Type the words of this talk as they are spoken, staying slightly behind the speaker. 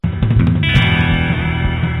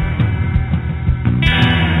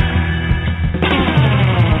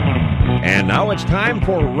Now it's time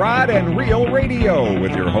for Rod and Reel Radio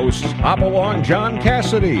with your hosts Hopalong John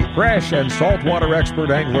Cassidy, fresh and saltwater expert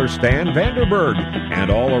angler Stan Vanderberg, and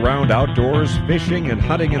all-around outdoors fishing and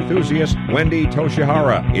hunting enthusiast Wendy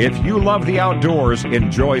Toshihara. If you love the outdoors,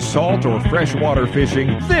 enjoy salt or freshwater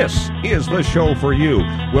fishing, this is the show for you.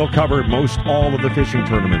 We'll cover most all of the fishing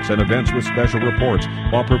tournaments and events with special reports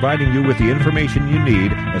while providing you with the information you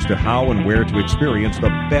need as to how and where to experience the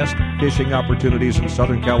best fishing opportunities in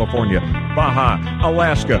Southern California, Baja,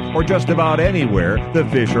 Alaska, or just about anywhere the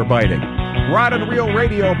fish are biting. Rod and Reel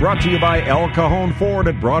Radio brought to you by El Cajon Ford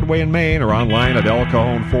at Broadway and Main or online at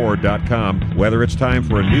elcajonford.com. Whether it's time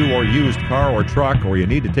for a new or used car or truck, or you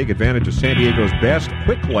need to take advantage of San Diego's best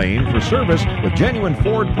quick lane for service with genuine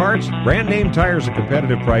Ford parts, brand name tires at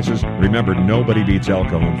competitive prices, remember, nobody beats El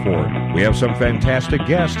Cajon Ford. We have some fantastic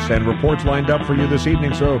guests and reports lined up for you this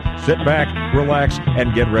evening, so sit back, relax,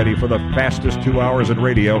 and get ready for the fastest 2 hours in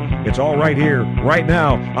radio. It's all right here, right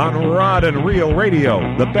now, on Rod and Reel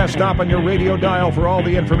Radio, the best stop on your radio dial for all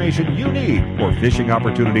the information you need for fishing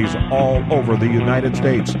opportunities all over the United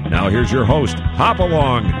States. Now here's your host,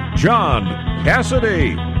 Hopalong John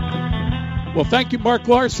Cassidy. Well, thank you, Mark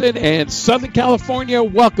Larson, and Southern California,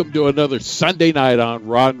 welcome to another Sunday night on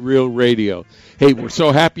Rod and Reel Radio. Hey, we're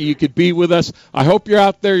so happy you could be with us. I hope you're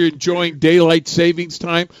out there enjoying daylight savings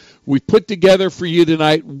time. We put together for you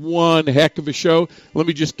tonight one heck of a show. Let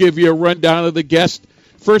me just give you a rundown of the guests.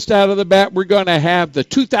 First out of the bat, we're going to have the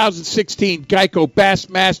 2016 Geico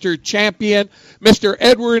Bassmaster champion, Mr.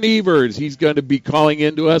 Edward Evers. He's going to be calling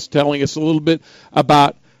into us, telling us a little bit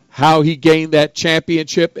about how he gained that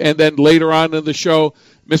championship. And then later on in the show,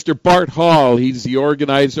 Mr. Bart Hall. He's the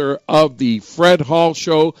organizer of the Fred Hall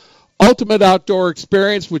Show Ultimate Outdoor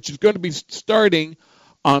Experience, which is going to be starting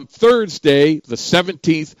on Thursday, the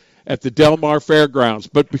 17th, at the Del Mar Fairgrounds.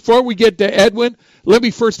 But before we get to Edwin, let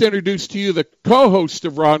me first introduce to you the co-host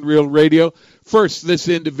of Rod and Reel Radio. First, this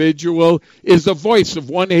individual is the voice of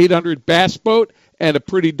 1-800-BASS BOAT and a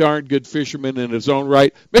pretty darn good fisherman in his own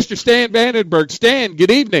right, Mr. Stan Vandenberg. Stan,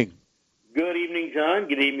 good evening. Good evening, John.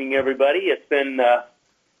 Good evening, everybody. It's been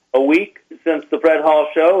a week since the Fred Hall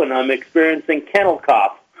Show, and I'm experiencing kennel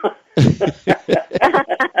cough.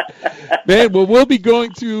 Man, well, we'll be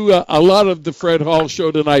going through a lot of the Fred Hall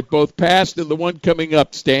Show tonight, both past and the one coming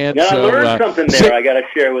up, Stan. Yeah, I learned something there I got to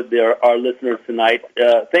share with our listeners tonight.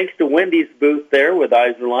 Thanks to Wendy's booth there with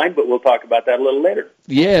Izorline, but we'll talk about that a little later.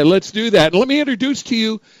 Yeah, let's do that. Let me introduce to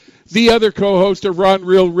you the other co-host of Rod and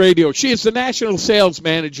Reel Radio. She is the national sales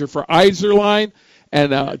manager for Izorline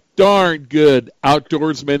and a darn good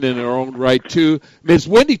outdoorsman in her own right, too, Ms.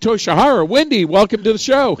 Wendy Toshihara. Wendy, welcome to the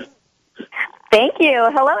show. Thank you.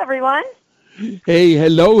 Hello, everyone. Hey,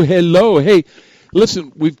 hello. Hey,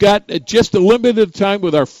 listen, we've got just a limited time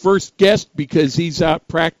with our first guest because he's out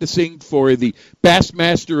practicing for the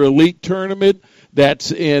Bassmaster Elite Tournament.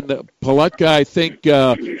 That's in Palatka, I think,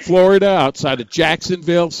 Florida, outside of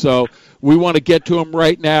Jacksonville. So we want to get to him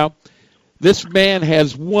right now. This man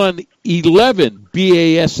has won 11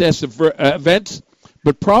 BASS events,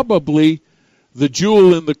 but probably the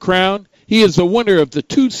jewel in the crown, he is the winner of the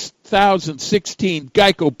 2016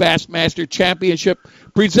 Geico Bassmaster Championship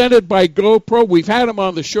presented by GoPro. We've had him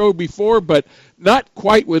on the show before, but not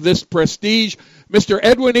quite with this prestige. Mr.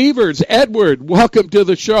 Edward Evers. Edward, welcome to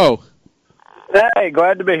the show. Hey,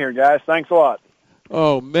 glad to be here, guys. Thanks a lot.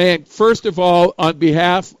 Oh, man. First of all, on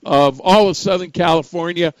behalf of all of Southern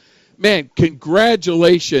California, man,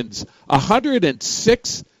 congratulations.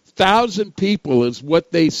 106,000 people is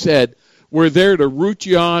what they said were there to root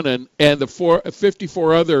you on, and the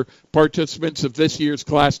 54 other participants of this year's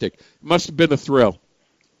Classic. It must have been a thrill.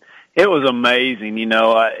 It was amazing. You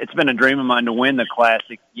know, it's been a dream of mine to win the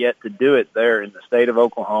Classic, yet to do it there in the state of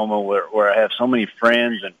Oklahoma where I have so many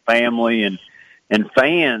friends and family and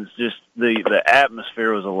fans. Just the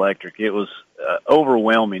atmosphere was electric. It was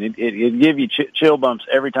overwhelming. It gave you chill bumps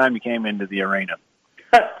every time you came into the arena.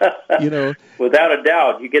 You know, without a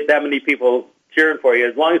doubt, you get that many people cheering for you.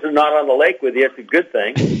 As long as they're not on the lake with you, it's a good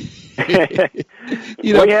thing.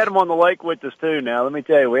 We had them on the lake with us, too. Now, let me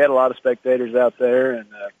tell you, we had a lot of spectators out there, and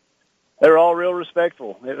they were all real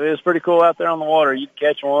respectful. It was pretty cool out there on the water. You'd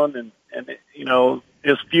catch one, and you know,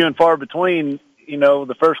 it was few and far between, you know,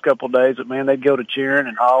 the first couple of days, but, man, they'd go to cheering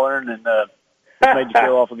and hollering, and it made you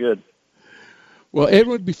feel awful good. Well,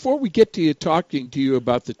 Edward, before we get to you talking to you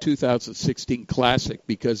about the 2016 Classic,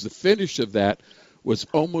 because the finish of that was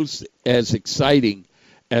almost as exciting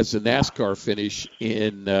as the NASCAR finish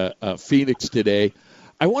in Phoenix today,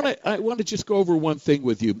 I want to just go over one thing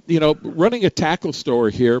with you. You know, running a tackle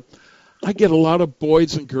store here, I get a lot of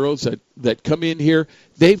boys and girls that come in here.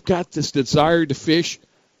 They've got this desire to fish,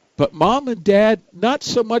 but Mom and Dad, not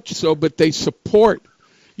so much so, but they support,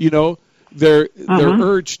 their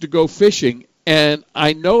urge to go fishing. And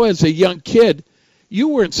I know as a young kid, you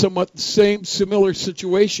were in somewhat the same similar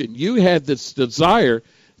situation. You had this desire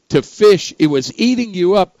to fish. It was eating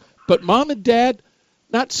you up. But Mom and Dad,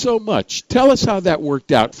 not so much. Tell us how that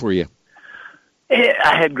worked out for you.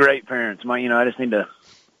 I had great parents. I just need to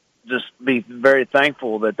just be very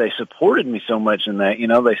thankful that they supported me so much in that.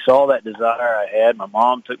 They saw that desire I had. My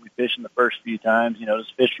mom took me fishing the first few times,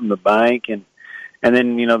 just fish from the bank. And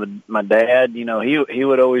then, my dad, he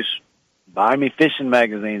would always buy me fishing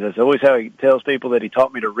magazines. That's always how he tells people that he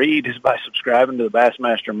taught me to read, is by subscribing to the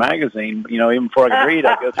Bassmaster magazine. Even before I could read,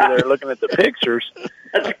 I'd go through there looking at the pictures.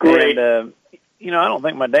 That's great. And, I don't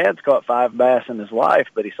think my dad's caught 5 bass in his life,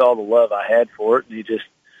 but he saw the love I had for it, and he just,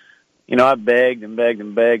 I begged and begged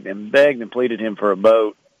and begged and begged and pleaded him for a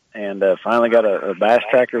boat, and finally got a Bass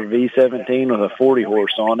Tracker V17 with a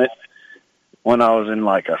 40-horse on it when I was in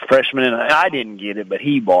like a freshman. And I didn't get it, but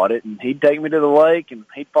he bought it, and he'd take me to the lake, and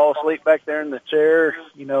he'd fall asleep back there in the chair,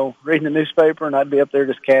 reading the newspaper, and I'd be up there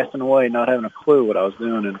just casting away, not having a clue what I was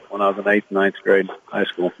doing when I was in 8th and 9th grade high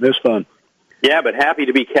school. It was fun. Yeah, but happy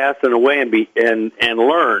to be casting away and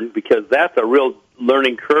learn, because that's a real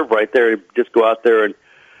learning curve right there. Just go out there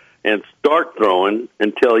and start throwing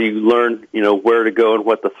until you learn, where to go and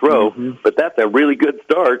what to throw. Mm-hmm. But that's a really good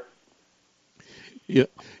start. Yeah.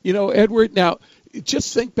 Edward, now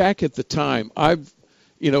just think back at the time. I've,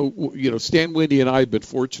 Stan Windy and I have been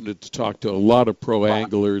fortunate to talk to a lot of pro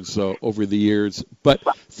anglers over the years. But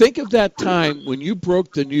think of that time when you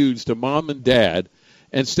broke the news to Mom and Dad.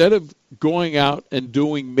 Instead of going out and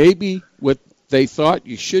doing maybe what they thought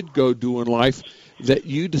you should go do in life, that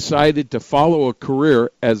you decided to follow a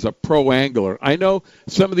career as a pro angler. I know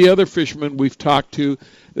some of the other fishermen we've talked to,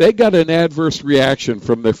 they got an adverse reaction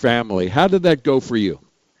from their family. How did that go for you?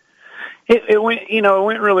 It went, it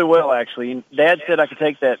went really well, actually. Dad said I could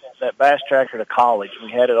take that Bass Tracker to college.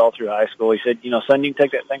 We had it all through high school. He said, son, you can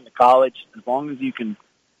take that thing to college as long as you can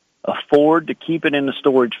afford to keep it in the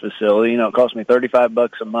storage facility. It cost me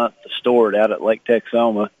 $35 a month to store it out at Lake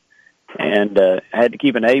Texoma. And I had to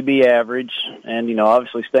keep an AB average and,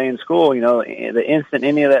 obviously stay in school. The instant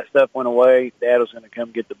any of that stuff went away, Dad was going to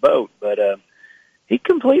come get the boat. But he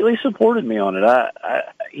completely supported me on it.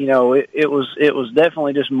 It was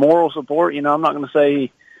definitely just moral support. I'm not going to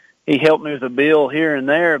say he helped me with a bill here and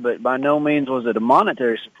there, but by no means was it a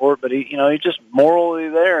monetary support. But he just morally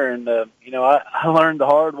there. And, I learned the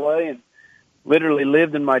hard way and literally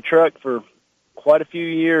lived in my truck for quite a few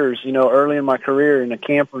years, early in my career, in a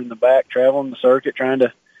camper in the back, traveling the circuit, trying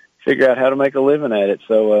to figure out how to make a living at it.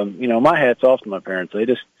 So, my hat's off to my parents.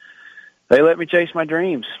 They let me chase my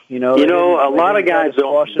dreams. A lot of guys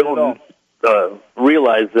don't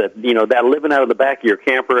realize that, that living out of the back of your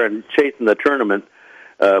camper and chasing the tournament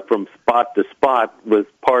from spot to spot was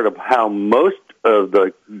part of how most of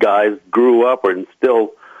the guys grew up, and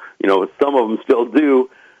still, some of them still do.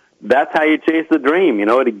 That's how you chase the dream,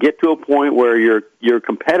 to get to a point where you're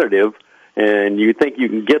competitive and you think you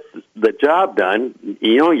can get the job done.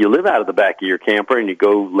 You live out of the back of your camper and you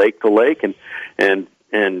go lake to lake and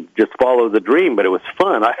just follow the dream. But it was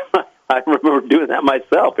fun. I remember doing that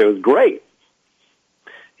myself. It was great.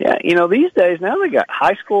 Yeah, these days now they got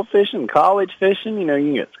high school fishing, college fishing. You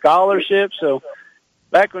can get scholarships. So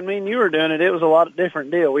back when me and you were doing it, it was a lot of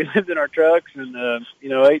different deal. We lived in our trucks and,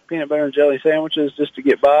 ate peanut butter and jelly sandwiches just to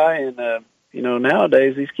get by. And,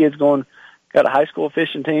 nowadays these kids got a high school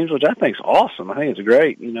fishing teams, which I think is awesome. I think it's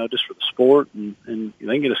great, just for the sport. And they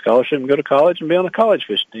can get a scholarship and go to college and be on a college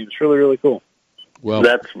fishing team. It's really, really cool. Well,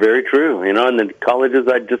 that's very true. And the colleges,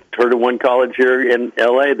 I just heard of one college here in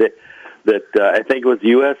L.A. that I think it was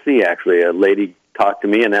USC, actually. A lady talked to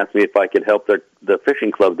me and asked me if I could help the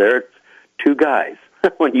fishing club there. It's 2 guys.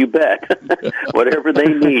 When you bet, whatever they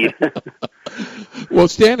need. Well,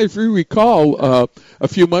 Stan, if you recall, a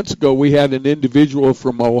few months ago we had an individual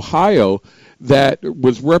from Ohio that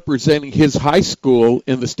was representing his high school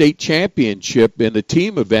in the state championship in a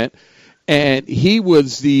team event, and he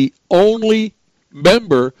was the only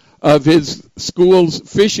member of his school's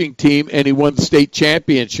fishing team, and he won the state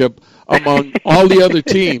championship among all the other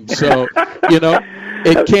teams. So,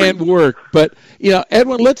 it can work. But,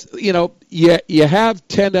 Edwin, let's, you have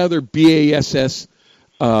 10 other BASS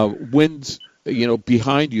wins,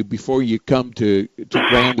 behind you before you come to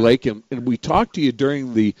Grand Lake. And we talked to you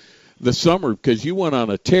during the summer, because you went on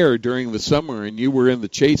a tear during the summer and you were in the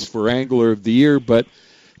chase for Angler of the Year. But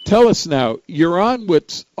tell us now, you're on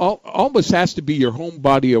what's almost has to be your home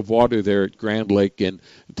body of water there at Grand Lake in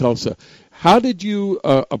Tulsa. How did you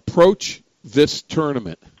approach this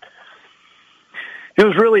tournament? It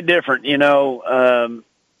was really different.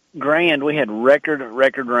 Grand, we had record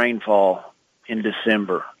rainfall in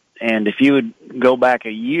December. And if you would go back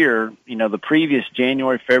a year, the previous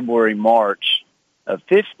January, February, March of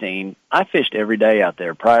 15, I fished every day out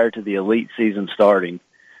there prior to the elite season starting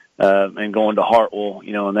and going to Hartwell,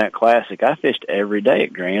 in that classic. I fished every day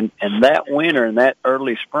at Grand. And that winter and that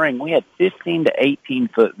early spring, we had 15 to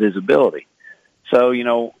 18-foot visibility. So,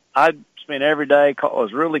 I spent every day. I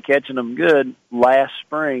was really catching them good last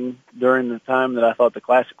spring during the time that I thought the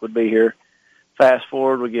classic would be here. Fast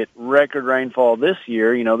forward, we get record rainfall this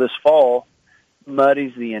year. This fall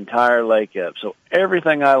muddies the entire lake up. So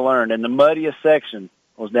everything I learned, and the muddiest section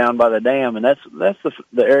was down by the dam, and that's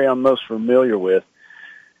the area I'm most familiar with.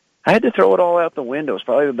 I had to throw it all out the window. It's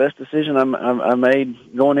probably the best decision I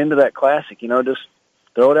made going into that classic. Just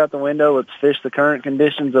throw it out the window. Let's fish the current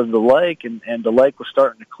conditions of the lake, and the lake was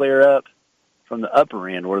starting to clear up from the upper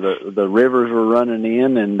end where the rivers were running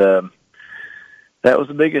in, and that was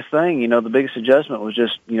the biggest thing. The biggest adjustment was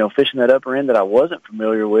just, fishing that upper end that I wasn't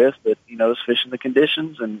familiar with, but, just fishing the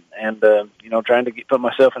conditions and trying to put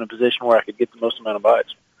myself in a position where I could get the most amount of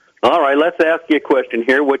bites. All right, let's ask you a question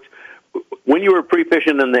here. When you were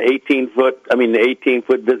pre-fishing in the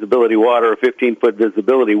 18-foot visibility water or 15-foot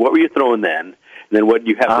visibility, what were you throwing then? And then what did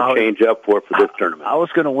you have to change up for this tournament? I was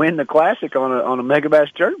going to win the classic on a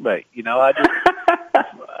Megabass jerkbait.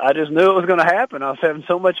 I just knew it was going to happen. I was having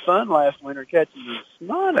so much fun last winter catching the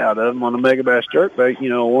snot out of them on a Megabass jerkbait.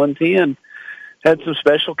 110 had some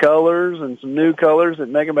special colors and some new colors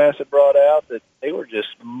that Megabass had brought out that they were just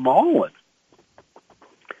mauling.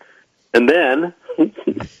 And then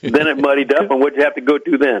it muddied up, and what did you have to go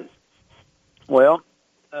to then? Well,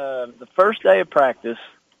 the first day of practice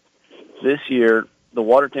this year, the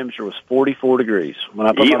water temperature was 44 degrees when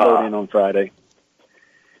I put my boat in on Friday.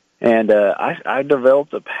 And I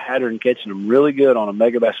developed a pattern catching them really good on a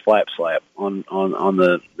Megabass flap slap, on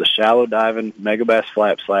the shallow diving Megabass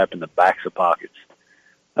flap slap in the backs of pockets.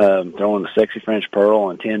 Throwing the Sexy French Pearl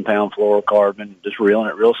on 10-pound fluorocarbon, just reeling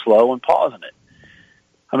it real slow and pausing it.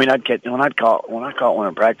 I mean, when I caught one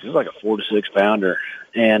in practice, it was like a 4 to 6 pounder.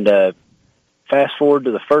 And fast forward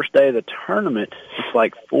to the first day of the tournament, it's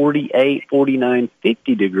like 48, 49,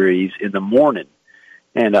 50 degrees in the morning.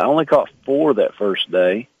 And I only caught 4 that first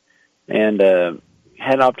day. And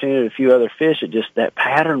had an opportunity with a few other fish. That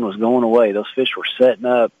pattern was going away. Those fish were setting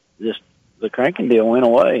up. Just the cranking deal went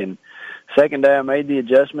away. And second day I made the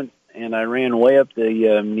adjustment, and I ran way up the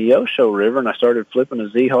Neosho River, and I started flipping a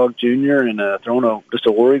Z-Hog Junior and throwing just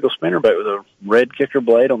a War Eagle spinnerbait with a red kicker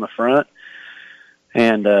blade on the front.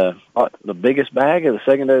 And the biggest bag of the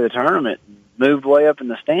second day of the tournament moved way up in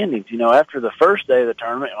the standings. After the first day of the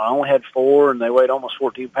tournament, I only had 4, and they weighed almost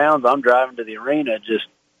 14 pounds. I'm driving to the arena just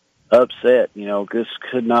upset, just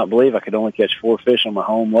could not believe I could only catch 4 fish on my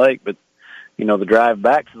home lake. But, the drive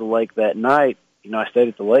back to the lake that night, I stayed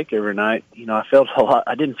at the lake every night. I felt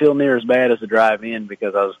I didn't feel near as bad as the drive in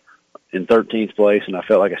because I was in 13th place, and I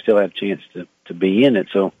felt like I still had a chance to be in it.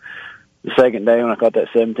 So the second day when I caught that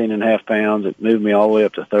 17.5 pounds, it moved me all the way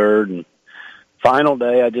up to third. And final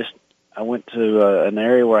day, I went to an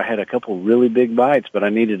area where I had a couple really big bites, but I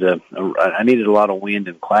needed a lot of wind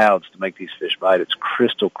and clouds to make these fish bite. It's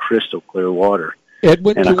crystal clear water.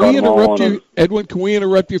 Edwin, can we interrupt you? Edwin, can we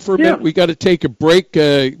interrupt you for a minute? We got to take a break,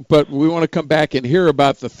 but we want to come back and hear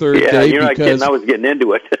about the third day because I was getting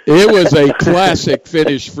into it. It was a classic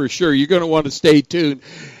finish for sure. You're going to want to stay tuned.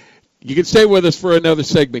 You can stay with us for another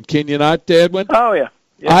segment, can you not, Edwin? Oh yeah.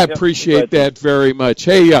 I appreciate that very much.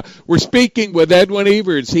 Hey, we're speaking with Edwin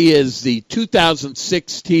Evers. He is the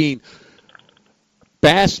 2016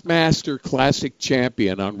 Bassmaster Classic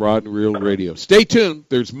champion on Rod and Reel Radio. Stay tuned.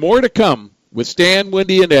 There's more to come with Stan,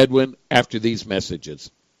 Wendy, and Edwin after these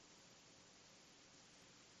messages.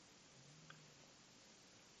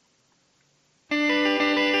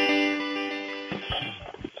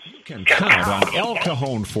 Can count on El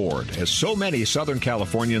Cajon Ford, as so many Southern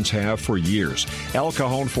Californians have for years. El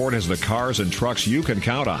Cajon Ford has the cars and trucks you can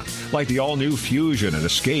count on, like the all-new Fusion and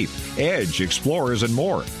Escape, Edge, Explorers, and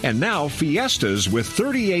more. And now Fiestas with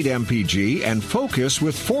 38 mpg and Focus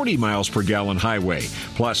with 40 miles per gallon highway,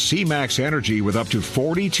 plus C-Max Energy with up to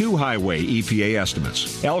 42 highway EPA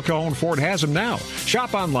estimates. El Cajon Ford has them now.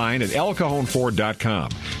 Shop online at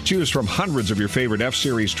elcajonford.com. Choose from hundreds of your favorite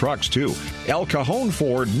F-Series trucks, too. El Cajon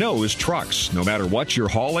Ford knows knows trucks, no matter what you're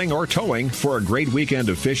hauling or towing, for a great weekend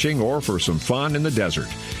of fishing or for some fun in the desert.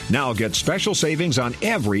 Now get special savings on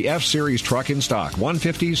every F-Series truck in stock,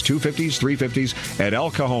 150s, 250s, 350s at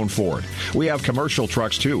El Cajon Ford. We have commercial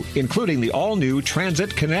trucks too, including the all-new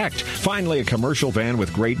Transit Connect. Finally, a commercial van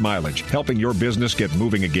with great mileage, helping your business get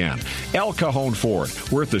moving again. El Cajon Ford,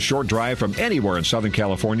 worth the short drive from anywhere in Southern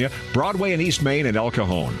California, Broadway and East Main in El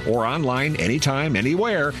Cajon, or online anytime,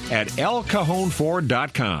 anywhere at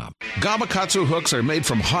elcajonford.com. Gamakatsu hooks are made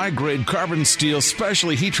from high-grade carbon steel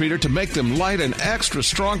specially heat treated to make them light and extra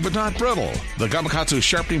strong but not brittle. The Gamakatsu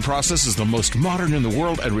sharpening process is the most modern in the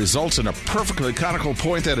world and results in a perfectly conical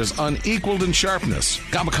point that is unequaled in sharpness.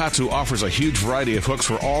 Gamakatsu offers a huge variety of hooks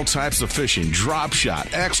for all types of fishing: drop shot,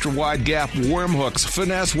 extra wide gap, worm hooks,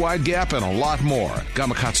 finesse wide gap, and a lot more.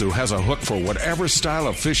 Gamakatsu has a hook for whatever style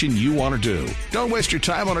of fishing you want to do. Don't waste your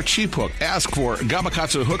time on a cheap hook. Ask for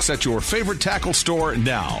Gamakatsu hooks at your favorite tackle store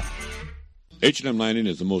now. H&M Landing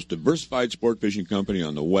is the most diversified sport fishing company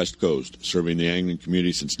on the West Coast. Serving the angling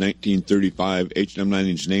community since 1935, H&M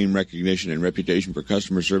Landing's name recognition and reputation for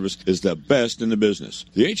customer service is the best in the business.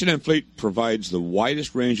 The H&M fleet provides the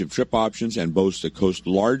widest range of trip options and boasts the coast's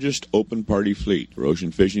largest open party fleet. For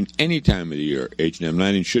ocean fishing any time of the year, H&M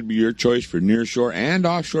Landing should be your choice for nearshore and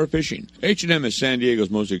offshore fishing. H&M is San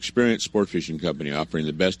Diego's most experienced sport fishing company, offering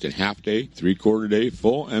the best in half-day, three-quarter-day,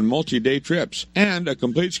 full, and multi-day trips, and a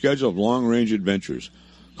complete schedule of long-range adventures.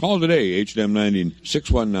 Call today, H&M Landing,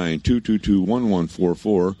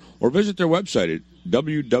 619-222-1144, or visit their website at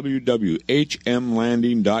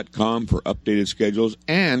www.hmlanding.com for updated schedules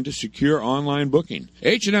and secure online booking.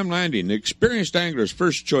 H&M Landing, the experienced angler's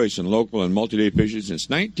first choice in local and multi-day fishing since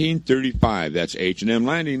 1935. That's H&M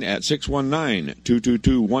Landing at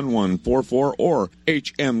 619-222-1144 or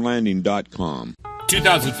hmlanding.com.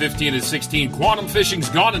 2015 and 16, Quantum Fishing's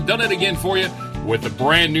gone and done it again for you with the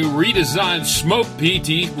brand new redesigned Smoke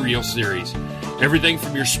PT Reel Series. Everything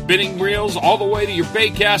from your spinning reels all the way to your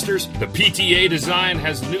bait casters, the PTA design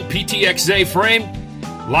has a new PTXA frame,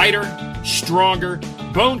 lighter, stronger,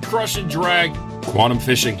 bone-crushing drag. Quantum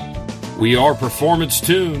Fishing. We are performance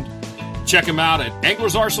tuned. Check them out at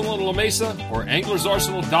Anglers Arsenal in La Mesa or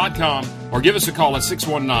anglersarsenal.com or give us a call at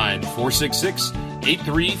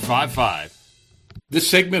 619-466-8355. This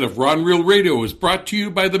segment of Rod and Reel Radio is brought to you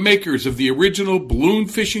by the makers of the original balloon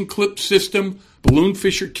fishing clip system, Balloon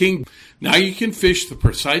Fisher King. Now you can fish the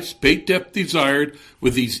precise bait depth desired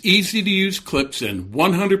with these easy-to-use clips and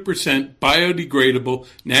 100% biodegradable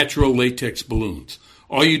natural latex balloons.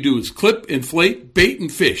 All you do is clip, inflate, bait, and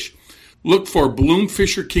fish. Look for Balloon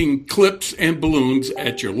Fisher King clips and balloons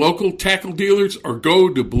at your local tackle dealers or go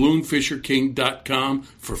to balloonfisherking.com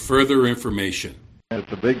for further information. It's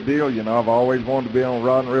a big deal, you know. I've always wanted to be on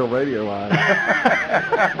Rod and Reel Radio. I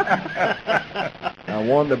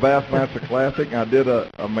won the Bassmaster Classic. I did a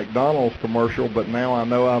McDonald's commercial, but now I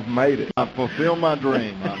know I've made it. I fulfilled my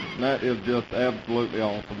dream. That is just absolutely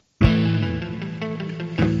awesome.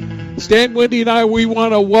 Stan, Wendy, and I, we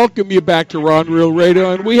want to welcome you back to Rod and Reel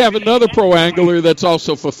Radio, and we have another pro angler that's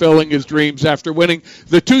also fulfilling his dreams after winning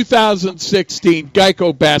the 2016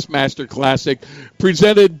 Geico Bassmaster Classic,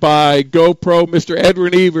 presented by GoPro, Mr.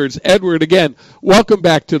 Edwin Evers. Edwin, again, welcome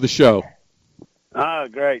back to the show.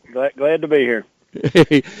 Great. Glad to be here.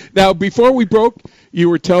 Now, before we broke, you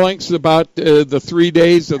were telling us about the 3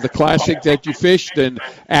 days of the Classic that you fished, and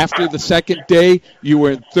after the second day, you were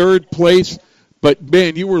in third place. But,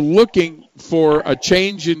 man, you were looking for a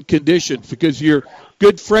change in conditions because your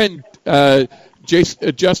good friend,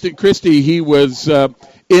 Justin Christie, he was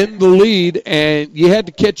in the lead, and you had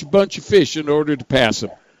to catch a bunch of fish in order to pass him.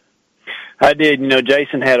 I did. You know,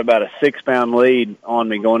 Jason had about a 6-pound lead on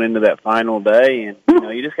me going into that final day, and, you know,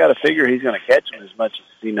 you just got to figure he's going to catch him as much as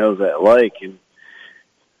he knows that lake.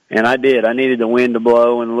 And I did. I needed the wind to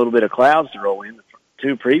blow and a little bit of clouds to roll in. The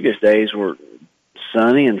 2 previous days were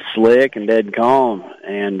sunny and slick and dead calm,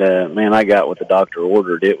 and man, I got what the doctor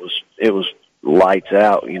ordered. It was lights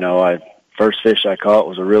out. You know, first fish I caught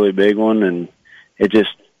was a really big one, and it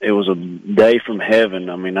was a day from heaven.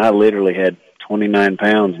 I mean, I literally had 29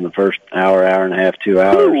 pounds in the first hour and a half, 2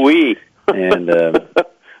 hours. Ooh-wee. And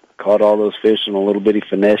caught all those fish on a little bitty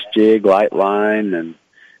finesse jig, light line, and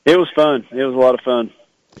it was fun. It was a lot of fun.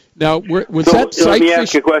 Now, let me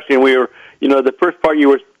ask you a question. We were, you know, the first part you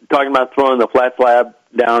were talking about throwing the flat slab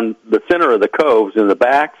down the center of the coves in the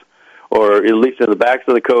backs, or at least in the backs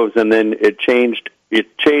of the coves, and then it changed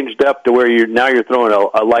up to where you're throwing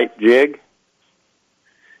a light jig.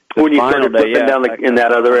 When you started flipping down in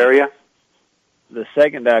that other area. The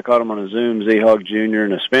second day I caught him on a Zoom Z-Hog Junior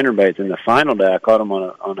and a spinnerbait. Then the final day I caught him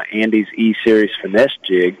on an Andes E-Series finesse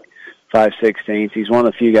jig 5/16. He's one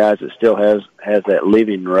of the few guys that still has that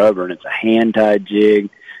living rubber, and it's a hand-tied jig.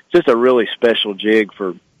 It's just a really special jig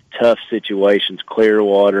for tough situations, clear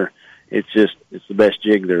water. It's the best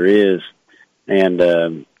jig there is. And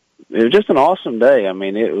it was just an awesome day. I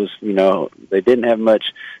mean, it was, they didn't have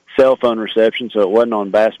much cell phone reception, so it wasn't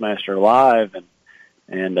on Bassmaster Live,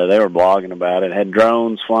 and they were blogging about it. It had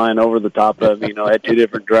drones flying over the top of it. Had 2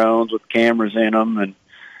 different drones with cameras in them, and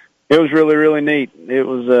it was really, really neat. It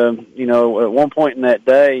was, at one point in that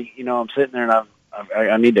day, I'm sitting there and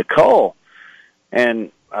I need to cull,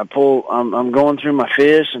 and I'm going through my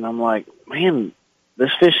fish, and I'm like, man,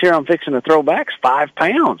 this fish here I'm fixing to throw back's 5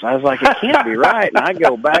 pounds. I was like, it can't be right. And I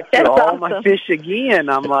go back through all my fish again.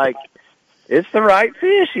 I'm like, it's the right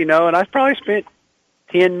fish, and I probably spent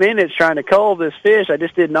 10 minutes trying to cull this fish. I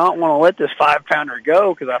just did not want to let this 5-pounder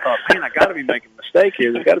go because I thought, man, I got to be making a mistake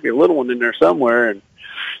here. There's got to be a little one in there somewhere. And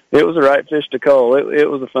it was the right fish to cull. It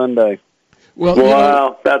was a fun day. Well,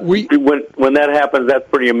 wow, when that happens, that's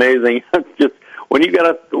pretty amazing. Just when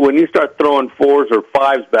you start throwing 4s or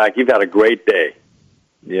 5s back, you've got a great day.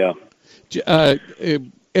 Yeah.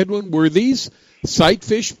 Edwin, were these sight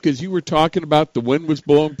fish? Because you were talking about the wind was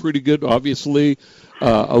blowing pretty good, obviously,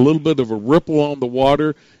 a little bit of a ripple on the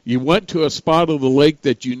water. You went to a spot of the lake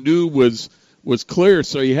that you knew was clear,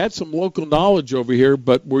 so you had some local knowledge over here,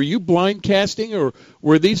 but were you blind casting, or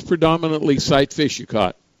were these predominantly sight fish you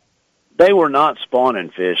caught? They were not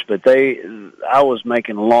spawning fish, but I was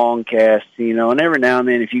making long casts, and every now and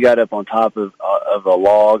then if you got up on top of a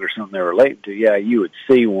log or something they were related to, yeah, you would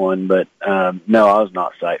see one, but no, I was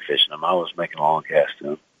not sight fishing them. I was making long casts to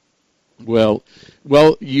them.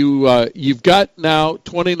 Well, you've got now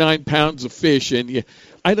 29 pounds of fish, and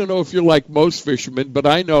I don't know if you're like most fishermen, but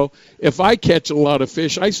I know if I catch a lot of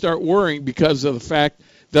fish, I start worrying because of the fact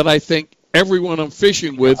that I think everyone I'm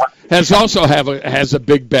fishing with has a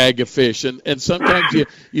big bag of fish, and sometimes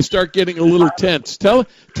you start getting a little tense. Tell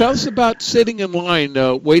us about sitting in line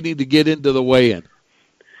waiting to get into the weigh-in.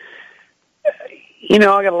 I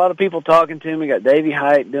got a lot of people talking to me. Got Davey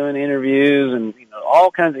Height doing interviews and all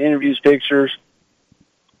kinds of interviews, pictures.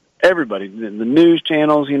 Everybody, the news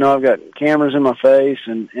channels. I've got cameras in my face,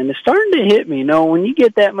 and it's starting to hit me. When you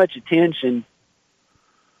get that much attention,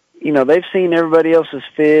 they've seen everybody else's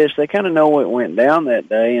fish. They kind of know what went down that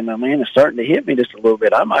day, and man, it's starting to hit me just a little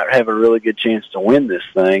bit. I might have a really good chance to win this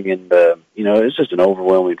thing, and it's just an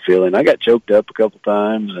overwhelming feeling. I got choked up a couple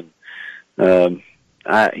times, and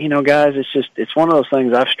guys, it's one of those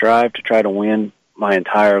things I've strived to try to win my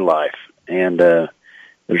entire life, and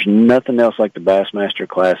there's nothing else like the Bassmaster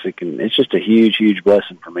Classic, and it's just a huge, huge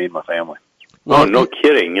blessing for me and my family. Oh, no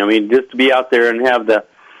kidding! I mean, just to be out there and have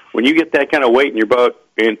when you get that kind of weight in your boat,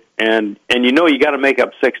 and you got to make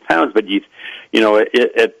up 6 pounds, but at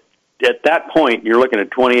that point you're looking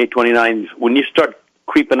at 28, 29. When you start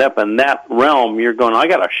creeping up in that realm, you're going, I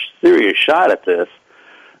got a serious shot at this.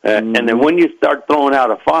 And then when you start throwing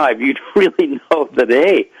out a 5, you really know that,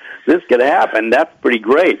 hey, this could happen. That's pretty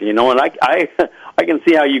great, and I can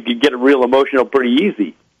see how you could get real emotional pretty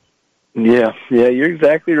easy. Yeah, you're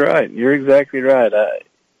exactly right. I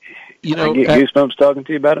get goosebumps talking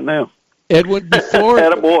to you about it now. Edwin, before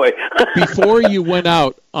Attaboy. before you went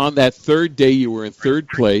out on that third day, you were in third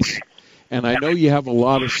place, and I know you have a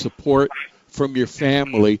lot of support from your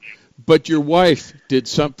family, but your wife did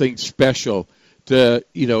something special to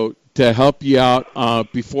help you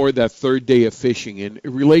out before that third day of fishing, and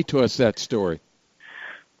relate to us that story.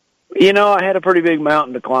 I had a pretty big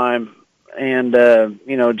mountain to climb, and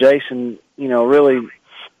Jason, really,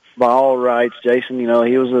 by all rights, Jason, he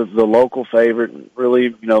was the local favorite, and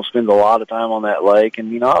really, spends a lot of time on that lake,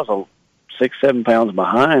 and I was 6-7 pounds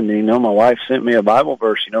behind, and my wife sent me a Bible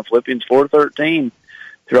verse, Philippians 4:13,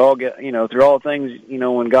 through all things,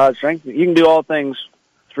 when God strengthens you, can do all things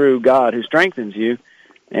through God who strengthens you.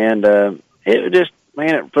 And it just,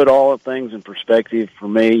 it put all of things in perspective for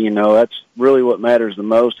me. That's really what matters the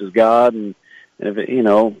most is God. And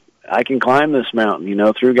if I can climb this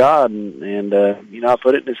mountain, through God. And I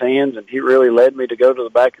put it in his hands, and he really led me to go to the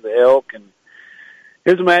back of the elk. And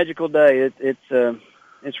it was a magical day. It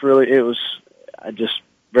was just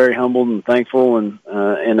very humbled and thankful, and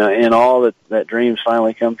in all that dreams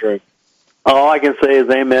finally come true. All I can say is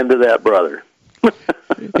amen to that, brother.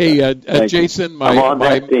 Hey, Jason, I'm on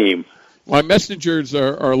that team. My messengers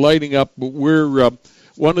are lighting up. We're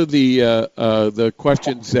one of the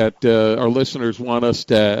questions that our listeners want us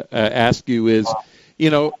to ask you is,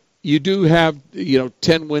 you do have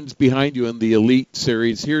 10 wins behind you in the Elite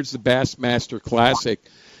Series. Here's the Bassmaster Classic.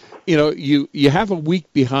 You have a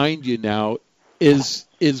week behind you now. Is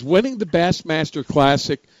winning the Bassmaster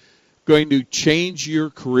Classic going to change your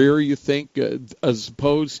career, you think, as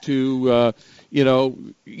opposed to,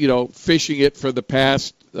 fishing it for the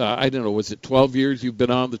past, I don't know, was it 12 years you've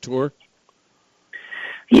been on the tour?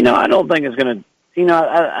 I don't think it's going to,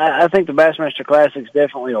 I think the Bassmaster Classic is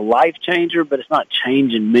definitely a life changer, but it's not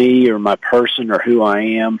changing me or my person or who I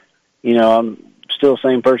am. I'm still the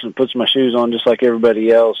same person that puts my shoes on just like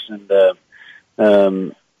everybody else,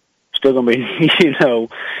 and still going to be,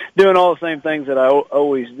 doing all the same things that I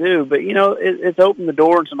always do. But, it's opened the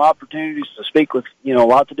door and some opportunities to speak with,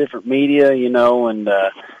 lots of different media, and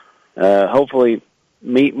hopefully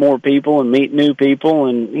meet more people and meet new people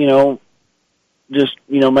and, just,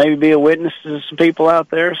 maybe be a witness to some people out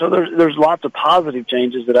there. So there's lots of positive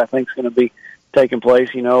changes that I think is going to be taking place,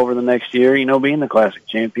 over the next year, being the Classic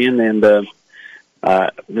champion. And I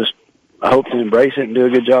hope to embrace it and do a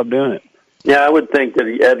good job doing it. Yeah, I would think that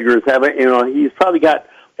Edgar is having, he's probably got,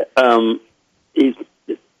 he's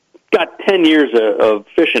got 10 years of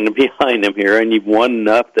fishing behind him here, and you've won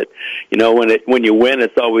enough that, when you win,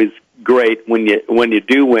 it's always great. When you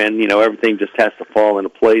do win, everything just has to fall into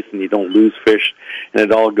place, and you don't lose fish, and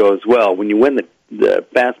it all goes well. When you win the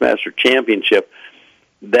Bassmaster Championship,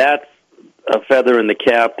 that's a feather in the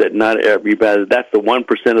cap that not everybody. That's the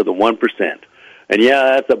 1% of the 1%, and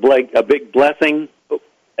yeah, that's a big blessing.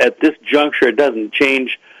 At this juncture, it doesn't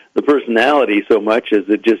change the personality so much as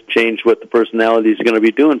it just changed what the personality is going to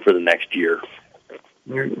be doing for the next year.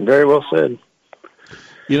 Very well said.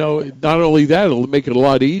 Not only that, it'll make it a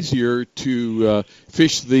lot easier to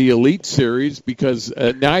fish the Elite Series because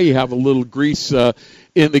now you have a little grease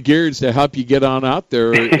in the gears to help you get on out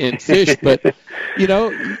there and fish. But,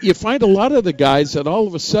 you find a lot of the guys that all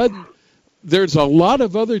of a sudden there's a lot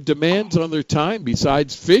of other demands on their time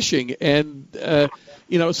besides fishing. And,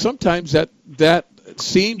 sometimes that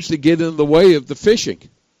seems to get in the way of the fishing.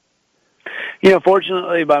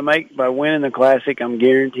 Fortunately, by winning the Classic, I'm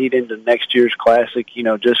guaranteed into next year's Classic,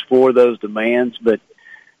 just for those demands. But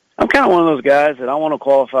I'm kind of one of those guys that I want to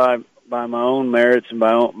qualify by my own merits and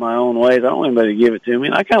by my own ways. I don't want anybody to give it to me.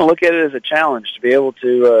 And I kind of look at it as a challenge to be able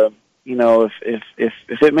to,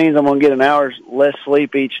 if it means I'm going to get an hour's less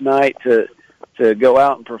sleep each night to go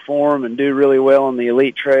out and perform and do really well on the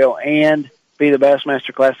Elite Trail and be the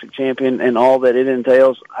Bassmaster Classic champion and all that it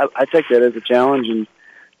entails, I take that as a challenge. And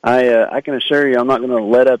I can assure you I'm not going to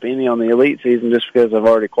let up any on the Elite season just because I've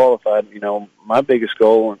already qualified. My biggest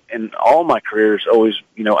goal in all my career is always,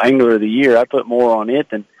 Angler of the Year. I put more on it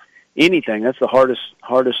than anything. That's the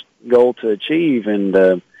hardest goal to achieve, and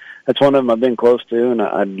that's one of them I've been close to, and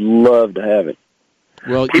I'd love to have it.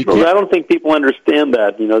 Well, I don't think people understand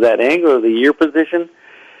that. That Angler of the Year position,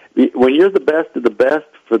 when you're the best of the best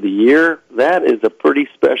for the year, that is a pretty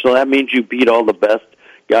special. That means you beat all the best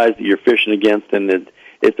guys that you're fishing against, and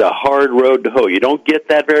it's a hard road to hoe. You don't get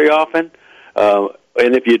that very often,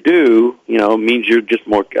 and if you do, it means you're just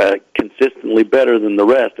more consistently better than the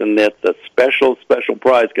rest, and that's a special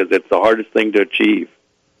prize because it's the hardest thing to achieve.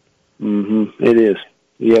 Mm-hmm. It is.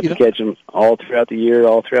 You have to catch them all throughout the year,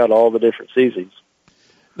 all throughout all the different seasons.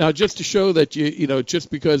 Now, just to show that just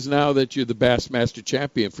because now that you're the Bassmaster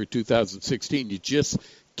champion for 2016, you just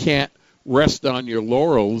can't rest on your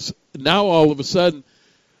laurels. Now, all of a sudden,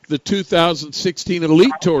 the 2016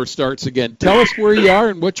 Elite Tour starts again. Tell us where you are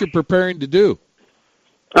and what you're preparing to do.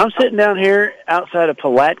 I'm sitting down here outside of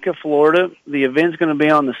Palatka, Florida. The event's going to be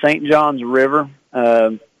on the St. Johns River.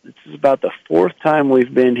 This is about the fourth time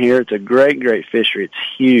we've been here. It's a great, great fishery. It's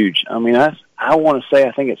huge. I mean, I want to say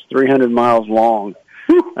I think it's 300 miles long.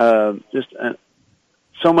 Just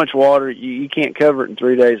so much water, you can't cover it in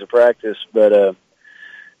 3 days of practice. But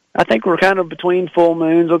I think we're kind of between full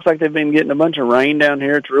moons. Looks like they've been getting a bunch of rain down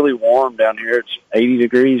here. It's really warm down here. It's 80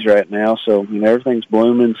 degrees right now, so everything's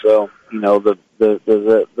blooming. So the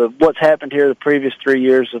what's happened here the previous 3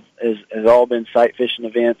 years has all been sight fishing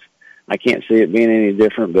events. I can't see it being any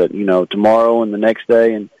different. But tomorrow and the next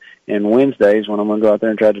day and Wednesdays when I'm going to go out there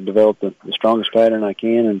and try to develop the strongest pattern I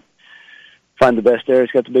can and find the best area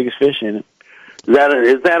that's got the biggest fish in it. Is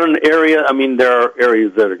that an area? I mean, there are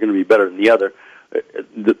areas that are going to be better than the other.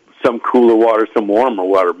 Some cooler water, some warmer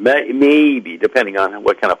water, maybe depending on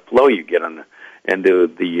what kind of flow you get into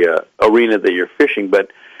the arena that you're fishing.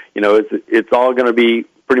 But it's all going to be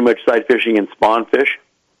pretty much sight fishing and spawn fish.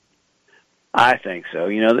 I think so.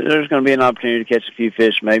 There's going to be an opportunity to catch a few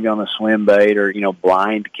fish, maybe on a swim bait or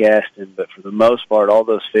blind casting. But for the most part, all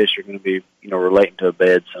those fish are going to be relating to a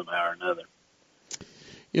bed somehow or another.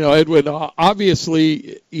 Edwin,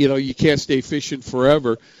 obviously, you can't stay fishing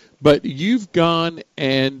forever, but you've gone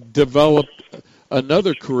and developed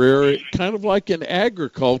another career, kind of like in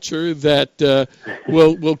agriculture, that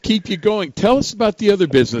will keep you going. Tell us about the other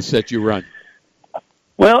business that you run.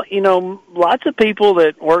 Well, lots of people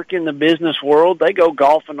that work in the business world, they go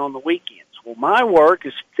golfing on the weekends. Well, my work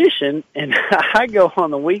is fishing, and I go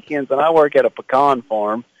on the weekends, and I work at a pecan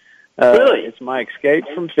farm. Really? It's my escape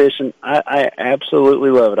from fishing. I absolutely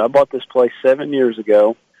love it. I bought this place 7 years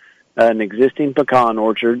ago, an existing pecan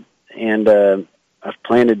orchard, and I've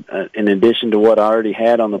planted, in addition to what I already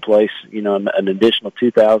had on the place, an additional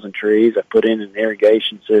 2,000 trees. I put in an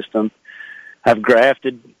irrigation system. I've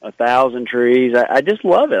grafted 1,000 trees. I just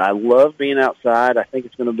love it. I love being outside. I think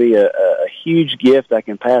it's going to be a huge gift I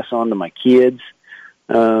can pass on to my kids.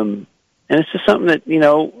 And it's just something that,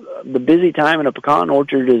 the busy time in a pecan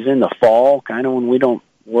orchard is in the fall, kind of when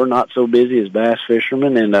we're not so busy as bass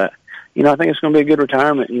fishermen. And, I think it's going to be a good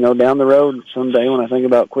retirement, down the road someday when I think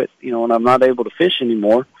about when I'm not able to fish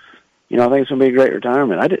anymore. I think it's going to be a great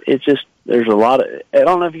retirement. There's a lot of, I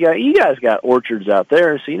don't know if you guys got orchards out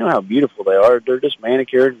there, so you know how beautiful they are. They're just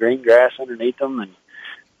manicured, green grass underneath them,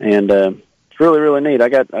 and it's really, really neat. I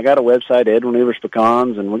got a website, Edwin Evers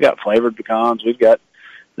Pecans, and we got flavored pecans. We've got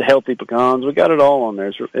the healthy pecans. We got it all on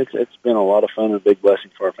there. It's been a lot of fun and a big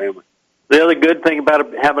blessing for our family. The other good thing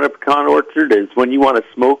about having a pecan orchard is when you want to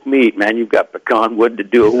smoke meat, man, you've got pecan wood to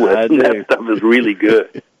do it with. That stuff is really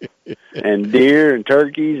good. And deer and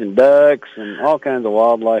turkeys and ducks and all kinds of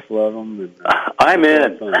wildlife love them. And, I'm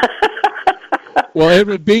in. Well,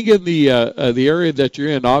 Edwin, being in the area that you're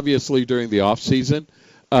in, obviously during the off season,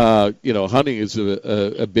 hunting is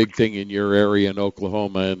a big thing in your area in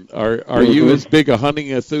Oklahoma. And are you as big a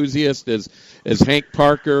hunting enthusiast as Hank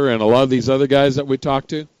Parker and a lot of these other guys that we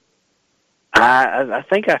talked to? I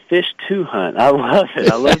think I fish to hunt. I love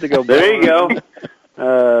it. I love to go. There you go.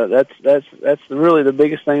 That's really the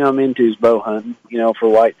biggest thing I'm into is bow hunting. For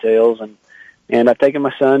whitetails, and I've taken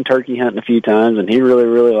my son turkey hunting a few times, and he really,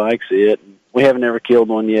 really likes it. We haven't ever killed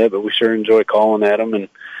one yet, but we sure enjoy calling at them, and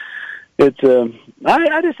it's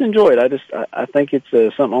I just enjoy it. I think it's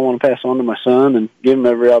something I want to pass on to my son and give him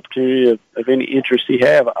every opportunity of any interest he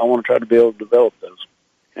have. I want to try to be able to develop those.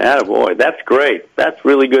 Attaboy, that's great. That's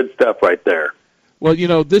really good stuff right there.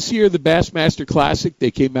 Well, this year, the Bassmaster Classic, they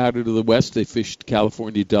came out into the west. They fished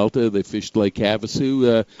California Delta. They fished Lake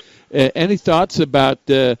Havasu. Any thoughts about,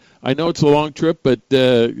 I know it's a long trip, but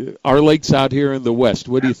our lakes out here in the west,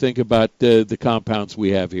 what do you think about the compounds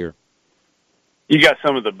we have here? You got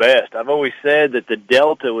some of the best. I've always said that the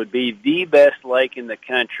Delta would be the best lake in the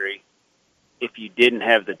country if you didn't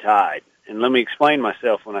have the tide. And let me explain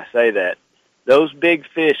myself when I say that. Those big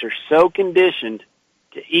fish are so conditioned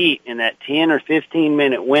to eat in that 10 or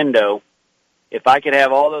 15-minute window. If I could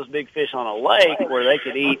have all those big fish on a lake where they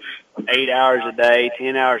could eat 8 hours a day,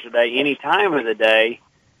 10 hours a day, any time of the day,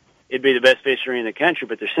 it'd be the best fishery in the country.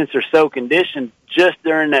 But since they're so conditioned just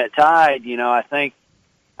during that tide, I think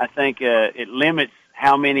it limits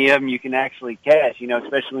how many of them you can actually catch,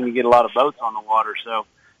 especially when you get a lot of boats on the water. So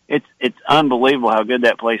it's unbelievable how good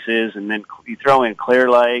that place is. And then you throw in Clear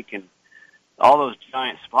Lake and all those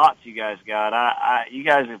giant spots you guys got. You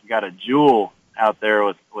guys have got a jewel out there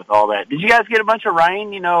with all that. Did you guys get a bunch of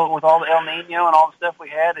rain, with all the El Nino and all the stuff we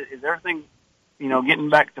had? Is everything,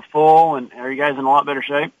 getting back to full, and are you guys in a lot better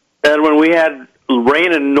shape? And when we had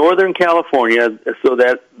rain in Northern California, so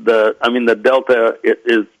that the Delta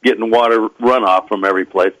is getting water runoff from every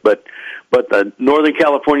place, but the Northern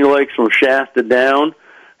California lakes from Shasta down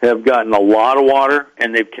have gotten a lot of water,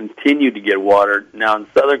 and they've continued to get water. Now, in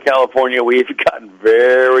Southern California, we've gotten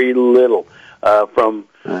very little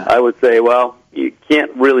I would say, well, you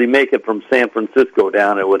can't really make it from San Francisco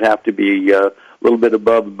down. It would have to be a little bit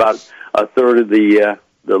above about a third of the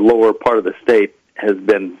lower part of the state has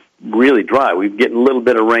been really dry. We're getting a little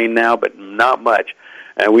bit of rain now, but not much.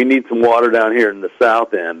 And we need some water down here in the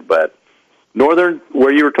south end. But northern,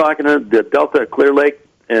 where you were talking, the Delta, Clear Lake,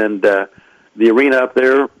 and the arena up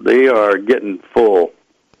there, they are getting full.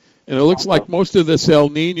 And it looks like most of this El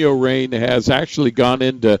Nino rain has actually gone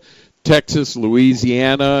into Texas,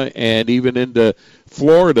 Louisiana, and even into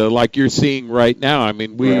Florida, like you're seeing right now. I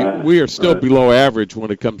mean, we are still below average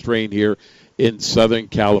when it comes to rain here in Southern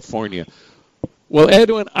California. Well,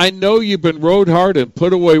 Edwin, I know you've been rode hard and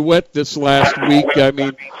put away wet this last week. I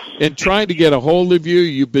mean, in trying to get a hold of you,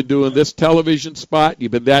 you've been doing this television spot,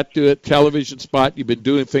 you've been that television spot, you've been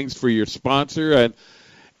doing things for your sponsor,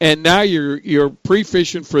 and now you're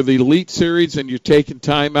pre-fishing for the Elite Series, and you're taking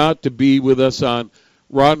time out to be with us on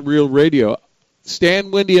Rod and Reel Radio.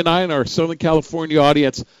 Stan, Wendy, and I and our Southern California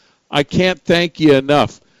audience, I can't thank you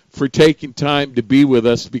enough for taking time to be with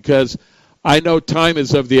us, because I know time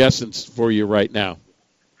is of the essence for you right now.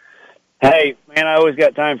 Hey, man, I always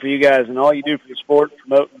got time for you guys and all you do for the sport,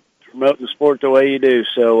 promoting the sport the way you do.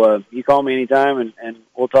 So you call me anytime, and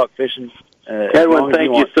we'll talk fishing. Edwin,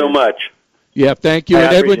 thank you so much. Yeah, thank you.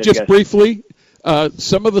 And Edwin, just briefly,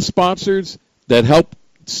 some of the sponsors that help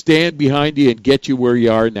stand behind you and get you where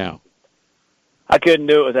you are now. I couldn't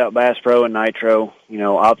do it without Bass Pro and Nitro. You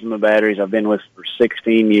know, Optima batteries I've been with for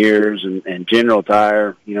 16 years, and General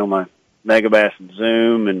Tire. You know, my Megabass and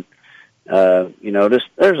Zoom, and you know,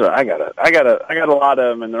 I got a lot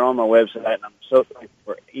of them, and they're on my website, and I'm so thankful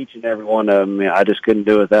for each and every one of them. I just couldn't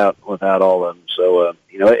do it without all of them. So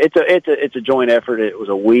you know, it's a joint effort. It was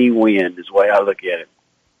a we win, is the way I look at it.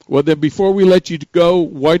 Well, then, before we let you go,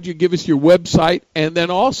 why don't you give us your website, and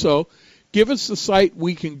then also give us the site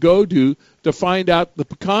we can go to find out the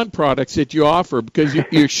pecan products that you offer, because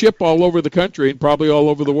you ship all over the country and probably all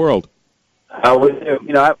over the world.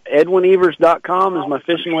 You know, EdwinEvers.com is my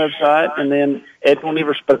fishing website, and then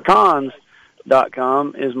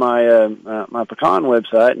EdwinEversPecans.com is my my pecan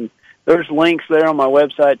website, and there's links there on my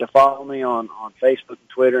website to follow me on Facebook and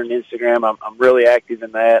Twitter and Instagram. I'm really active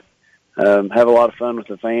in that. Have a lot of fun with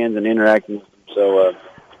the fans and interacting with them. So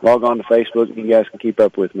log on to Facebook and you guys can keep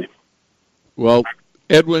up with me. Well,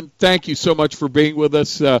 Edwin, thank you so much for being with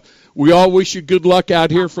us. We all wish you good luck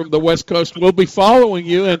out here from the West Coast. We'll be following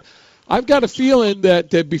you, and I've got a feeling that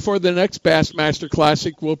before the next Bassmaster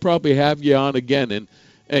Classic, we'll probably have you on again,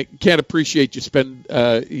 and can't appreciate you spending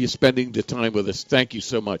the time with us. Thank you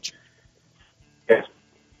so much. Yes.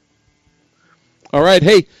 All right,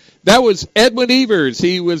 hey, that was Edwin Evers.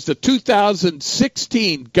 He was the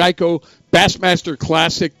 2016 Geico Bassmaster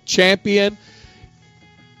Classic champion.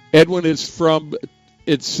 Edwin is from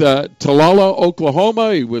Tulala,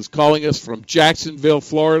 Oklahoma. He was calling us from Jacksonville,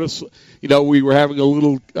 Florida. You know, we were having a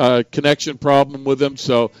little connection problem with him,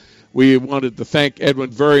 so we wanted to thank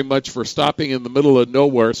Edwin very much for stopping in the middle of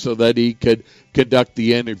nowhere so that he could conduct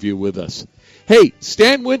the interview with us. Hey,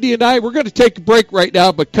 Stan, Wendy, and I, we're going to take a break right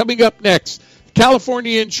now, but coming up next,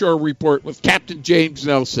 California Inshore Report with Captain James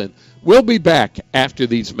Nelson. We'll be back after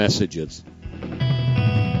these messages.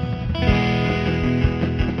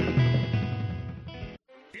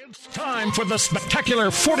 Time for the spectacular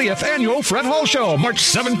 40th Annual Fred Hall Show, March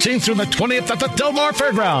 17th through the 20th at the Del Mar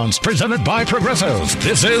Fairgrounds, presented by Progressive.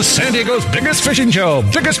 This is San Diego's biggest fishing show,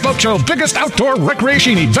 biggest boat show, biggest outdoor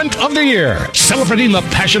recreation event of the year. Celebrating the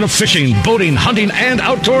passion of fishing, boating, hunting, and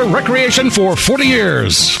outdoor recreation for 40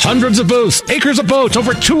 years. Hundreds of booths, acres of boats,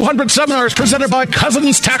 over 200 seminars presented by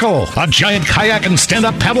Cousins Tackle, a giant kayak and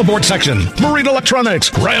stand-up paddleboard section, Marine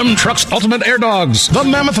Electronics, Ram Trucks Ultimate Air Dogs, the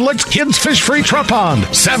Mammoth Lakes Kids Fish-Free Trout Pond,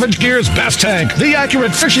 Savage Gear's Bass Tank, the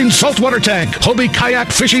Accurate Fishing Saltwater Tank, Hobie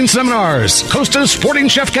Kayak Fishing Seminars, Costa's Sporting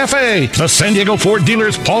Chef Cafe, the San Diego Ford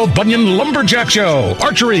Dealers Paul Bunyan Lumberjack Show,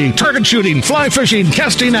 archery, target shooting, fly fishing,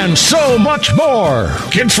 casting, and so much more.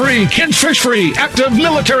 Kid-free, kids fish-free, active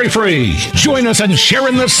military-free. Join us and share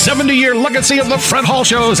in the 70-year legacy of the Fred Hall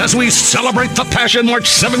Shows as we celebrate the passion March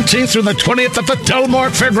 17th through the 20th at the Del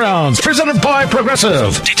Mar Fairgrounds, presented by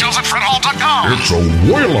Progressive. Details at fredhall.com. It's a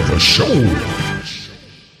whale of a show.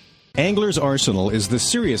 Angler's Arsenal is the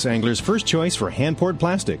serious angler's first choice for hand-poured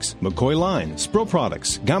plastics, McCoy line, Spro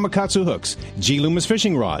products, Gamakatsu hooks, G. Loomis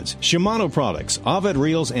fishing rods, Shimano products, Ovid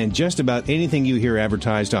reels, and just about anything you hear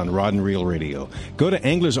advertised on Rod and Reel Radio. Go to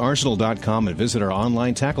anglersarsenal.com and visit our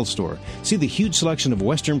online tackle store. See the huge selection of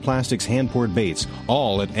Western Plastics hand-poured baits,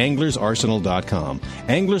 all at anglersarsenal.com.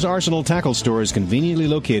 Angler's Arsenal Tackle Store is conveniently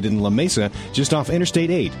located in La Mesa, just off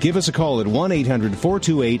Interstate 8. Give us a call at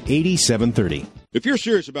 1-800-428-8730. If you're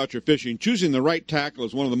serious about your fishing, choosing the right tackle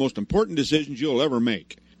is one of the most important decisions you'll ever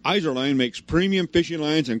make. Izorline makes premium fishing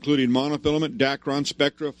lines including monofilament, Dacron,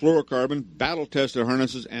 Spectra, fluorocarbon, battle-tested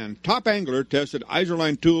harnesses, and top angler-tested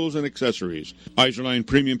Izorline tools and accessories. Izorline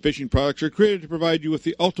premium fishing products are created to provide you with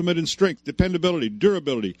the ultimate in strength, dependability,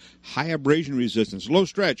 durability, high abrasion resistance, low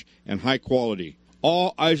stretch, and high quality.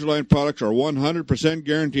 All Izorline products are 100%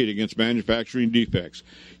 guaranteed against manufacturing defects.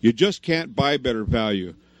 You just can't buy better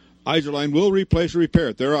value. Izorline will replace or repair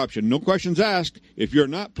at their option. No questions asked if you're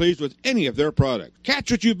not pleased with any of their products.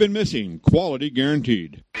 Catch what you've been missing. Quality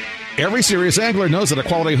guaranteed. Every serious angler knows that a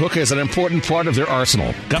quality hook is an important part of their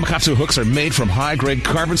arsenal. Gamakatsu hooks are made from high-grade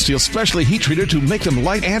carbon steel, specially heat-treated to make them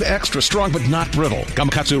light and extra strong but not brittle.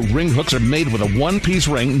 Gamakatsu ring hooks are made with a one-piece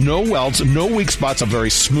ring, no welds, no weak spots, a very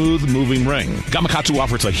smooth-moving ring. Gamakatsu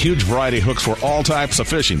offers a huge variety of hooks for all types of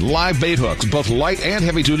fishing. Live bait hooks, both light and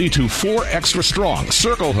heavy-duty, to 4 extra strong.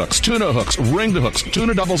 Circle hooks, tuna hooks, ringed hooks,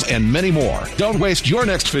 tuna doubles, and many more. Don't waste your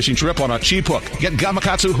next fishing trip on a cheap hook. Get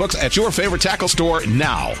Gamakatsu hooks at your favorite tackle store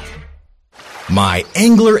now. My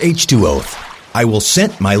Angler H2 Oath. I will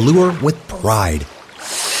scent my lure with pride.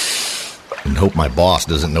 and hope my boss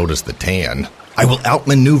doesn't notice the tan. I will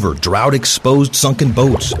outmaneuver drought-exposed sunken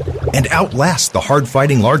boats and outlast the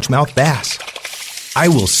hard-fighting largemouth bass. I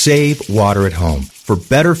will save water at home for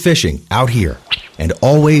better fishing out here, and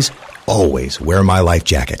always wear my life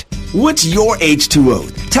jacket. What's your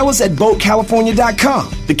H2O? Tell us at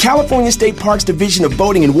BoatCalifornia.com. The California State Parks Division of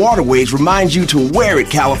Boating and Waterways reminds you to wear it,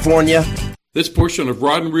 California. This portion of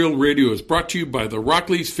Rod and Reel Radio is brought to you by the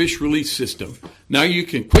Rockley's Fish Release System. Now you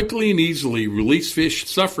can quickly and easily release fish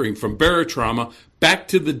suffering from barotrauma back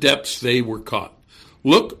to the depths they were caught.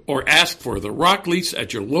 Look or ask for the Rockley's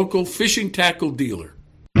at your local fishing tackle dealer.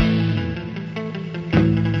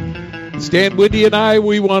 Stan Windy and I,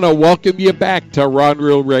 we want to welcome you back to Rod and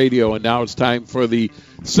Reel Radio, and now it's time for the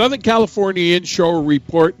Southern California Inshore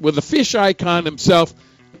Report with the fish icon himself,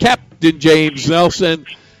 Captain James Nelson.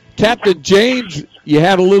 Captain James, you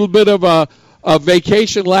had a little bit of a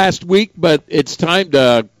vacation last week, but it's time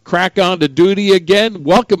to crack on to duty again.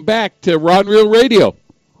 Welcome back to Rod and Reel Radio.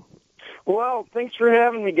 Well, thanks for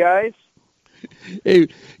having me, guys. Hey,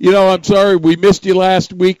 I'm sorry we missed you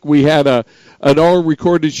last week. We had an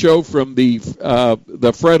all-recorded show from the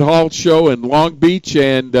Fred Hall show in Long Beach,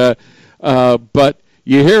 and but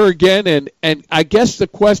you're here again, and I guess the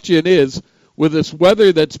question is, with this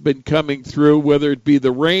weather that's been coming through, whether it be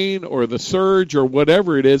the rain or the surge or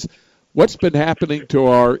whatever it is, what's been happening to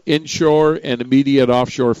our inshore and immediate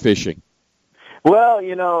offshore fishing? Well,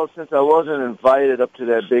 since I wasn't invited up to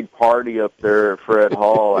that big party up there at Fred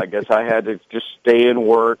Hall, I guess I had to just stay and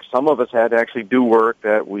work. Some of us had to actually do work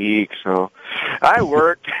that week, so I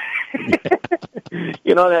worked.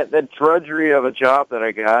 That drudgery of a job that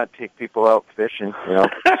I got, take people out fishing,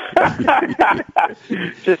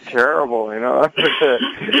 just terrible,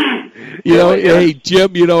 Hey,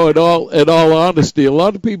 Jim, in all honesty, a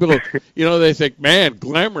lot of people, they think, man,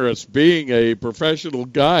 glamorous being a professional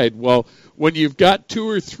guide. Well, when you've got 2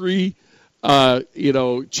 or 3,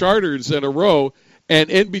 charters in a row, and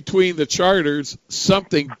in between the charters,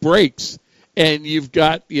 something breaks, and you've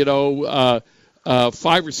got,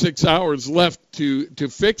 5 or 6 hours left to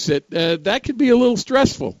fix it, that could be a little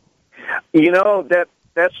stressful.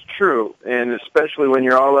 That's true, and especially when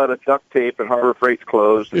you're all out of duct tape and Harbor Freight's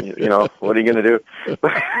closed, and, what are you going to do?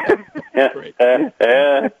 But,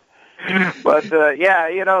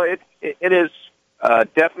 it is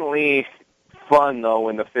definitely fun, though,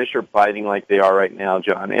 when the fish are biting like they are right now,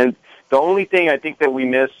 John. And the only thing I think that we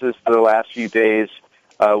miss is the last few days,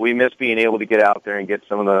 we miss being able to get out there and get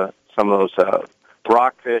some of those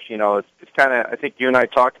rockfish. It's kind of, I think you and I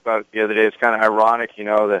talked about it the other day, it's kind of ironic,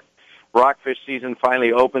 the rockfish season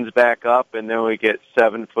finally opens back up, and then we get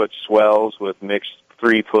 7-foot swells with mixed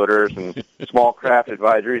 3-footers and small craft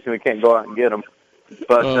advisories, and we can't go out and get them.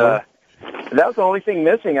 But that was the only thing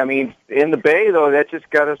missing. I mean, in the Bay, though, that just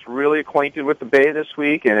got us really acquainted with the Bay this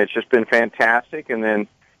week, and it's just been fantastic. And then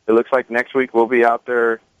it looks like next week we'll be out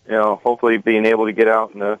there, hopefully being able to get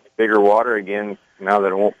out in the bigger water again now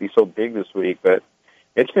that it won't be so big this week. But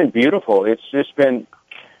it's been beautiful. It's just been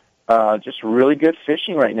just really good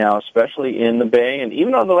fishing right now, especially in the Bay and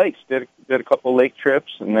even on the lakes. Did a couple lake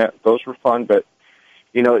trips, and those were fun. But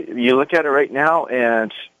you look at it right now,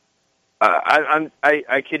 and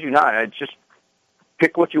I kid you not, I just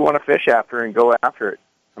pick what you want to fish after and go after it.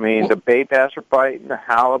 I mean, the bay bass are biting, the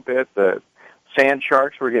halibut, the sand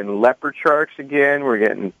sharks. We're getting leopard sharks again. We're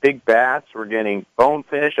getting big bass. We're getting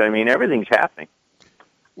bonefish. I mean, everything's happening.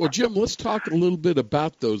 Well, Jim, let's talk a little bit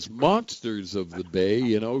about those monsters of the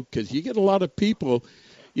Bay, because you get a lot of people.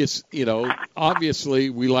 Obviously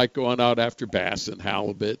we like going out after bass and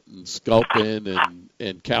halibut and sculpin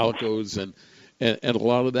and calicos and a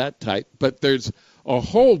lot of that type. But there's a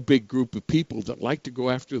whole big group of people that like to go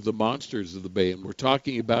after the monsters of the Bay, and we're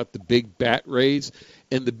talking about the big bat rays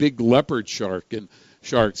and the big leopard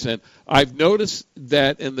sharks. And I've noticed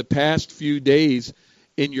that in the past few days,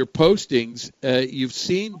 in your postings, you've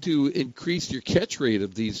seemed to increase your catch rate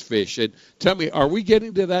of these fish. And tell me, are we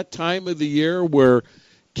getting to that time of the year where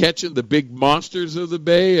catching the big monsters of the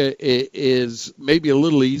Bay is maybe a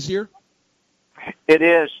little easier? It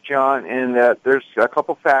is, John, and there's a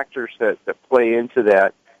couple factors that play into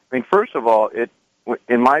that. I mean, first of all,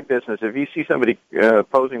 in my business, if you see somebody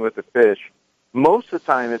posing with a fish, most of the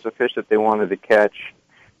time it's a fish that they wanted to catch,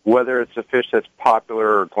 whether it's a fish that's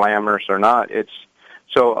popular or glamorous or not.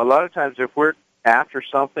 So a lot of times if we're after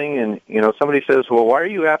something and, somebody says, well, why are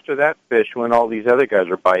you after that fish when all these other guys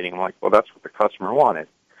are biting? I'm like, well, that's what the customer wanted.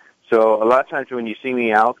 So a lot of times when you see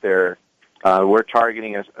me out there, we're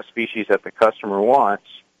targeting a species that the customer wants,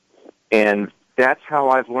 and that's how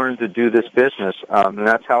I've learned to do this business, and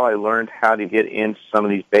that's how I learned how to get into some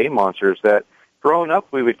of these bay monsters that growing up,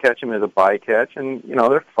 we would catch them as a bycatch, and,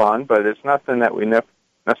 they're fun, but it's nothing that we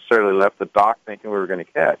necessarily left the dock thinking we were going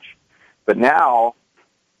to catch. But now,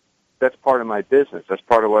 that's part of my business. That's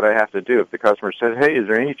part of what I have to do. If the customer says, hey, is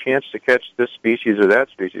there any chance to catch this species or that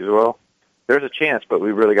species? Well, there's a chance, but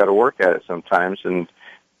we really got to work at it sometimes. And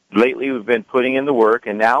lately we've been putting in the work,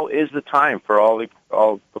 and now is the time for all the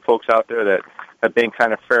folks out there that have been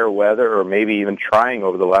kind of fair weather or maybe even trying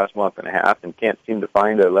over the last month and a half and can't seem to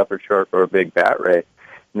find a leopard shark or a big bat ray.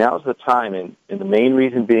 Now's the time, and the main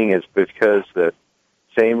reason being is because the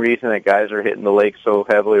same reason that guys are hitting the lake so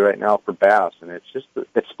heavily right now for bass, and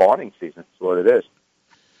it's spawning season. That's what it is.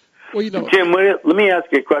 Well, Jim, let me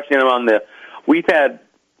ask you a question on we had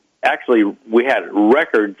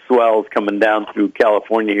record swells coming down through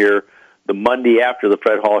California here the Monday after the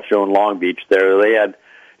Fred Hall show in Long Beach.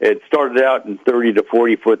 It started out in 30 to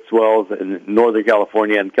 40 foot swells in Northern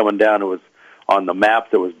California, and coming down, it was on the maps,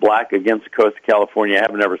 it was black against the coast of California. I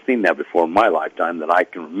haven't ever seen that before in my lifetime that I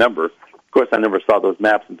can remember. Of course, I never saw those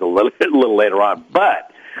maps until a little later on.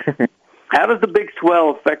 But how does the big swell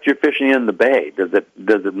affect your fishing in the bay? Does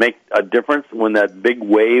it make a difference when that big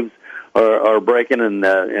waves are breaking and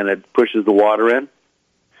it pushes the water in?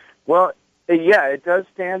 Well, yeah, it does,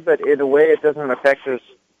 Stan, but in a way it doesn't affect us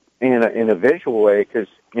in a visual way because,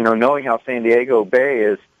 knowing how San Diego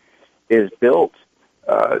Bay is built,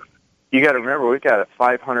 you got to remember we've got a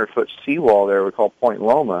 500-foot seawall there we call Point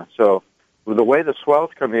Loma. So with the way the swells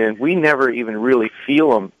come in, we never even really feel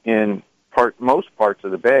them in most parts of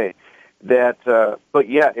the bay. But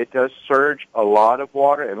yeah, it does surge a lot of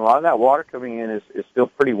water, and a lot of that water coming in is still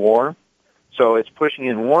pretty warm. So it's pushing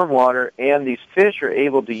in warm water, and these fish are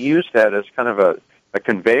able to use that as kind of a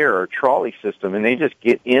conveyor or trolley system, and they just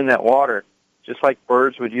get in that water just like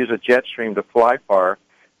birds would use a jet stream to fly far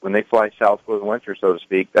when they fly south for the winter, so to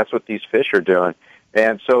speak. That's what these fish are doing.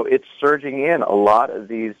 And so it's surging in a lot of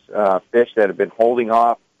these fish that have been holding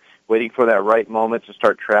off, waiting for that right moment to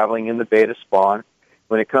start traveling in the bay to spawn.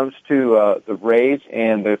 When it comes to the rays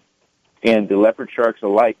and the leopard sharks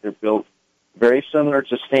alike, they're built very similar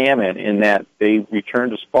to salmon in that they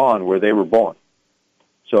return to spawn where they were born.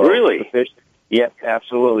 So really? The fish, yeah,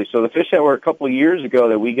 absolutely. So the fish that were a couple of years ago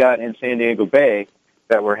that we got in San Diego Bay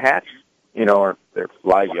that were hatched, or they're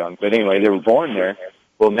live young, but anyway, they were born there.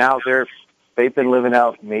 Well, now they've been living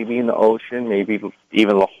out maybe in the ocean, maybe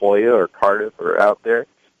even La Jolla or Cardiff or out there,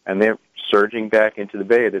 and they're surging back into the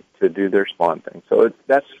bay to do their spawn thing. So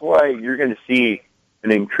that's why you're going to see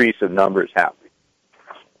an increase of numbers happening.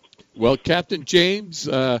 Well, Captain James,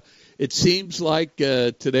 it seems like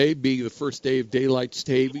today being the first day of daylight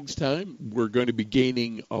savings time, we're going to be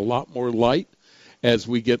gaining a lot more light as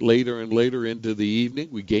we get later and later into the evening.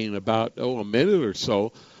 We gain about a minute or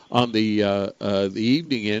so on the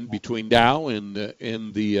evening end between now and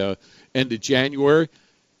the end of January.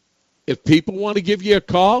 If people want to give you a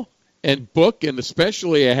call and book, and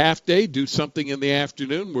especially a half day, do something in the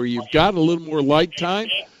afternoon where you've got a little more light time,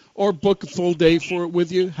 or book a full day for it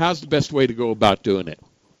with you, how's the best way to go about doing it?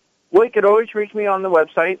 Well, you could always reach me on the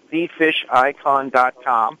website,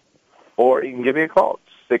 thefishicon.com, or you can give me a call.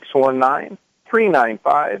 It's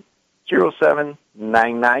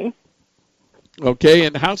 619-395-0799. Okay,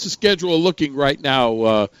 and how's the schedule looking right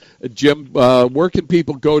now, Jim? Where can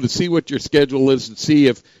people go to see what your schedule is and see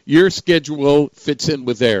if your schedule fits in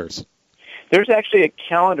with theirs? There's actually a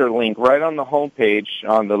calendar link right on the homepage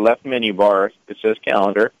on the left menu bar. It says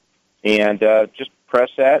calendar, and just press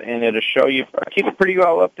that, and it'll show you. I keep it pretty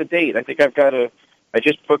well up to date. I think I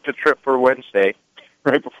just booked a trip for Wednesday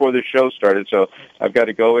right before the show started, so I've got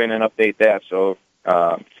to go in and update that. So,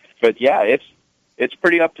 but yeah, it's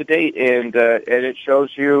pretty up to date, and it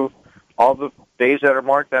shows you all the days that are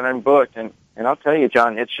marked that I'm booked. And I'll tell you,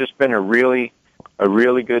 John, it's just been a really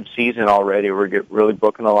good season already. We're really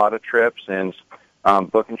booking a lot of trips and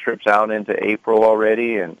booking trips out into April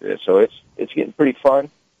already, and so it's getting pretty fun.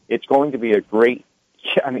 It's going to be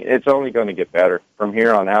it's only going to get better from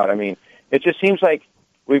here on out. I mean, it just seems like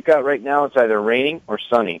we've got right now it's either raining or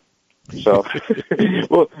sunny. So,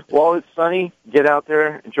 well, while it's sunny, get out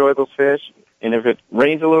there, enjoy those fish. And if it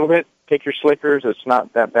rains a little bit, take your slickers. It's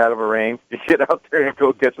not that bad of a rain. You get out there and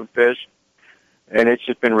go get some fish. And it's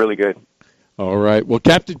just been really good. All right. Well,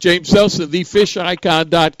 Captain James Selson,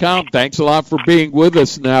 thefishicon.com, thanks a lot for being with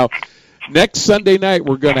us. Now, next Sunday night,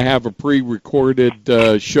 we're going to have a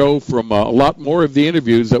pre-recorded show from a lot more of the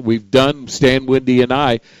interviews that we've done, Stan, Wendy, and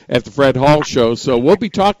I, at the Fred Hall show. So we'll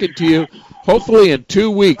be talking to you hopefully in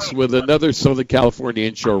 2 weeks with another Southern California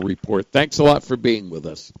Inshore Report. Thanks a lot for being with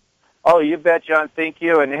us. Oh, you bet, John. Thank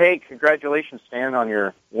you. And, hey, congratulations, Stan, on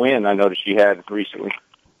your win I noticed you had recently.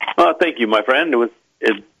 Thank you, my friend. It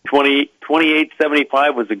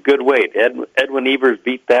 28.75 was a good weight. Edwin Evers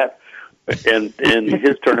beat that in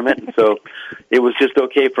his tournament, and so it was just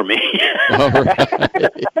okay for me. All right.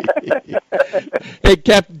 Hey,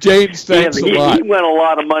 Captain James, thanks a lot. He won a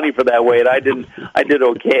lot of money for that weight. I did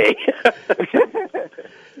okay.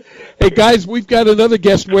 Hey, guys, we've got another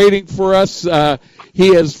guest waiting for us. He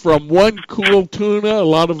is from One Cool Tuna. A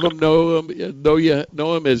lot of them know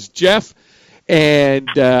him as Jeff. And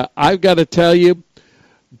I've got to tell you,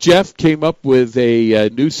 Jeff came up with a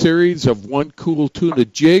new series of One Cool Tuna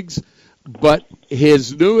jigs, but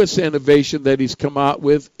his newest innovation that he's come out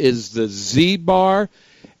with is the Z-Bar.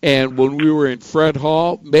 And when we were in Fred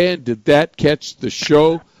Hall, man, did that catch the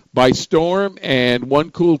show by storm. And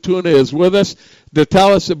One Cool Tuna is with us to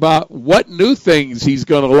tell us about what new things he's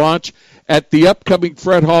going to launch at the upcoming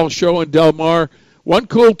Fred Hall show in Del Mar. One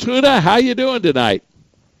Cool Tuna, how you doing tonight?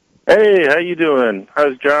 Hey, how you doing?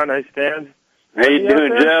 How's John? How's Stan? How you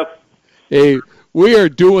doing, Jeff? Hey, we are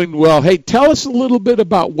doing well. Hey, tell us a little bit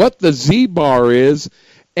about what the Z-Bar is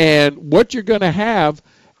and what you're going to have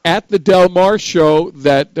at the Del Mar show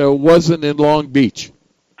that wasn't in Long Beach.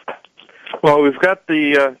 Well, we've got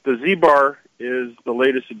the Z-Bar is the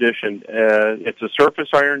latest edition. It's a surface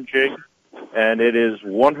iron jig, and it is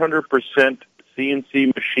 100%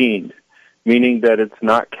 CNC machined, meaning that it's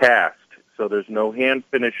not cast. So there's no hand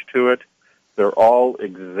finish to it. They're all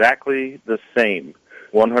exactly the same,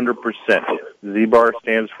 100%. Z-Bar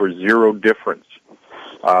stands for zero difference.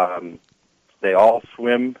 They all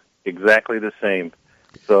swim exactly the same.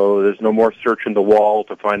 So there's no more searching the wall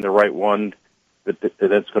to find the right one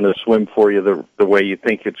that's going to swim for you the way you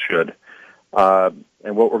think it should. And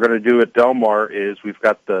what we're going to do at Del Mar is we've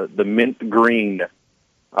got the mint green.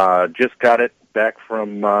 Just got it back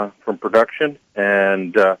from production,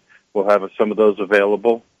 and we'll have some of those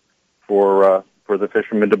available for the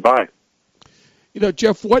fishermen to buy. You know,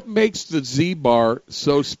 Jeff, what makes the Z-Bar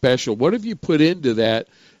so special? What have you put into that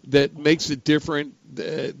makes it different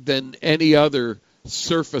than any other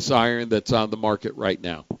surface iron that's on the market right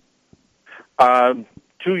now?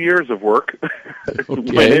 2 years of work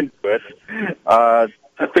went into it.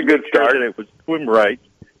 That's a good start. It was swim right,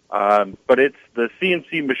 but it's the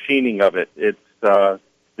CNC machining of it. It's all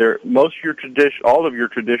of your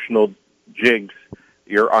traditional jigs,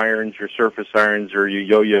 your irons, your surface irons, or your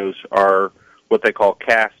yo-yos are what they call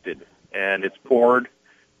casted, and it's poured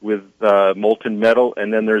with molten metal,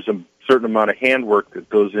 and then there's a certain amount of handwork that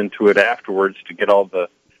goes into it afterwards to get all the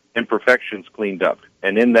imperfections cleaned up.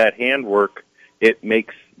 And in that handwork, it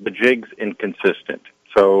makes the jigs inconsistent.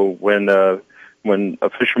 So when a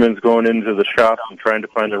fisherman's going into the shop and trying to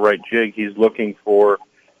find the right jig, he's looking for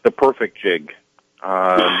the perfect jig.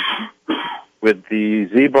 With the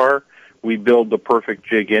Z-Bar, we build the perfect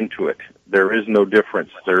jig into it. There is no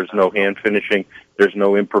difference. There's no hand finishing. There's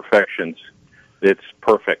no imperfections. It's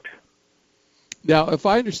perfect. Now, if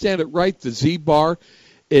I understand it right, the Z-Bar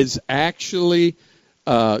is actually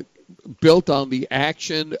built on the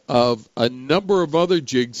action of a number of other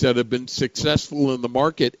jigs that have been successful in the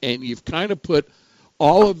market, and you've kind of put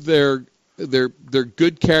all of their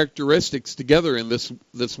good characteristics together in this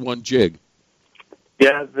one jig.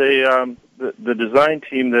 Yeah, the design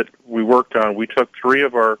team that we worked on, we took three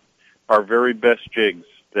of our very best jigs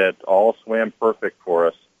that all swam perfect for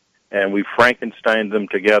us, and we Frankensteined them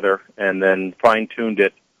together and then fine-tuned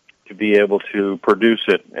it to be able to produce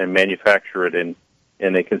it and manufacture it in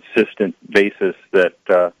a consistent basis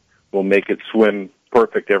that will make it swim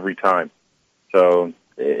perfect every time. So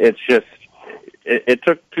it's just, it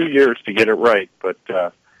took 2 years to get it right, but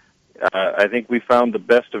I think we found the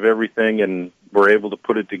best of everything, and we're able to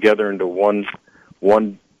put it together into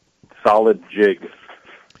one solid jig.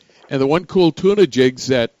 And the One Cool Tuna jigs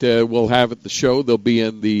that we'll have at the show, they'll be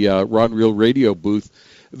in the Ron Real Radio booth.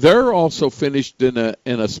 They're also finished in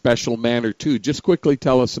a special manner too. Just quickly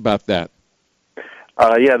tell us about that.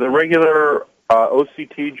 Yeah, the regular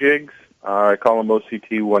OCT jigs, I call them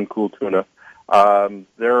OCT One Cool Tuna.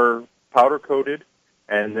 They're powder coated,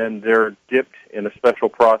 and then they're dipped in a special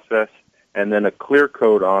process, and then a clear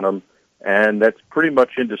coat on them, and that's pretty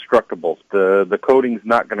much indestructible. The coating's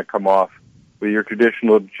not going to come off. With your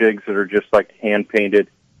traditional jigs that are just like hand painted,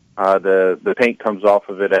 the paint comes off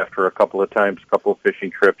of it after a couple of times, a couple of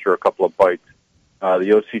fishing trips, or a couple of bites. The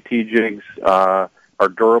OCT jigs are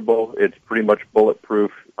durable. It's pretty much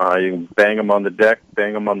bulletproof. You can bang them on the deck,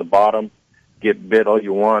 bang them on the bottom, get bit all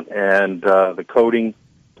you want, and the coating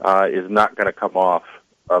is not going to come off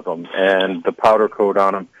of them. And the powder coat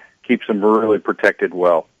on them keeps them really protected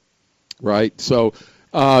well. Right. So,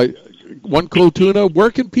 One Cool Tuna,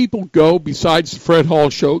 where can people go besides the Fred Hall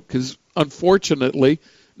show? Because unfortunately,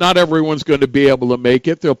 not everyone's going to be able to make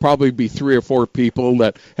it. There'll probably be 3 or 4 people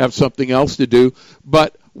that have something else to do.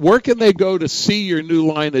 But where can they go to see your new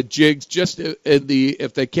line of jigs, just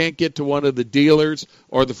if they can't get to one of the dealers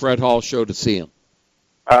or the Fred Hall show to see them?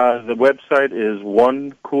 The website is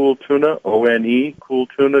One Cool Tuna, ONE,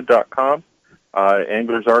 cooltuna.com.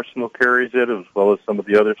 Anglers Arsenal carries it, as well as some of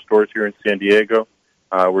the other stores here in San Diego.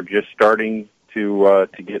 We're just starting to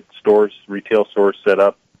get retail stores set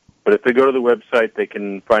up. But if they go to the website, they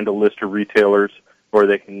can find a list of retailers, or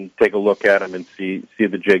they can take a look at them and see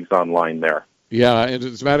the jigs online there. Yeah, and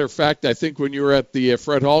as a matter of fact, I think when you were at the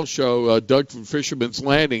Fred Hall show, Doug from Fisherman's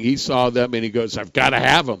Landing, he saw them and he goes, "I've got to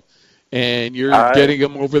have them," and you're getting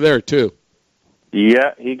them over there too.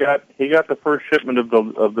 Yeah, he got the first shipment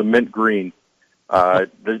of the mint green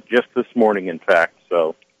just this morning, in fact.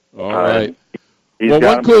 So, all right.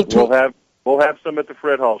 We'll have some at the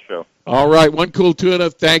Fred Hall show. All right, One Cool Tuna,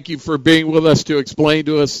 thank you for being with us to explain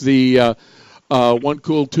to us the One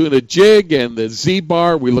Cool Tuna jig and the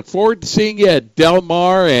Z-Bar. We look forward to seeing you at Del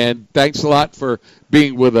Mar, and thanks a lot for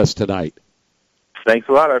being with us tonight. Thanks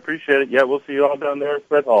a lot. I appreciate it. Yeah, we'll see you all down there at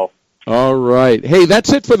Fred Hall. All right. Hey,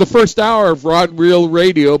 that's it for the first hour of Rod and Reel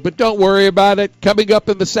Radio, but don't worry about it. Coming up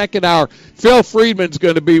in the second hour, Phil Friedman's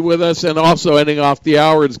going to be with us, and also ending off the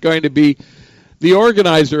hour is going to be the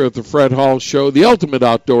organizer of the Fred Hall show, the Ultimate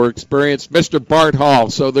Outdoor Experience, Mr. Bart Hall.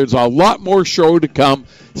 So there's a lot more show to come.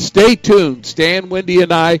 Stay tuned. Stan, Wendy,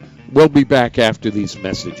 and I will be back after these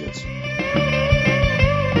messages.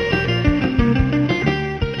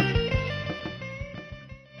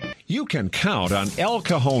 You can count on El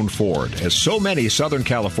Cajon Ford, as so many Southern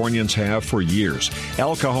Californians have for years.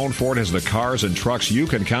 El Cajon Ford has the cars and trucks you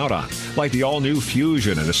can count on, like the all-new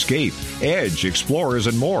Fusion and Escape, Edge, Explorers,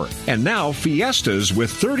 and more. And now Fiestas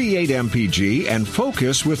with 38 mpg and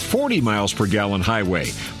Focus with 40 miles per gallon highway,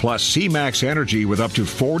 plus C-Max Energy with up to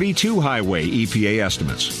 42 highway EPA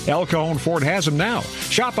estimates. El Cajon Ford has them now.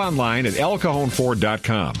 Shop online at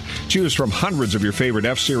elcajonford.com. Choose from hundreds of your favorite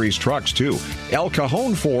F-Series trucks, too. El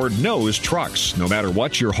Cajon Ford knows trucks, no matter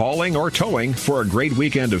what you're hauling or towing, for a great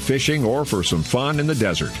weekend of fishing or for some fun in the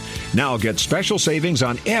desert. Now get special savings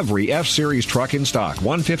on every F-Series truck in stock,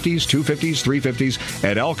 150s, 250s, 350s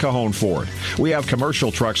at El Cajon Ford. We have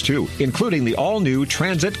commercial trucks too, including the all-new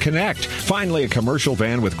Transit Connect. Finally, a commercial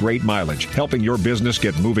van with great mileage, helping your business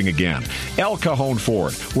get moving again. El Cajon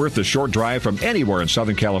Ford, worth the short drive from anywhere in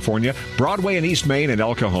Southern California, Broadway and East Main at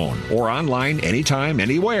El Cajon, or online anytime,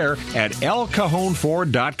 anywhere at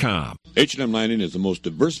elcajonford.com. H&M Landing is the most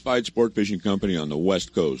diversified sport fishing company on the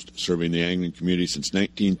West Coast. Serving the angling community since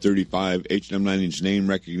 1935, H&M Landing's name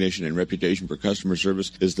recognition and reputation for customer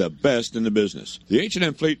service is the best in the business. The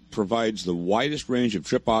H&M fleet provides the widest range of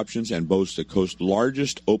trip options and boasts the coast's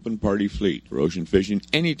largest open party fleet. For ocean fishing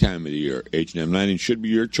any time of the year, H&M Landing should be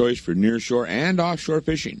your choice for nearshore and offshore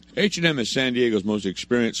fishing. H&M is San Diego's most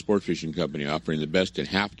experienced sport fishing company, offering the best in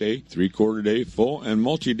half-day, three-quarter-day, full, and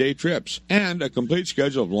multi-day trips, and a complete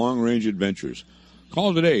schedule of long-range adventures.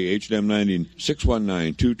 Call today, H&M Landing,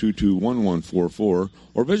 619-222-1144,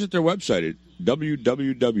 or visit their website at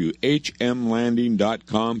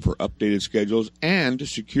www.hmlanding.com for updated schedules and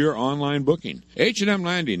secure online booking. H&M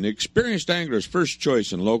Landing, the experienced angler's first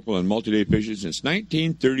choice in local and multi-day fishing since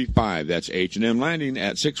 1935. That's H&M Landing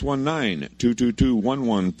at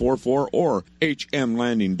 619-222-1144 or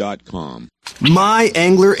hmlanding.com. My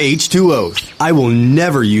Angler H2O. I will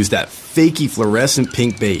never use that fakey fluorescent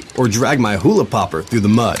pink bait or drag my hula popper through the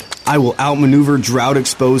mud. I will outmaneuver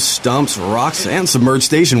drought-exposed stumps, rocks, and submerged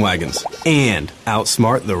station wagons. And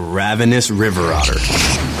outsmart the ravenous river otter.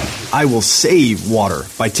 I will save water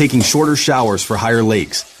by taking shorter showers for higher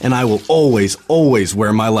lakes. And I will always, always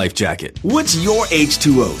wear my life jacket. What's your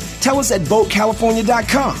H2O? Tell us at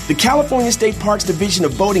BoatCalifornia.com. The California State Parks Division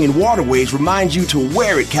of Boating and Waterways reminds you to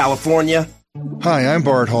wear it, California. Hi, I'm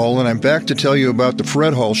Bart Hall, and I'm back to tell you about the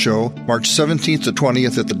Fred Hall Show, March 17th to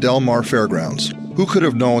 20th at the Del Mar Fairgrounds. Who could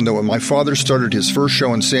have known that when my father started his first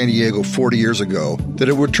show in San Diego 40 years ago, that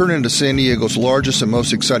it would turn into San Diego's largest and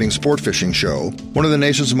most exciting sport fishing show, one of the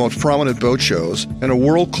nation's most prominent boat shows, and a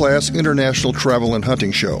world-class international travel and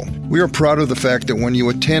hunting show. We are proud of the fact that when you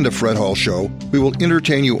attend a Fred Hall show, we will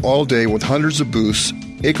entertain you all day with hundreds of booths,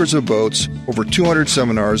 acres of boats, over 200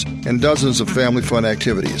 seminars, and dozens of family fun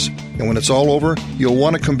activities. And when it's all over, you'll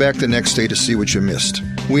want to come back the next day to see what you missed.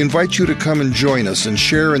 We invite you to come and join us and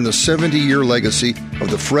share in the 70-year legacy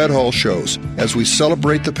of the Fred Hall shows as we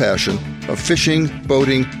celebrate the passion of fishing,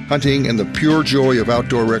 boating, hunting, and the pure joy of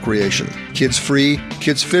outdoor recreation. Kids free,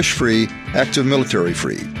 kids fish free, active military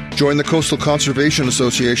free. Join the Coastal Conservation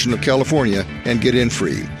Association of California and get in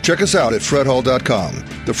free. Check us out at fredhall.com.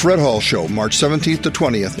 The Fred Hall Show, March 17th to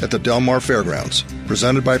 20th at the Del Mar Fairgrounds.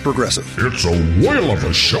 Presented by Progressive. It's a whale of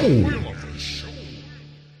a show.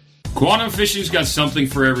 Quantum Fishing's got something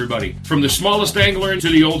for everybody. From the smallest angler to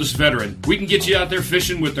the oldest veteran, we can get you out there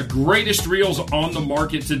fishing with the greatest reels on the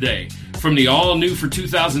market today. From the all-new for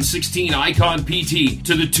 2016 Icon PT,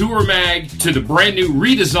 to the Tour Mag, to the brand new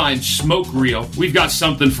redesigned Smoke Reel, we've got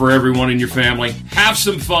something for everyone in your family. Have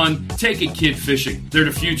some fun. Take a kid fishing. They're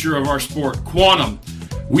the future of our sport. Quantum.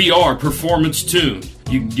 We are performance tuned.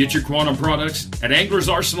 You can get your Quantum products at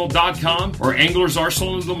anglersarsenal.com or Anglers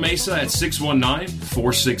Arsenal in La Mesa at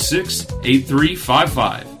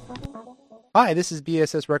 619-466-8355. Hi, this is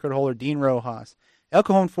BSS record holder Dean Rojas. El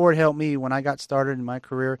Cajon Ford helped me when I got started in my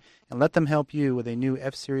career, and let them help you with a new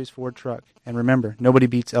F-Series Ford truck. And remember, nobody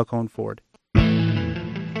beats El Cajon Ford.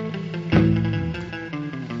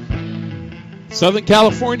 Southern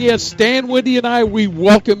California, Stan Windy and I, we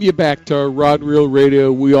welcome you back to Rod and Reel Radio.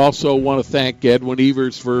 We also want to thank Edwin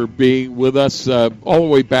Evers for being with us all the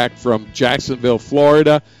way back from Jacksonville,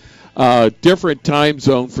 Florida. Different time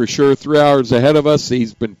zone for sure, 3 hours ahead of us.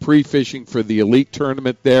 He's been pre-fishing for the Elite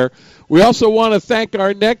Tournament there. We also want to thank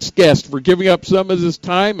our next guest for giving up some of his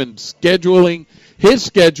time and scheduling his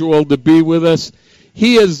schedule to be with us.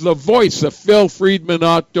 He is the voice of Phil Friedman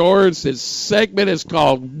Outdoors. His segment is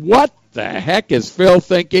called What the Heck is Phil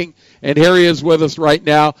Thinking? And here he is with us right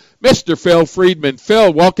now, Mr. Phil Friedman.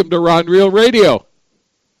 Phil, welcome to Rod and Reel Radio.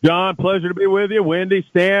 John, pleasure to be with you. Wendy,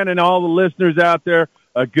 Stan, and all the listeners out there.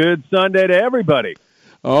 A good Sunday to everybody.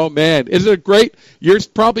 Oh, man. Isn't it great? You're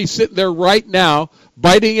probably sitting there right now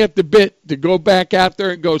biting at the bit to go back out there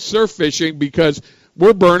and go surf fishing because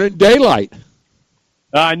we're burning daylight.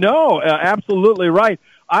 I know. Absolutely right.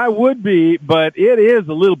 I would be, but it is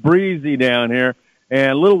a little breezy down here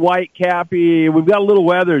and a little white cappy. We've got a little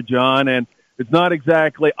weather, John, and it's not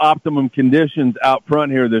exactly optimum conditions out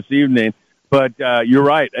front here this evening. But you're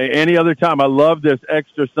right. Any other time, I love this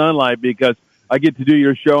extra sunlight because I get to do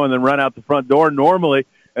your show and then run out the front door normally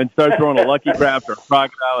and start throwing a lucky craft or a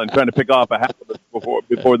crocodile and trying to pick off a half of it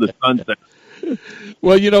before the sun sets.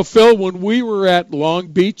 Well, you know, Phil, when we were at Long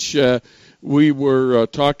Beach, we were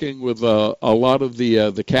talking with a lot of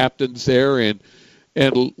the captains there, and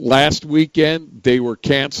last weekend they were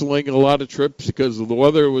canceling a lot of trips because the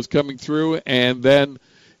weather was coming through, and then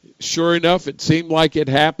sure enough, it seemed like it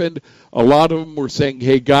happened. A lot of them were saying,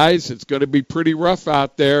 hey, guys, it's going to be pretty rough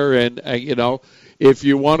out there, and, you know, if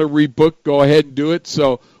you want to rebook, go ahead and do it.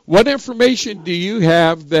 So what information do you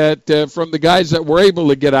have that from the guys that were able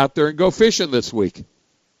to get out there and go fishing this week?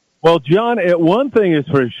 Well, John, one thing is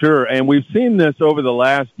for sure, and we've seen this over the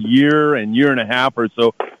last year and year and a half or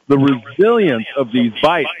so, the resilience of these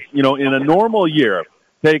bites. You know, in a normal year,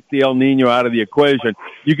 take the El Nino out of the equation,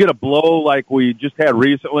 you get a blow like we just had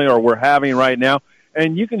recently or we're having right now,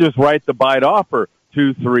 and you can just write the bite off for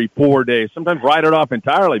 2, 3, 4 days. Sometimes write it off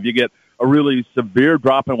entirely if you get a really severe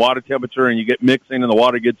drop in water temperature and you get mixing and the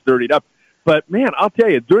water gets dirtied up. But, man, I'll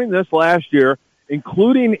tell you, during this last year,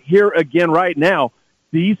 including here again right now,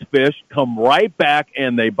 these fish come right back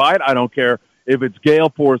and they bite. I don't care if it's gale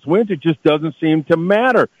force winds. It just doesn't seem to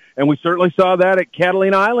matter. And we certainly saw that at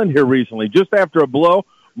Catalina Island here recently. Just after a blow,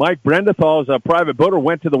 Mike Brendethal, as a private boater,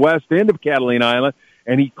 went to the west end of Catalina Island,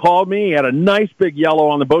 and he called me. He had a nice big yellow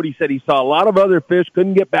on the boat. He said he saw a lot of other fish,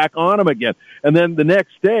 couldn't get back on them again. And then the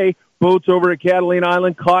next day, boats over at Catalina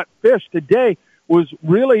Island caught fish. Today was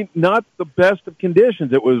really not the best of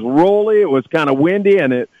conditions. It was rolly, it was kind of windy,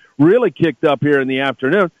 and it really kicked up here in the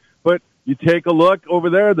afternoon. But you take a look over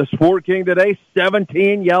there, the Sport King today,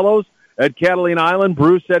 17 yellows at Catalina Island.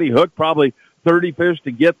 Bruce said he hooked probably 30 fish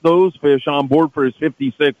to get those fish on board for his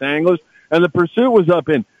 56 anglers. And the pursuit was up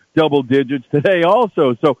in double digits today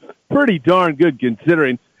also. So pretty darn good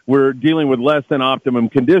considering we're dealing with less than optimum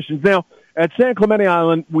conditions. Now, at San Clemente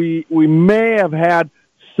Island, we may have had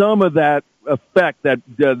some of that effect,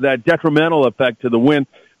 that detrimental effect to the wind.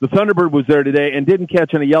 The Thunderbird was there today and didn't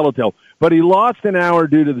catch any yellowtail, but he lost an hour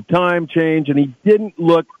due to the time change, and he didn't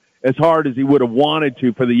look as hard as he would have wanted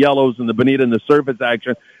to for the yellows and the bonita and the surface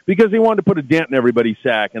action because he wanted to put a dent in everybody's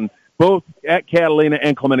sack. And both at Catalina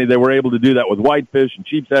and Clemente, they were able to do that with whitefish and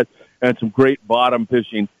sheepshead and some great bottom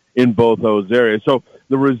fishing in both those areas. So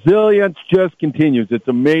the resilience just continues. It's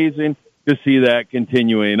amazing to see that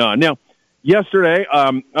continuing on. Now, yesterday,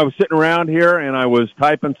 I was sitting around here and I was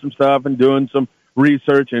typing some stuff and doing some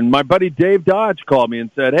research, and my buddy Dave Dodge called me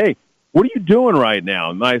and said, hey, what are you doing right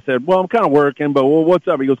now? And I said, well, I'm kind of working, but well, what's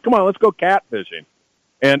up? He goes, come on, let's go catfishing.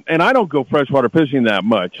 And I don't go freshwater fishing that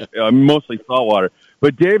much, mostly saltwater.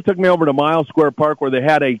 But Dave took me over to Miles Square Park where they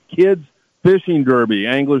had a kids fishing derby.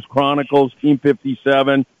 Anglers Chronicles, Team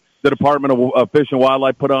 57, the Department of Fish and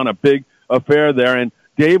Wildlife put on a big affair there. And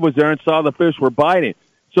Dave was there and saw the fish were biting.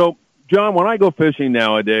 So, John, when I go fishing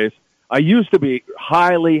nowadays, I used to be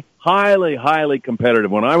highly, highly, highly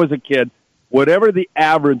competitive. When I was a kid, whatever the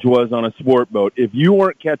average was on a sport boat, if you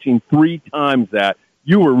weren't catching 3 times that,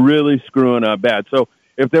 you were really screwing up bad. So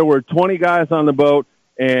if there were 20 guys on the boat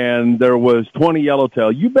and there was 20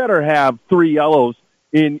 yellowtail, you better have 3 yellows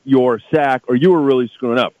in your sack or you were really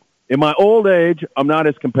screwing up. In my old age, I'm not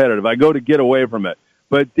as competitive. I go to get away from it.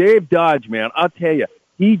 But Dave Dodge, man, I'll tell you,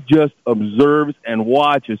 he just observes and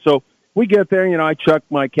watches. So we get there, I chuck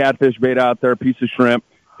my catfish bait out there, a piece of shrimp.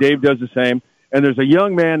 Dave does the same. And there's a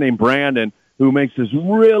young man named Brandon who makes this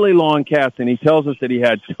really long cast, and he tells us that he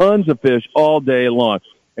had tons of fish all day long.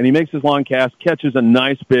 And he makes this long cast, catches a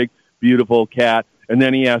nice, big, beautiful cat, and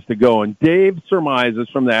then he has to go. And Dave surmises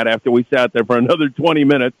from that, after we sat there for another 20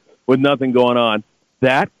 minutes with nothing going on,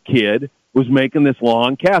 that kid was making this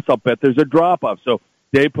long cast. I'll bet there's a drop-off. So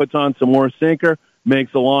Dave puts on some more sinker,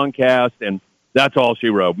 makes a long cast, and that's all she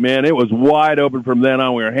wrote. Man, it was wide open from then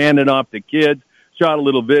on. We were handing off to kids, shot a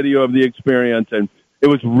little video of the experience, and it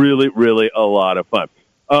was really, really a lot of fun.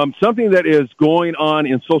 Something that is going on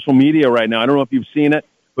in social media right now, I don't know if you've seen it,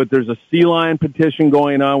 but there's a sea lion petition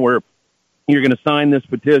going on where you're going to sign this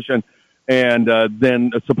petition, and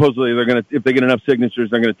then supposedly they're going to, if they get enough signatures,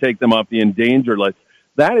 they're going to take them off the endangered list.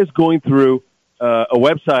 That is going through a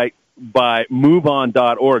website by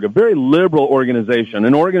MoveOn.org, a very liberal organization,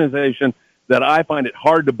 an organization that I find it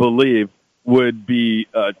hard to believe would be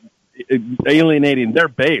alienating their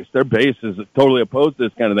base. Their base is totally opposed to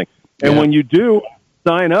this kind of thing. And when you do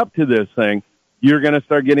sign up to this thing, you're going to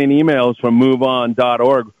start getting emails from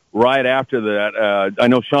MoveOn.org right after that. I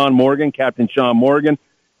know Sean Morgan, Captain Sean Morgan,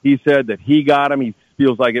 he said that he got them. He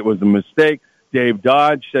feels like it was a mistake. Dave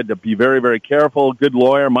Dodge said to be very, very careful. Good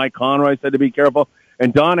lawyer. Mike Conroy said to be careful.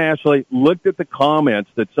 And Don Ashley looked at the comments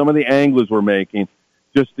that some of the anglers were making,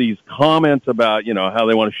 just these comments about, how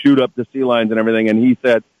they want to shoot up the sea lions and everything. And he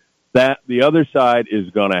said that the other side is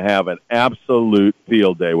going to have an absolute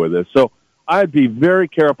field day with this. So I'd be very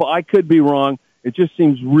careful. I could be wrong. It just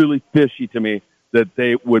seems really fishy to me that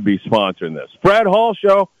they would be sponsoring this. Fred Hall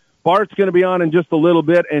Show. Bart's going to be on in just a little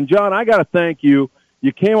bit. And, John, I got to thank you.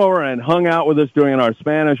 You came over and hung out with us during our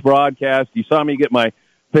Spanish broadcast. You saw me get my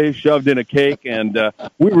face shoved in a cake, and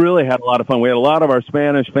we really had a lot of fun. We had a lot of our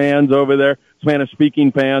Spanish fans over there,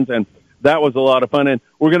 Spanish-speaking fans, and that was a lot of fun. And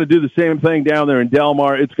we're going to do the same thing down there in Del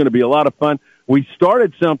Mar. It's going to be a lot of fun. We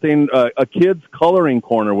started something, a kids' coloring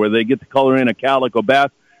corner, where they get to color in a calico bass,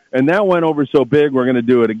 and that went over so big, we're going to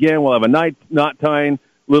do it again. We'll have a knot tying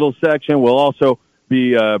little section. We'll also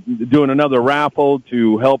be doing another raffle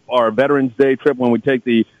to help our Veterans Day trip when we take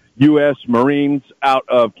the U.S. Marines out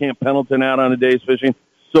of Camp Pendleton out on a day's fishing.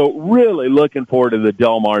 So really looking forward to the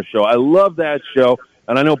Del Mar show. I love that show,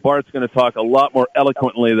 and I know Bart's going to talk a lot more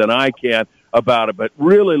eloquently than I can about it, but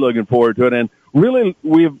really looking forward to it. And really,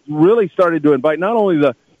 we've really started to invite not only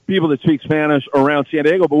the people that speak Spanish around San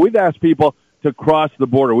Diego, but we've asked people to cross the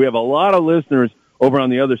border. We have a lot of listeners over on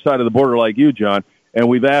the other side of the border like you, John, and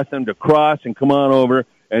we've asked them to cross and come on over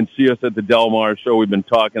and see us at the Del Mar show. We've been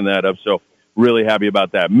talking that up, so really happy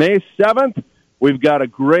about that. May 7th, we've got a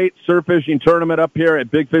great surf fishing tournament up here at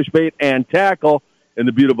Big Fish Bait and Tackle in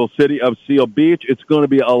the beautiful city of Seal Beach. It's going to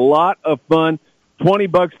be a lot of fun.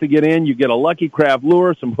 $20 to get in. You get a Lucky Craft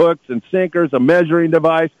lure, some hooks and sinkers, a measuring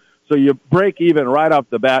device, so you break even right off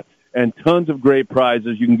the bat, and tons of great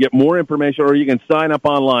prizes. You can get more information, or you can sign up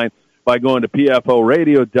online by going to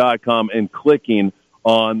pforadio.com and clicking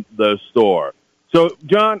on the store. So,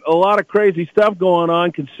 John, a lot of crazy stuff going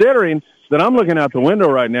on, considering that I'm looking out the window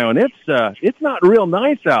right now, and it's not real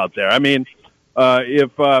nice out there. I mean,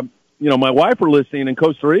 if my wife were listening in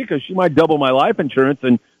Costa Rica, she might double my life insurance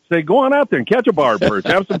and say, go on out there and catch a barred perch,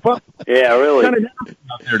 have some fun. Yeah, really. Kind of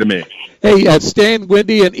out there to me. Hey, Stan,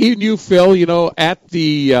 Wendy, and even you, Phil, at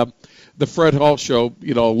the Fred Hall show,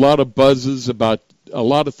 a lot of buzzes about a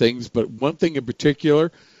lot of things, but one thing in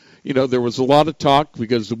particular, there was a lot of talk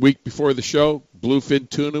because the week before the show, bluefin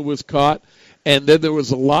tuna was caught, and then there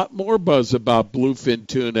was a lot more buzz about bluefin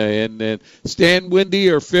tuna. And Stan,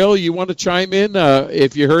 Wendy, or Phil, you want to chime in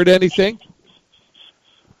if you heard anything?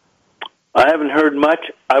 I haven't heard much.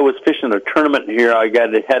 I was fishing a tournament here. I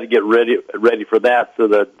had to get ready for that. So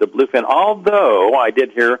the bluefin, although I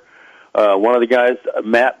did hear one of the guys,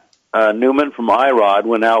 Matt Newman from iRod,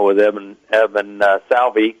 went out with Evan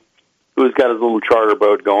Salvi, who's got his little charter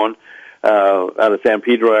boat going out of San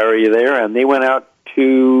Pedro area there, and they went out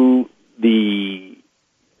to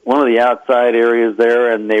one of the outside areas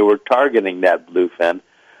there, and they were targeting that bluefin,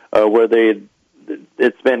 where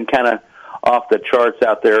it's been kind of off the charts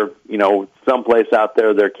out there. You know, someplace out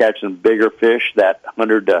there they're catching bigger fish, that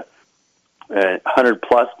 100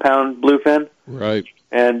 plus pound bluefin. Right.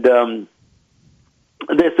 And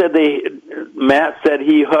they said Matt said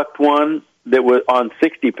he hooked one that was on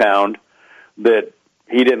 60 pound that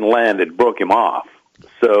he didn't land. It broke him off.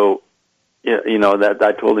 So, you know, that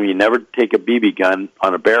I told him you never take a BB gun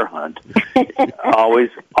on a bear hunt. always,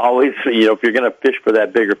 you know, if you're going to fish for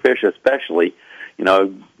that bigger fish, especially, you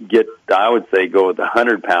know, I would say go with the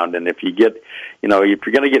 100 pound. And if you get, you know, if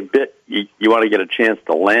you're going to get bit, you want to get a chance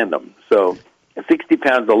to land them. So 60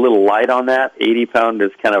 pounds a little light on that. 80 pound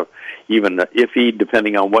is kind of even iffy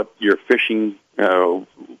depending on what you're fishing,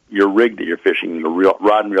 your rig that you're fishing, the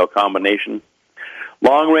rod and reel combination.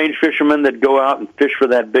 Long-range fishermen that go out and fish for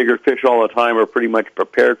that bigger fish all the time are pretty much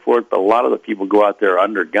prepared for it, but a lot of the people go out there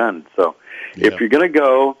undergunned. So if you're going to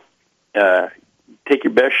go, take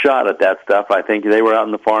your best shot at that stuff. I think they were out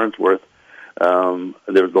in the Farnsworth. There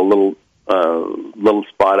was a little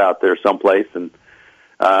spot out there someplace, and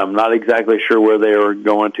I'm not exactly sure where they were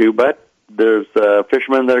going to, but there's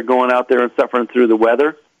fishermen that are going out there and suffering through the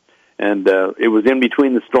weather. And it was in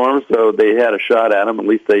between the storms, so they had a shot at them. At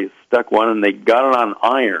least they stuck one, and they got it on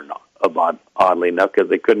iron, oddly enough, because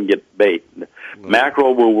they couldn't get bait.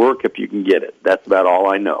 Mackerel will work if you can get it. That's about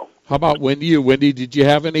all I know. How about Wendy? Wendy, did you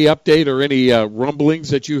have any update or any rumblings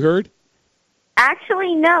that you heard?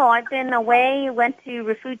 Actually, no. I've been away, went to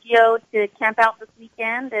Refugio to camp out this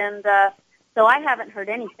weekend, and so I haven't heard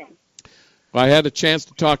anything. I had a chance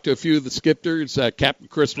to talk to a few of the skippers. Captain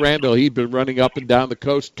Chris Randall, he'd been running up and down the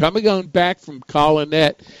coast. Coming on back from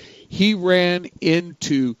Collinet, he ran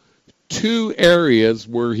into 2 areas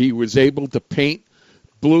where he was able to paint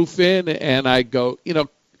bluefin, and I go, you know,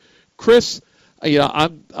 Chris, you know,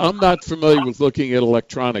 I'm not familiar with looking at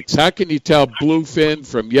electronics. How can you tell bluefin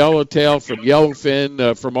from yellowtail, from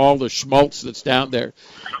yellowfin, from all the schmaltz that's down there?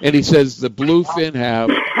 And he says the bluefin have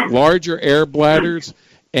larger air bladders,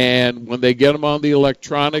 and when they get them on the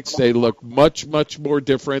electronics, they look much, much more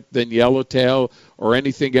different than yellowtail or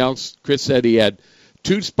anything else. Chris said he had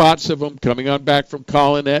 2 spots of them coming on back from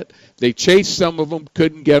Collinet. They chased some of them,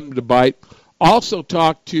 couldn't get them to bite. Also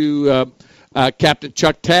talked to Captain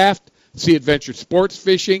Chuck Taft, Sea Adventure Sports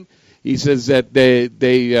Fishing. He says that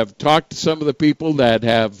they have talked to some of the people that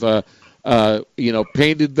have,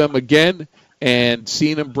 painted them again and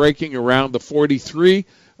seen them breaking around the 43.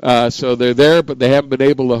 So they're there, but they haven't been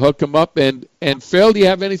able to hook them up. And Phil, do you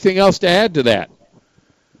have anything else to add to that?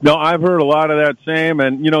 No, I've heard a lot of that same.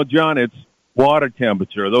 And, you know, John, it's water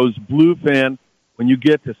temperature. Those bluefin, when you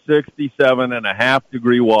get to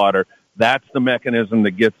 67.5-degree water, that's the mechanism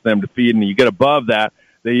that gets them to feed. And you get above that,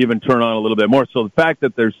 they even turn on a little bit more. So the fact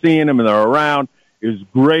that they're seeing them and they're around is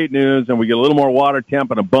great news. And we get a little more water temp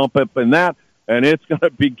and a bump up in that, and it's going to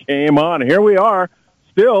be game on. Here we are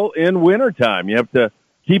still in wintertime. You have to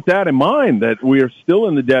keep that in mind, that we are still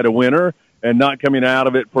in the dead of winter and not coming out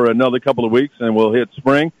of it for another couple of weeks, and we'll hit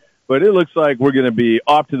spring. But it looks like we're going to be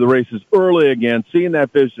off to the races early again. Seeing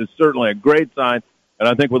that fish is certainly a great sign, and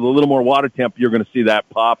I think with a little more water temp, you're going to see that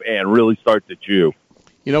pop and really start to chew.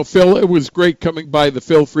 You know, Phil, it was great coming by the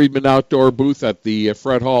Phil Friedman Outdoor booth at the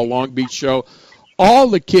Fred Hall Long Beach show. All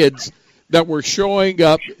the kids that were showing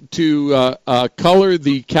up to color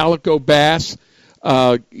the calico bass,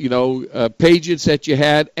 pages that you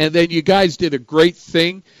had, and then you guys did a great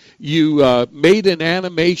thing. You made an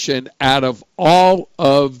animation out of all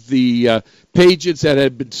of the pages that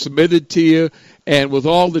had been submitted to you, and with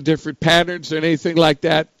all the different patterns and anything like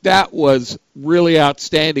that. That was really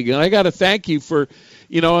outstanding, and I got to thank you for,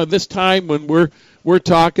 at this time when we're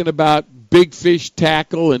talking about big fish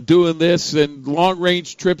tackle and doing this and long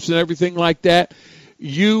range trips and everything like that.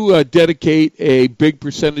 You dedicate a big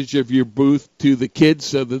percentage of your booth to the kids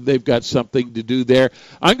so that they've got something to do there.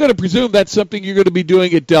 I'm going to presume that's something you're going to be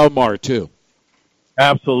doing at Del Mar, too.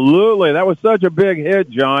 Absolutely. That was such a big hit,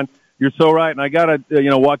 John. You're so right. And I got to,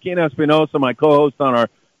 Joaquin Espinosa, my co-host on our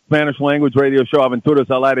Spanish language radio show, Aventuras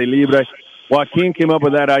al Aire Libre, Joaquin came up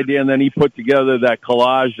with that idea, and then he put together that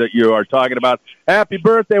collage that you are talking about. Happy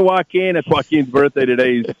birthday, Joaquin. It's Joaquin's birthday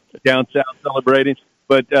today. He's down south celebrating.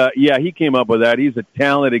 But, he came up with that. He's a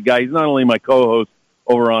talented guy. He's not only my co-host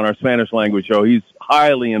over on our Spanish language show, he's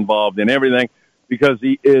highly involved in everything because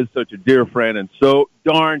he is such a dear friend and so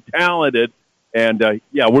darn talented. And,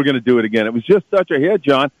 we're going to do it again. It was just such a hit,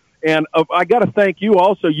 John. And I got to thank you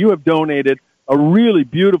also. You have donated a really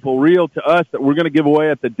beautiful reel to us that we're going to give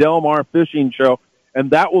away at the Del Mar Fishing Show,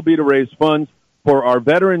 and that will be to raise funds for our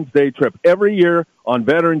Veterans Day trip. Every year on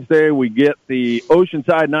Veterans Day, we get the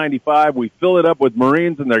Oceanside 95. We fill it up with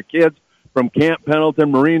Marines and their kids from Camp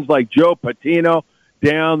Pendleton, Marines like Joe Patino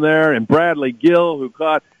down there and Bradley Gill, who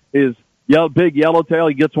caught his big yellowtail.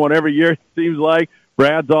 He gets one every year, it seems like.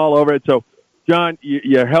 Brad's all over it. So, John,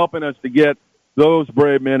 you're helping us to get those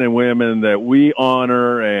brave men and women that we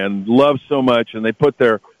honor and love so much, and they put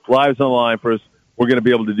their lives on the line for us. We're going to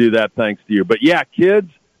be able to do that thanks to you. But, yeah, kids,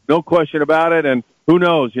 no question about it. And who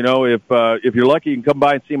knows, if you're lucky, you can come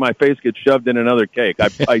by and see my face get shoved in another cake. I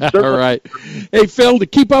certainly... All right. Hey, Phil, to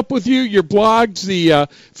keep up with you, your blogs, the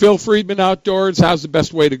Phil Friedman Outdoors, how's the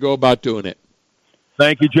best way to go about doing it?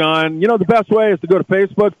 Thank you, John. The best way is to go to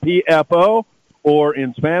Facebook, PFO, or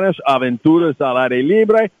in Spanish, Aventuras al Aire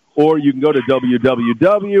Libre, or you can go to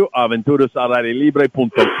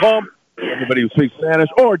www.aventurasalairelibre.com, anybody who speaks Spanish,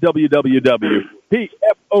 or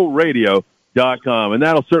www.pforadio.com. And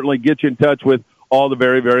that'll certainly get you in touch with all the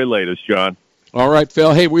very, very latest, John. All right,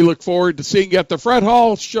 Phil. Hey, we look forward to seeing you at the Fred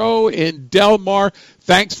Hall Show in Del Mar.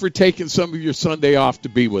 Thanks for taking some of your Sunday off to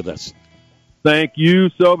be with us. Thank you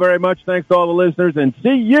so very much. Thanks to all the listeners, and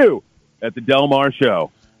see you at the Del Mar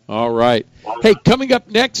Show. All right. Hey, coming up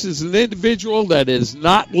next is an individual that is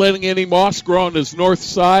not letting any moss grow on his north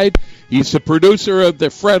side. He's the producer of the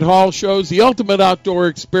Fred Hall Shows, the Ultimate Outdoor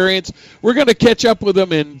Experience. We're going to catch up with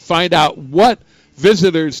him and find out what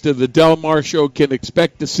visitors to the Del Mar Show can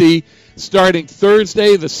expect to see starting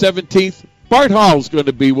Thursday, the 17th. Bart Hall is going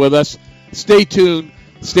to be with us. Stay tuned.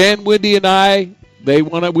 Stan, Wendy, and I, we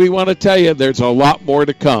want to tell you there's a lot more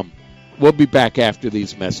to come. We'll be back after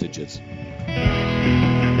these messages.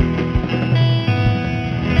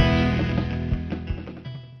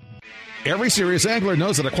 Every serious angler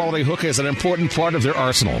knows that a quality hook is an important part of their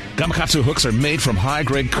arsenal. Gamakatsu hooks are made from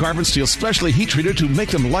high-grade carbon steel specially heat-treated to make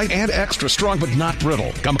them light and extra strong but not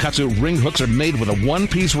brittle. Gamakatsu ring hooks are made with a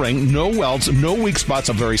one-piece ring, no welds, no weak spots,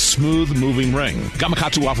 a very smooth-moving ring.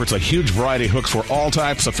 Gamakatsu offers a huge variety of hooks for all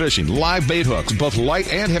types of fishing. Live bait hooks, both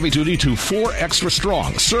light and heavy-duty to 4 extra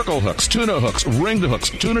strong, circle hooks, tuna hooks, ringed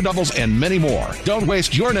hooks, tuna doubles, and many more. Don't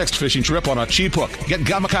waste your next fishing trip on a cheap hook. Get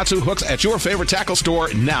Gamakatsu hooks at your favorite tackle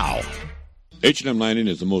store now. H&M Landing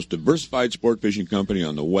is the most diversified sport fishing company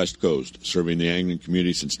on the West Coast. Serving the angling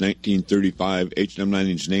community since 1935, H&M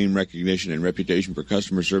Landing's name recognition and reputation for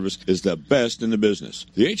customer service is the best in the business.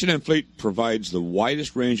 The H&M fleet provides the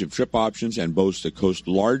widest range of trip options and boasts the coast's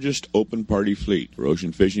largest open party fleet. For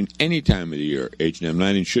ocean fishing any time of the year, H&M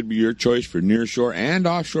Landing should be your choice for nearshore and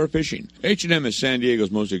offshore fishing. H&M is San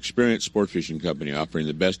Diego's most experienced sport fishing company, offering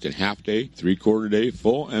the best in half-day, three-quarter-day,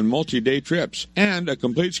 full, and multi-day trips, and a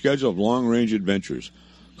complete schedule of long-range adventures.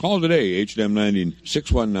 Call today, H&M Landing,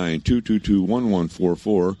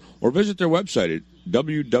 619-222-1144, or visit their website at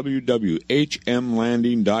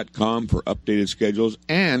www.hmlanding.com for updated schedules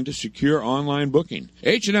and secure online booking.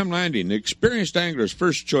 H&M Landing, the experienced angler's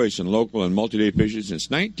first choice in local and multi-day fishing since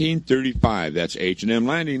 1935. That's H&M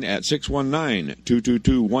Landing at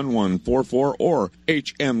 619-222-1144 or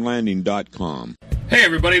hmlanding.com. Hey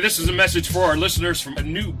everybody, this is a message for our listeners from a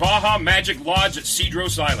new Baja Magic Lodge at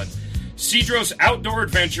Cedros Island. Cedros Outdoor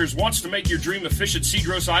Adventures wants to make your dream of fish at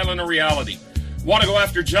Cedros Island a reality. Want to go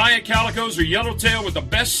after giant calicos or yellowtail with the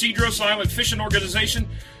best Cedros Island fishing organization,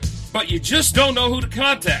 but you just don't know who to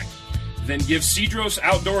contact? Then give Cedros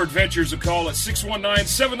Outdoor Adventures a call at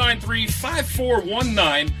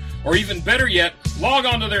 619-793-5419, or even better yet, log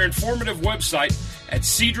on to their informative website at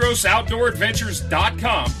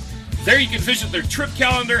cedrosoutdooradventures.com. There you can visit their trip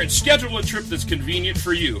calendar and schedule a trip that's convenient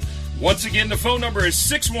for you. Once again, the phone number is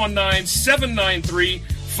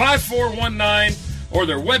 619-793-5419 or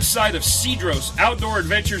their website of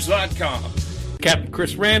cedrosoutdooradventures.com. Captain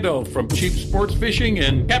Chris Randall from Chief Sports Fishing.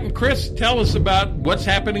 And Captain Chris, tell us about what's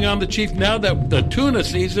happening on the Chief now that the tuna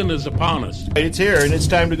season is upon us. It's here, and it's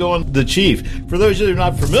time to go on the Chief. For those of you that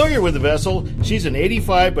are not familiar with the vessel, she's an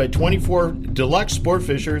 85 by 24 deluxe sport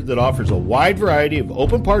fisher that offers a wide variety of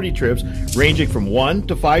open party trips ranging from 1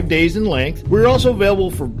 to 5 days in length. We're also available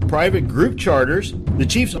for private group charters. The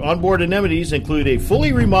Chief's onboard amenities include a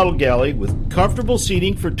fully remodeled galley with comfortable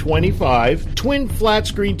seating for 25, twin flat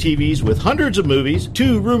screen TVs with hundreds of movies,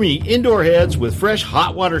 2 roomy indoor heads with fresh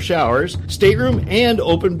hot water showers, stateroom and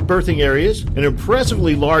open berthing areas, an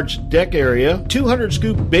impressively large deck area, 200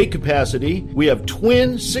 scoop bait capacity. We have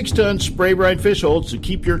twin 6-ton spray brine fish holds to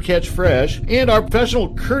keep your catch fresh, and our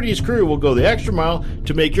professional courteous crew will go the extra mile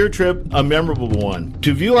to make your trip a memorable one.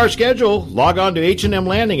 To view our schedule, log on to H&M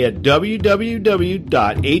Landing at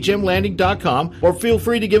www.hmlanding.com or feel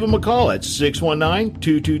free to give them a call at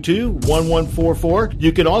 619-222-1144.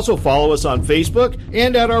 You can also follow us on Facebook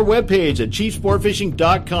and at our webpage at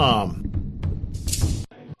chiefsportfishing.com.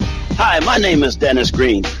 Hi, my name is Dennis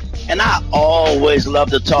Green, and I always love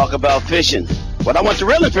to talk about fishing. When I want the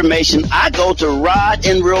real information, I go to Rod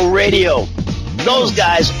and Reel Radio. Those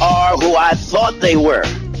guys are who I thought they were.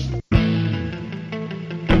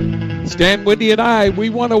 Stan, Wendy, and I, we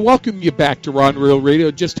want to welcome you back to Rod and Reel Radio.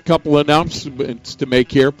 Just a couple announcements to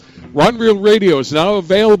make here. Rod and Reel Radio is now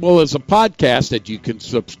available as a podcast that you can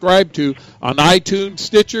subscribe to on iTunes,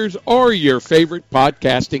 Stitchers, or your favorite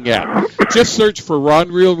podcasting app. Just search for Rod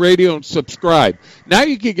and Reel Radio and subscribe. Now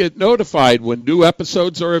you can get notified when new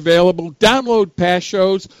episodes are available, download past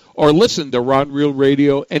shows, or listen to Rod and Reel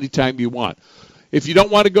Radio anytime you want. If you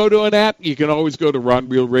don't want to go to an app, you can always go to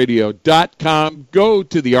rodandreelradio.com, go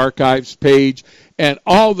to the archives page, and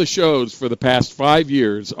all the shows for the past 5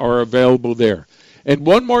 years are available there. And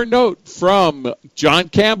one more note from John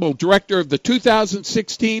Campbell, director of the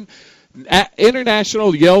 2016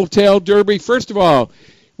 International Yellowtail Derby. First of all,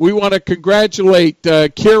 we want to congratulate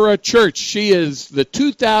Kira Church. She is the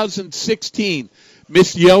 2016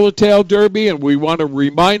 Miss Yellowtail Derby, and we want to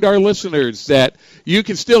remind our listeners that you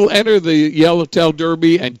can still enter the Yellowtail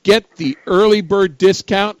Derby and get the early bird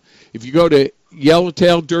discount. If you go to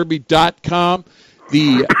yellowtailderby.com,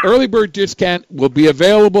 the early bird discount will be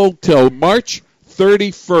available till March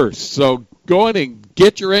 31st. So go in and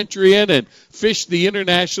get your entry in and fish the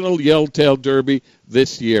International Yellowtail Derby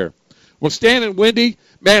this year. Well, Stan and Wendy,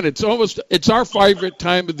 man, it's our favorite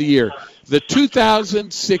time of the year. The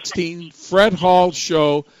 2016 Fred Hall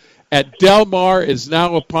Show at Del Mar is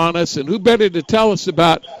now upon us, and who better to tell us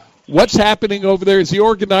about what's happening over there is the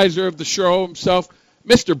organizer of the show himself,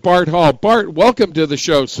 Mr. Bart Hall. Bart, welcome to the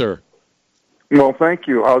show, sir. Well, thank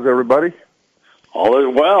you. How's everybody? All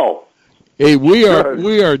is well. Hey, we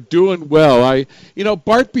are doing well.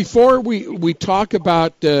 Bart, before we talk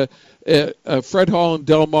about Fred Hall and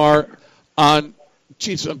Del Mar, on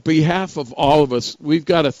behalf of all of us, we've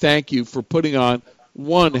got to thank you for putting on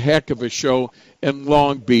one heck of a show in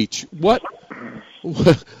Long Beach. What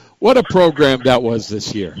a program that was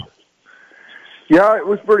this year. Yeah, it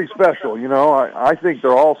was pretty special. I think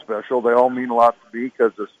they're all special. They all mean a lot to me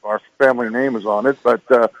because our family name is on it. But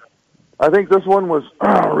I think this one was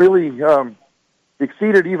really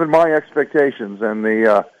exceeded even my expectations, and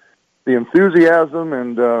the enthusiasm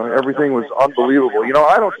and everything was unbelievable.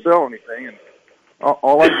 I don't sell anything, and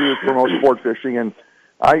all I do is promote sport fishing, and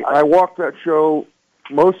I walked that show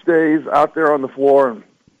most days out there on the floor, and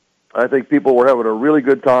I think people were having a really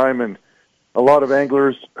good time, and a lot of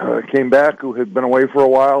anglers came back who had been away for a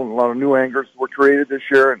while, and a lot of new anglers were created this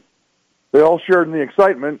year, and they all shared in the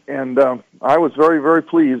excitement, and I was very, very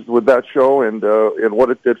pleased with that show and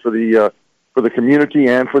what it did for the community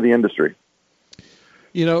and for the industry.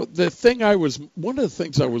 One of the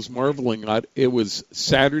things I was marveling at, it was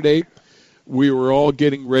Saturday. We were all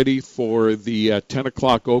getting ready for the 10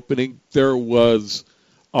 o'clock opening. There was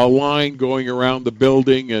a line going around the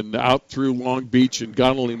building and out through Long Beach and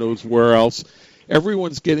God only knows where else.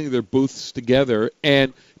 Everyone's getting their booths together.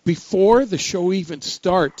 And before the show even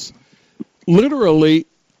starts, literally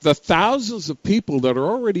the thousands of people that are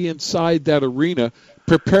already inside that arena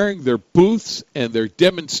preparing their booths and their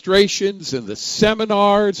demonstrations and the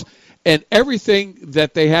seminars and everything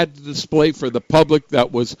that they had to display for the public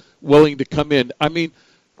that was willing to come in. I mean,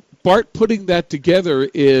 Bart, putting that together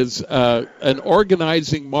is an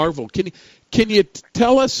organizing marvel. Can you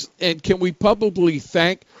tell us, and can we publicly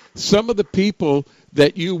thank some of the people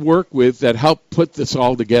that you work with that help put this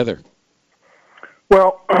all together?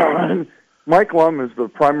 Well, Mike Lum is the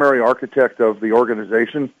primary architect of the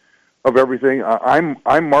organization of everything. I'm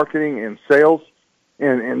marketing and sales,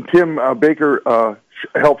 and Tim Baker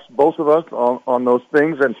helps both of us on those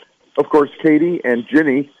things. And of course, Katie and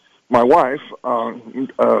Ginny, my wife, run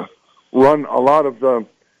a lot of the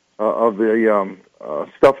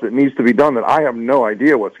stuff that needs to be done that I have no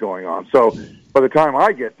idea what's going on. So by the time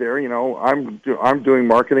I get there, I'm doing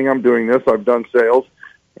marketing, I'm doing this, I've done sales,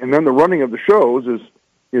 and then the running of the shows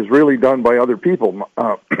is really done by other people.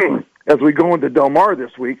 As we go into Del Mar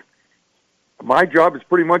this week, my job is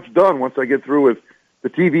pretty much done once I get through with the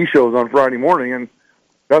TV shows on Friday morning, and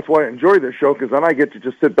that's why I enjoy this show, because then I get to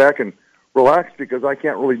just sit back and relax because I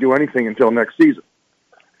can't really do anything until next season.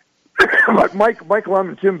 But Mike Lum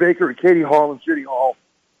and Tim Baker and Katie Hall and Ginny Hall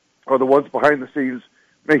are the ones behind the scenes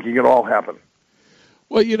making it all happen.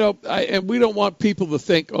 Well, and we don't want people to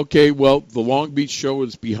think, okay, well, the Long Beach show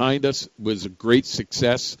is behind us, was a great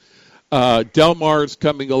success. Del Mar is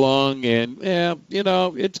coming along, and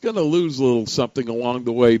it's going to lose a little something along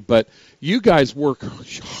the way. But you guys work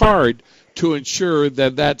hard to ensure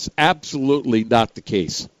that that's absolutely not the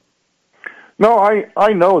case. No,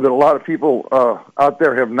 I know that a lot of people out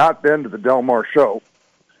there have not been to the Del Mar show,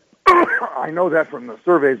 I know that from the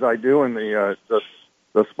surveys I do and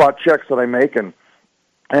the spot checks that I make, and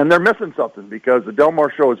they're missing something because the Del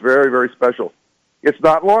Mar show is very, very special. It's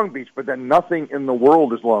not Long Beach, but then nothing in the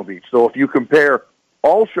world is Long Beach. So if you compare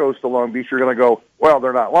all shows to Long Beach, you're going to go, well,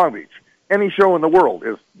 they're not Long Beach. Any show in the world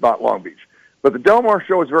is not Long Beach. But the Del Mar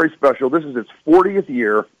show is very special. This is its 40th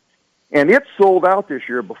year, and it sold out this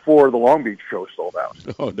year before the Long Beach show sold out.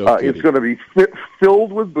 Oh, no kidding. It's going to be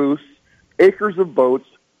filled with booths, acres of boats,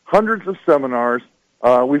 hundreds of seminars.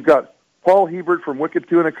 We've got Paul Hebert from Wicked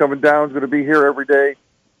Tuna coming down. Is going to be here every day.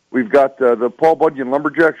 We've got the Paul Bunyan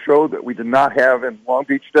Lumberjack show that we did not have in Long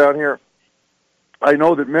Beach down here. I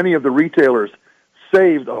know that many of the retailers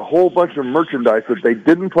saved a whole bunch of merchandise that they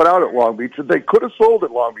didn't put out at Long Beach that they could have sold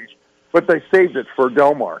at Long Beach, but they saved it for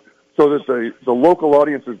Del Mar so that the local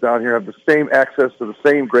audiences down here have the same access to the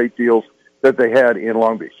same great deals that they had in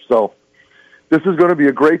Long Beach. So this is going to be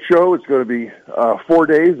a great show. It's going to be 4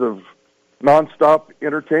 days of nonstop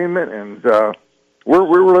entertainment, and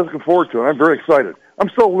we're looking forward to it. I'm very excited. I'm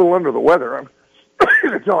still a little under the weather. You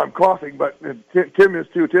can tell I'm coughing, but Tim is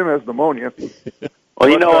too. Tim has pneumonia. Well,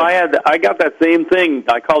 you know, I got that same thing.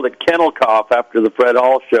 I called it kennel cough after the Fred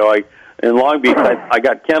Hall show. In Long Beach, I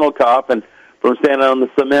got kennel cough, and from standing on the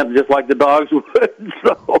cement just like the dogs would.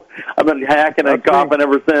 So I've been hacking and coughing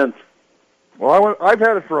ever since. Well, I've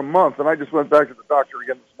had it for a month, and I just went back to the doctor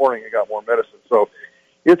again this morning and got more medicine. So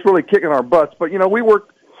it's really kicking our butts. But, you know, we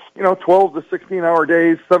work, 12 to 16-hour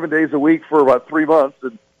days, 7 days a week for about 3 months,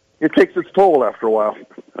 and it takes its toll after a while.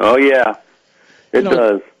 Oh, yeah. It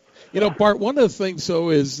does. Bart, one of the things,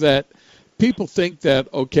 though, is that people think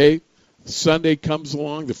that, okay, Sunday comes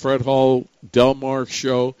along, the Fred Hall Del Mar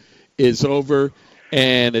show is over,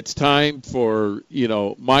 and it's time for,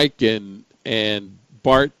 Mike and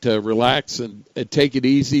Bart to relax and take it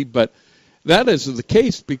easy. But that isn't the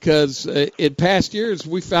case because in past years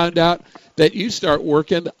we found out that you start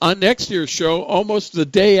working on next year's show almost the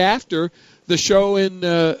day after the show in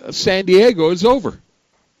San Diego is over.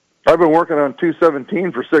 I've been working on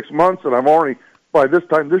 217 for 6 months, and I'm already, by this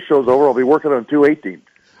time this show's over, I'll be working on 218.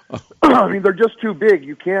 I mean, they're just too big.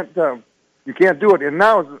 You can't do it. And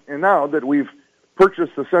now that we've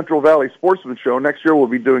purchased the Central Valley Sportsman Show, next year we'll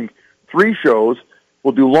be doing 3 shows.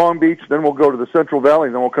 We'll do Long Beach, then we'll go to the Central Valley,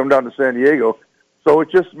 and then we'll come down to San Diego. So it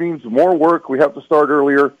just means more work. We have to start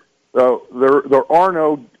earlier. There are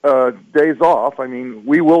no days off. I mean,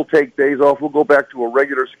 we will take days off. We'll go back to a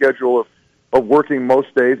regular schedule of working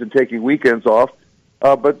most days and taking weekends off.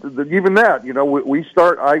 But even that, we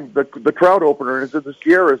start. The trout opener is at the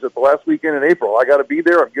Sierras at the last weekend in April. I got to be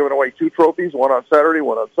there. I'm giving away 2 trophies, one on Saturday,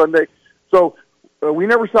 one on Sunday. So we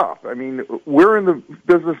never stop. I mean, we're in the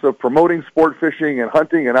business of promoting sport fishing and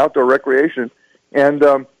hunting and outdoor recreation. And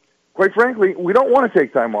quite frankly, we don't want to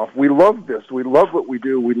take time off. We love this. We love what we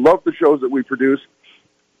do. We love the shows that we produce.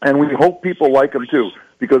 And we hope people like them too,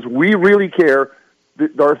 because we really care.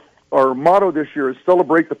 Our motto this year is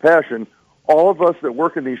celebrate the passion. All of us that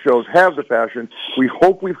work in these shows have the passion. We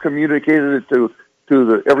hope we've communicated it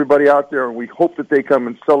to everybody out there, and we hope that they come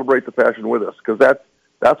and celebrate the passion with us, because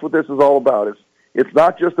that's what this is all about. It's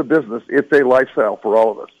not just a business; it's a lifestyle for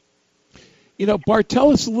all of us. Bart,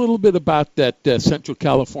 tell us a little bit about that Central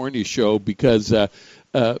California show, because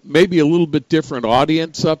maybe a little bit different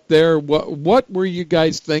audience up there. What were you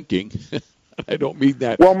guys thinking? I don't mean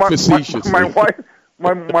that facetiously.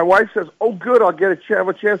 My wife says, "Oh, good! I'll have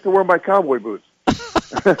a chance to wear my cowboy boots."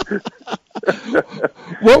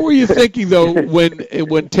 What were you thinking though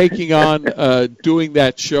when taking on doing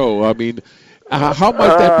that show? I mean, how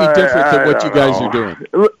might that be different than what you guys are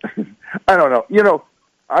doing? I don't know.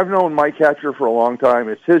 I've known Mike Hatcher for a long time.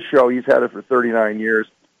 It's his show. He's had it for 39 years.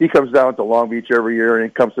 He comes down to Long Beach every year, and he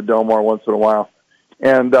comes to Del Mar once in a while.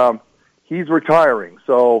 And he's retiring,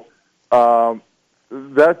 so.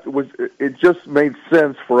 It just made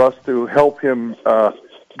sense for us to help him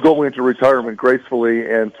go into retirement gracefully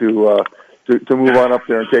and to move on up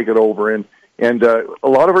there and take it over. And a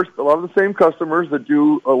lot of the same customers that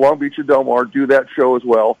do Long Beach and Del Mar do that show as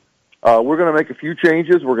well. We're going to make a few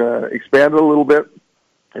changes. We're going to expand it a little bit.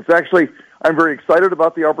 I'm very excited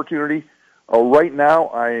about the opportunity. Right now,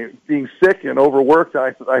 I'm being sick and overworked.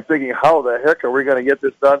 I'm thinking, how the heck are we going to get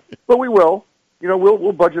this done? But we will.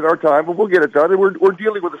 We'll budget our time, but we'll get it done. And we're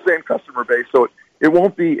dealing with the same customer base, so it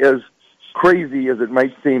won't be as crazy as it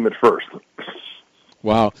might seem at first.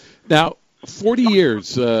 Wow. Now, 40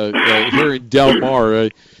 years here in Del Mar,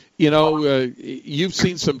 you've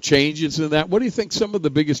seen some changes in that. What do you think some of the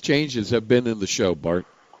biggest changes have been in the show, Bart?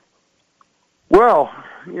 Well,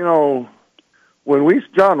 when we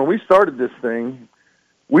started this thing,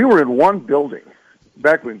 we were in one building.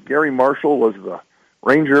 Back when Gary Marshall was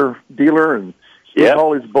Ranger dealer, and he had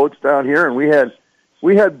all his boats down here, and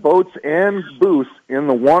we had boats and booths in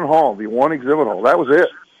the one hall, the one exhibit hall. That was it.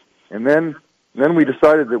 And then we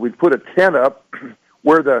decided that we'd put a tent up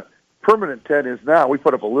where the permanent tent is now. We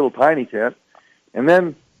put up a little tiny tent, and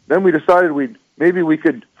then we decided maybe we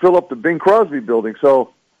could fill up the Bing Crosby building.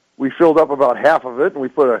 So we filled up about half of it, and we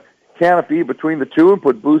put a canopy between the two and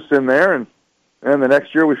put booths in there. And the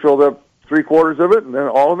next year we filled up 3/4 of it, and then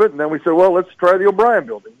all of it. And then we said, well, let's try the O'Brien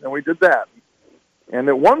building. And we did that. And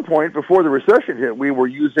at one point, before the recession hit, we were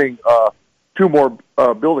using 2 more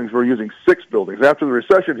buildings. We were using 6 buildings. After the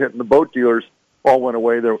recession hit and the boat dealers all went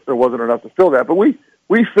away, there wasn't enough to fill that. But we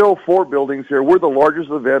fill 4 buildings here. We're the largest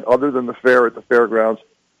event other than the fair at the fairgrounds.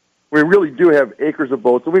 We really do have acres of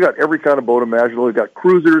boats, and we got every kind of boat imaginable. We've got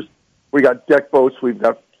cruisers, we got deck boats, we've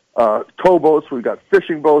got towboats, we've got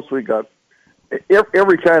fishing boats, we've got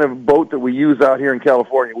every kind of boat that we use out here in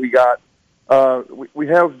California. We got we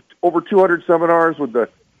have over 200 seminars with the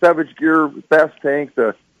Savage Gear Bass Tank,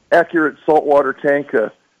 the Accurate Saltwater Tank,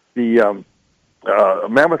 the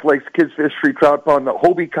Mammoth Lakes Kids Fish Free Trout Pond, the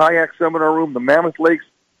Hobie Kayak Seminar Room, the Mammoth Lakes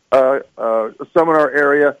Seminar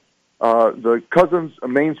Area, the Cousins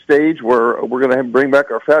main stage where we're going to bring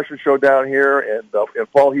back our fashion show down here, and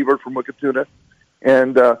Paul Hebert from Wicatuna.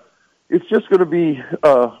 And it's just going to be,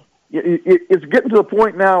 it's getting to the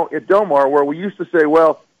point now at Del Mar where we used to say,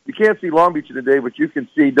 well, you can't see Long Beach in a day, but you can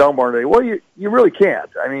see Del Mar in a day. Well, you really can't.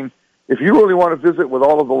 I mean, if you really want to visit with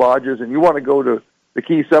all of the lodges and you want to go to the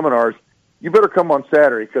key seminars, you better come on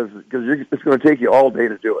Saturday because it's going to take you all day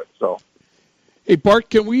to do it. So, hey, Bart,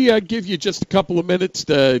 can we give you just a couple of minutes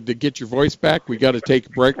to get your voice back? We got to take a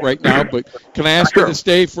break right now, but can I ask you to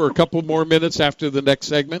stay for a couple more minutes after the next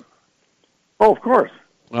segment? Oh, of course.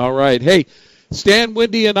 All right. Hey, Stan,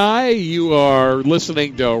 Wendy, and you are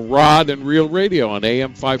listening to Rod and Reel Radio on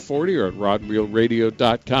AM 540 or at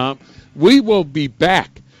rodandreelradio.com. We will be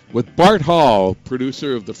back with Bart Hall,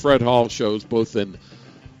 producer of the Fred Hall shows, both in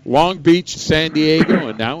Long Beach, San Diego,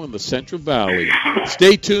 and now in the Central Valley.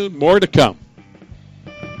 Stay tuned. More to come.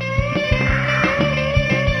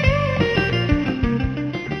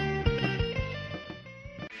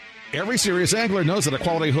 Every serious angler knows that a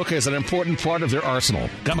quality hook is an important part of their arsenal.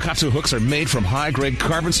 Gamakatsu hooks are made from high-grade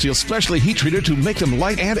carbon steel specially heat-treated to make them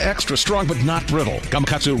light and extra strong but not brittle.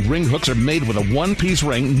 Gamakatsu ring hooks are made with a one-piece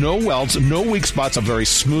ring, no welds, no weak spots, a very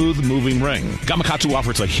smooth moving ring. Gamakatsu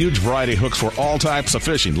offers a huge variety of hooks for all types of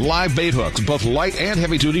fishing. Live bait hooks, both light and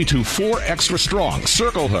heavy-duty to 4 extra strong.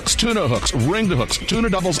 Circle hooks, tuna hooks, ringed hooks, tuna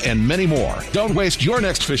doubles, and many more. Don't waste your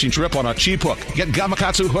next fishing trip on a cheap hook. Get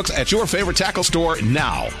Gamakatsu hooks at your favorite tackle store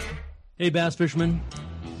now. Hey, bass fishermen,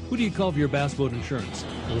 who do you call for your bass boat insurance?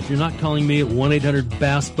 Well, if you're not calling me at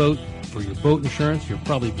 1-800-BASS-BOAT for your boat insurance, you're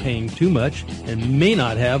probably paying too much and may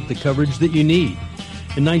not have the coverage that you need.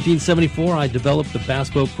 In 1974, I developed the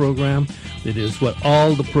Bass Boat program that is what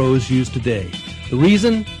all the pros use today. The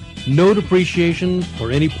reason? No depreciation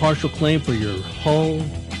or any partial claim for your hull,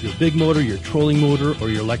 your big motor, your trolling motor, or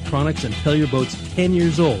your electronics until your boat's 10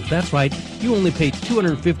 years old. That's right, you only pay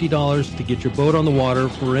 $250 to get your boat on the water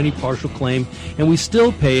for any partial claim, and we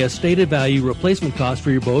still pay a stated value replacement cost for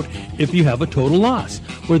your boat if you have a total loss.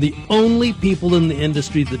 We're the only people in the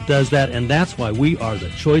industry that does that, and that's why we are the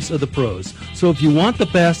choice of the pros. So if you want the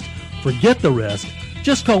best, forget the rest.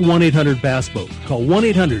 Just call 1-800-BASS-BOAT. Call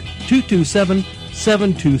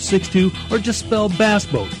 1-800-227-7262 or just spell Bass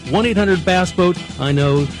Boat. 1-800-BASS-BOAT. I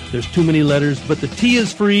know there's too many letters, but the T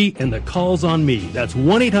is free and the call's on me. That's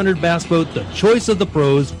 1-800-BASS-BOAT, the choice of the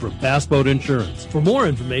pros for bass boat insurance. For more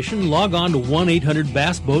information, log on to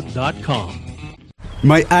 1-800-BASSBOAT.com.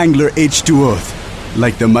 My angler H2O.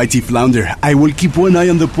 Like the mighty flounder, I will keep one eye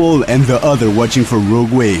on the pole and the other watching for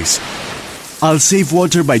rogue waves. I'll save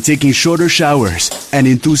water by taking shorter showers and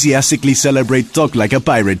enthusiastically celebrate Talk Like a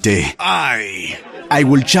Pirate Day. I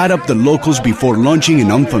will chat up the locals before launching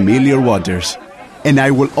in unfamiliar waters. And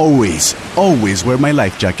I will always, always wear my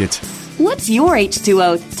life jacket. What's your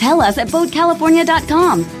H2O? Tell us at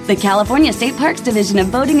BoatCalifornia.com. The California State Parks Division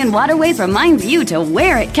of Boating and Waterways reminds you to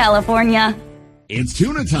wear it, California. It's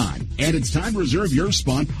tuna time, and it's time to reserve your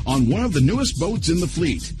spot on one of the newest boats in the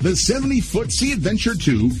fleet, the 70-foot Sea Adventure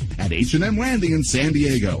 2 at H&M Landing in San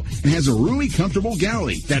Diego, and has a roomy, comfortable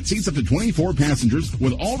galley that seats up to 24 passengers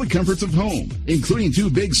with all the comforts of home, including 2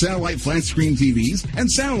 big satellite flat-screen TVs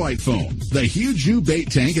and satellite phone. The huge new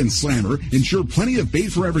bait tank and slammer ensure plenty of bait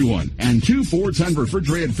for everyone, and 2 4-ton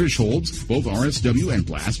refrigerated fish holds, both RSW and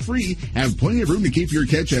blast-free, have plenty of room to keep your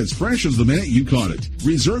catch as fresh as the minute you caught it.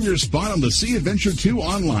 Reserve your spot on the Sea Adventure 2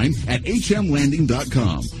 online at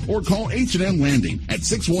hmlanding.com or call H&M Landing at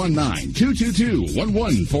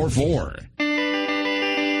 619-222-1144.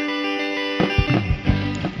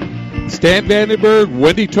 Stan Vandenberg,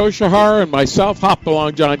 Wendy Toshihara, and myself,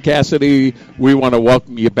 Hopalong John Cassidy, we want to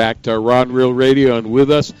welcome you back to Ron Real Radio. And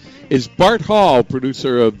with us is Bart Hall,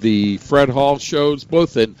 producer of the Fred Hall shows,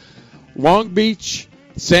 both in Long Beach,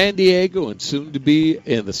 San Diego, and soon to be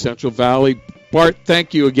in the Central Valley. Bart,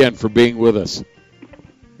 thank you again for being with us.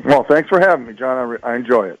 Well, thanks for having me, John. I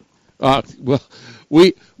enjoy it. Well,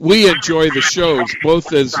 we enjoy the shows,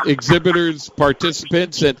 both as exhibitors,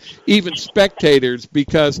 participants, and even spectators,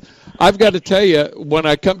 because I've got to tell you, when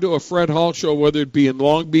I come to a Fred Hall show, whether it be in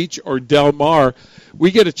Long Beach or Del Mar, we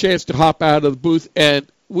get a chance to hop out of the booth, and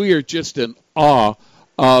we are just in awe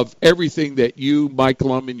of everything that you, Mike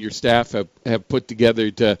Lum, and your staff have put together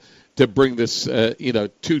to bring this,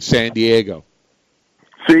 to San Diego.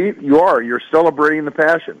 See, you're celebrating the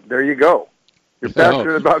passion. There you go. You're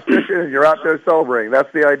passionate about fishing, and you're out there celebrating.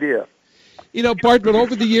 That's the idea. Bart, but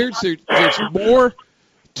over the years, there's more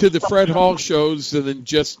to the Fred Hall shows than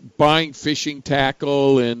just buying fishing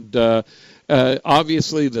tackle, and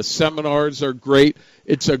obviously the seminars are great.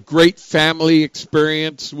 It's a great family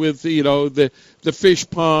experience with, the fish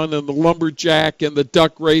pond and the lumberjack and the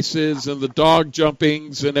duck races and the dog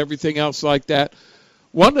jumpings and everything else like that.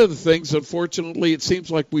 One of the things, unfortunately, it seems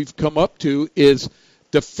like we've come up to is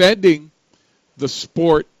defending the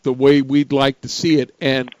sport the way we'd like to see it.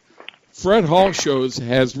 And Fred Hall shows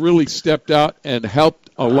has really stepped out and helped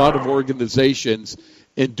a lot of organizations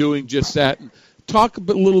in doing just that. And talk a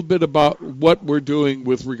little bit about what we're doing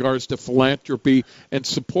with regards to philanthropy and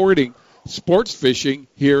supporting sports fishing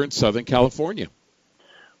here in Southern California.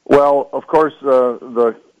 Well, of course,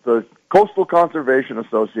 the Coastal Conservation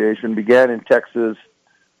Association began in Texas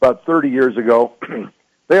about 30 years ago.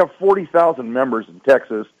 They have 40,000 members in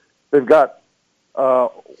Texas. They've got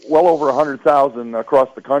well over 100,000 across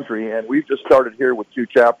the country, and we've just started here with 2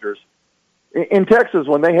 chapters. In Texas,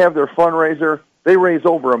 when they have their fundraiser, they raise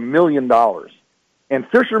over $1 million. And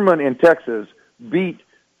fishermen in Texas beat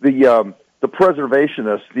the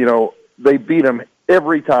preservationists. They beat them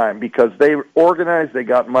every time because they organized, they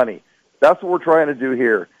got money. That's what we're trying to do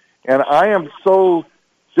here. And I am so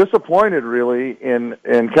disappointed, really, in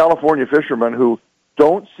California fishermen who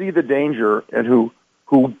don't see the danger and who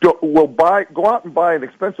will go out and buy an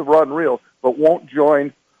expensive rod and reel, but won't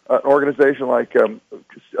join an organization like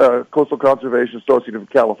Coastal Conservation Association of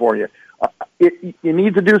California. You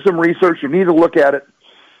need to do some research. You need to look at it.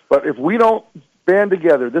 But if we don't band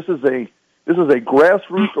together, this is a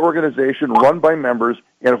grassroots organization run by members,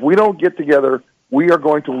 and if we don't get together, we are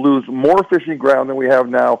going to lose more fishing ground than we have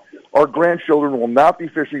now. Our grandchildren will not be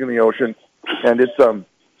fishing in the ocean, and it's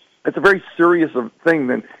a very serious thing.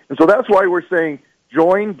 And so that's why we're saying,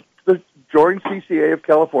 join CCA of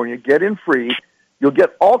California, get in free. You'll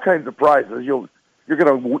get all kinds of prizes. You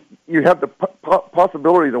have the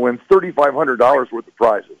possibility to win $3,500 worth of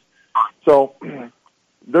prizes. So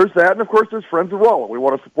there's that, and of course there's Friends of Rollo. We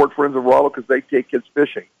want to support Friends of Rollo because they take kids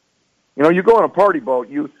fishing. You go on a party boat,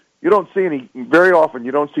 you don't see very often.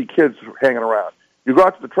 You don't see kids hanging around. You go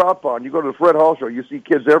out to the trout pond, you go to the Fred Hall show, you see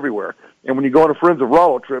kids everywhere. And when you go on a Friends of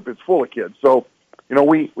Rollo trip, it's full of kids. So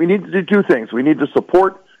we need to do 2 things. We need to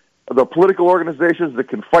support the political organizations that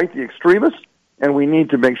can fight the extremists, and we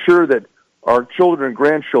need to make sure that our children and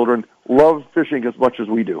grandchildren love fishing as much as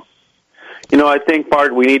we do. I think,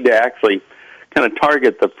 Bart, we need to actually kind of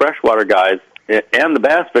target the freshwater guys and the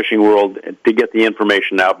bass fishing world to get the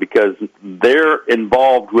information out, because they're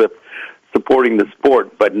involved with supporting the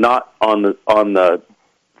sport, but not on the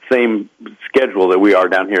same schedule that we are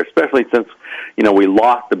down here, especially since, we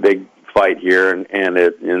lost the big fight here, and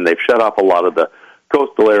they've shut off a lot of the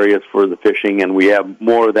coastal areas for the fishing, and we have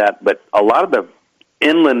more of that. But a lot of the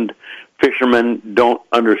inland fishermen don't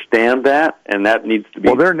understand that, and that needs to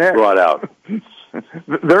be brought out.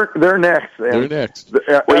 They're next. They're next.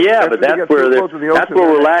 Well, yeah, but that's where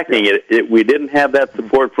we're lacking. We didn't have that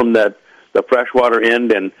support from the freshwater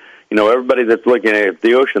end, and everybody that's looking at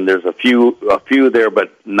the ocean, there's a few there,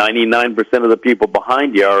 but 99% of the people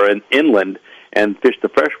behind you are inland and fish the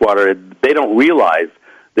freshwater. They don't realize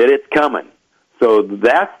that it's coming. So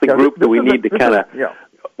that's the group that we need to kind of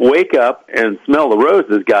wake up and smell the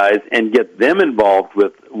roses, guys, and get them involved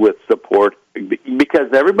with support,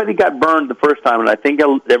 because everybody got burned the first time, and I think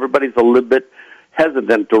everybody's a little bit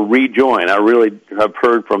hesitant to rejoin. I really have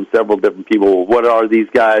heard from several different people, what are these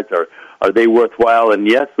guys? Are they worthwhile? And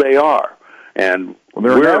yes, they are. And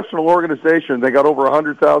they're a national organization. They got over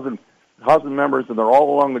 100,000 members, and they're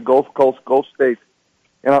all along the Gulf Coast, Gulf states.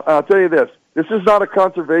 And I'll tell you this is not a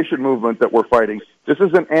conservation movement that we're fighting. This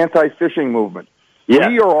is an anti-fishing movement. Yeah.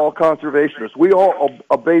 We are all conservationists. We all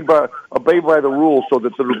obey by the rules so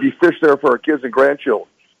that there will be fish there for our kids and grandchildren.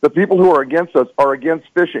 The people who are against us are against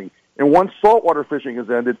fishing. And once saltwater fishing is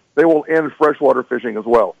ended, they will end freshwater fishing as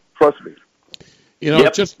well. Trust me. You know,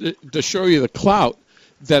 just to show you the clout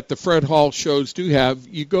that the Fred Hall shows do have,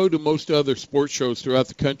 you go to most other sports shows throughout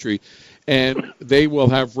the country, and they will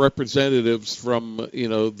have representatives from, you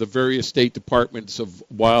know, the various state departments of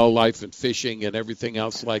wildlife and fishing and everything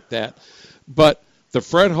else like that. But the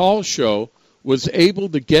Fred Hall show was able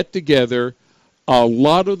to get together a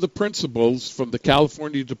lot of the principals from the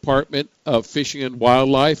California Department of Fishing and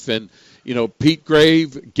Wildlife, and you know, Pete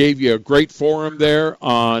Grave gave you a great forum there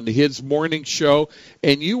on his morning show,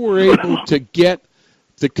 and you were able to get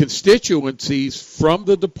the constituencies from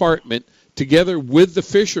the department together with the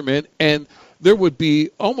fishermen, and there would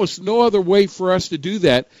be almost no other way for us to do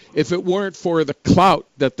that if it weren't for the clout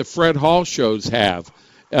that the Fred Hall shows have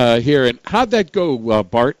here. And how'd that go,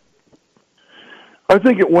 Bart? I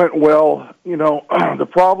think it went well. You know, the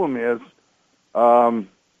problem is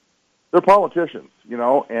they're politicians, you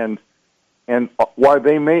know, and while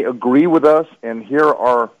they may agree with us and hear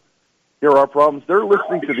our problems, they're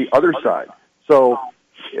listening to the other side. So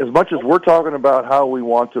as much as we're talking about how we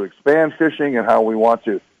want to expand fishing and how we want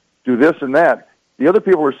to do this and that, the other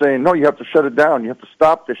people are saying, no, you have to shut it down. You have to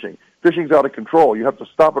stop fishing. Fishing's out of control. You have to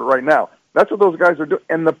stop it right now. That's what those guys are doing.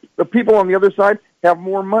 And the people on the other side have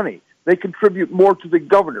more money. They contribute more to the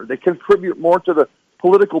governor. They contribute more to the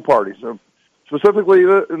political parties, specifically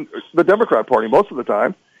the Democrat Party most of the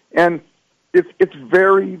time. And it's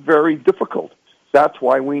very, very difficult. That's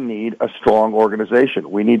why we need a strong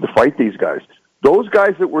organization. We need to fight these guys. Those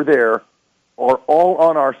guys that were there are all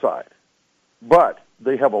on our side, but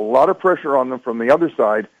they have a lot of pressure on them from the other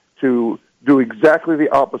side to do exactly the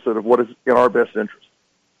opposite of what is in our best interest.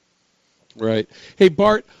 Right. Hey,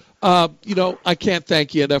 Bart, you know, I can't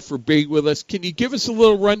thank you enough for being with us. Can you give us a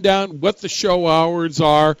little rundown what the show hours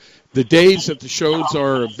are, the days that the shows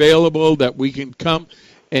are available, that we can come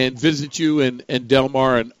and visit you in Del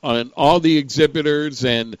Mar, and on all the exhibitors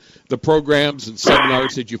and the programs and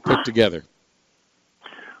seminars that you've put together?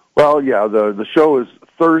 Well, yeah, the show is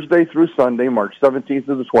Thursday through Sunday, March 17th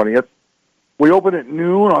to the 20th. We open at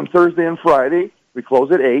noon on Thursday and Friday. We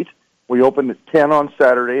close at 8. We open at 10 on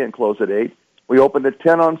Saturday and close at 8. We open at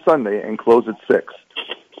 10 on Sunday and close at 6.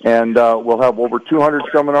 And we'll have over 200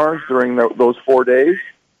 seminars during those 4 days.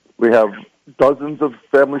 We have dozens of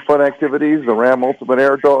family fun activities, the Ram Ultimate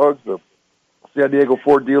Air Dogs, the San Diego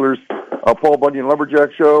Ford Dealers Paul Bunyan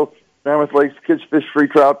Lumberjack Show, Mammoth Lakes Kids Fish Free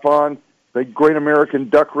Trout Pond, the Great American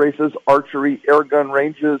Duck Races, archery, air gun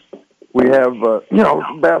ranges. We have,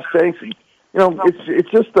 bass tanks. And, it's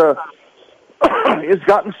just it's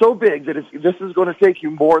gotten so big that this is going to take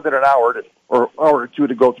you more than an hour or hour or two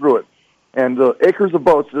to go through it. And acres of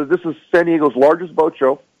boats. This is San Diego's largest boat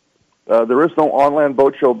show. There is no on-land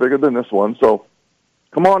boat show bigger than this one. So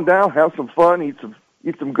come on down, have some fun, eat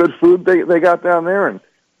some good food they got down there, and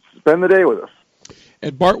spend the day with us.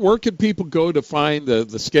 And Bart, where can people go to find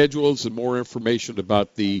the schedules and more information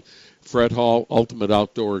about the Fred Hall Ultimate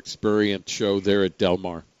Outdoor Experience show there at Del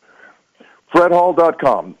Mar?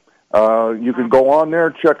 FredHall.com. You can go on there,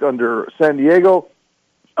 check under San Diego.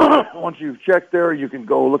 Once you've checked there, you can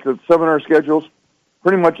go look at the seminar schedules.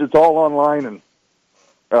 Pretty much it's all online, and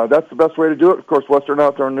that's the best way to do it. Of course, Western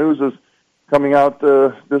Outdoor News is coming out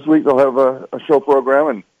this week. They'll have a show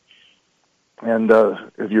program, and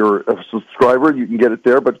if you're a subscriber, you can get it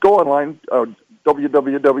there. But go online,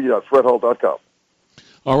 www.fredhall.com.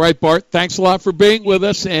 All right, Bart, thanks a lot for being with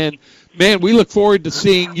us. And, man, we look forward to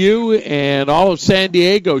seeing you and all of San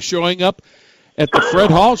Diego showing up at the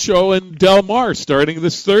Fred Hall Show in Del Mar starting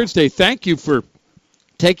this Thursday. Thank you for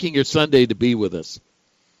taking your Sunday to be with us.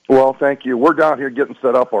 Well, thank you. We're down here getting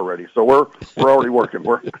set up already, so we're already working.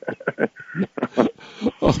 All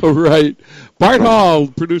right. Bart Hall,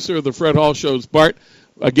 producer of the Fred Hall Shows. Bart,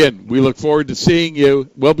 again, we look forward to seeing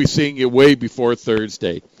you. We'll be seeing you way before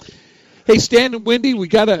Thursday. Hey, Stan and Wendy, we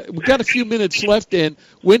got a few minutes left, and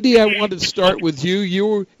Wendy, I wanted to start with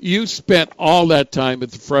you. You spent all that time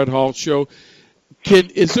at the Fred Hall Show.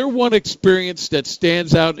 Is there one experience that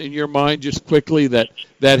stands out in your mind just quickly that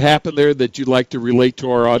happened there that you'd like to relate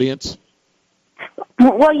to our audience?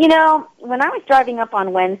 Well, when I was driving up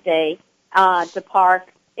on Wednesday to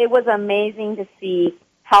park, it was amazing to see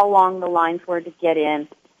how long the lines were to get in.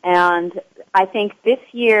 And I think this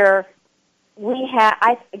year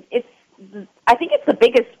I think it's the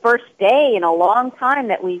biggest first day in a long time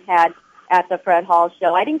that we've had at the Fred Hall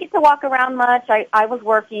Show. I didn't get to walk around much. I was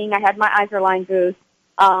working. I had my Iserline booth.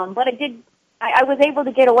 But I was able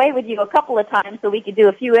to get away with you a couple of times so we could do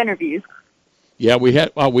a few interviews. Yeah, we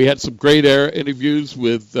had some great interviews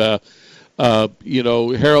with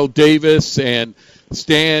Harold Davis and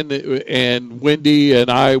Stan and Wendy and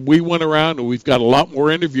I, we went around, and we've got a lot more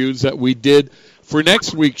interviews that we did for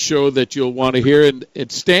next week's show that you'll want to hear.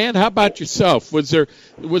 And Stan, how about yourself? Was there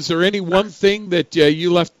any one thing that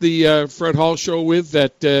you left the Fred Hall show with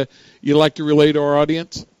that you'd like to relay to our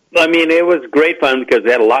audience? I mean, it was great fun because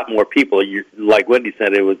they had a lot more people. Like Wendy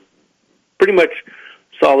said, it was pretty much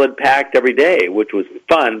solid packed every day, which was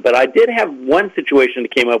fun. But I did have one situation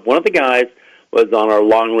that came up. One of the guys was on our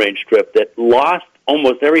long-range trip that lost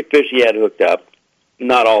almost every fish he had hooked up.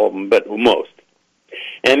 Not all of them, but most.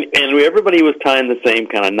 And everybody was tying the same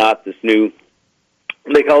kind of knot, this new,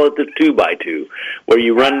 they call it the 2x2, where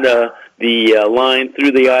you run the line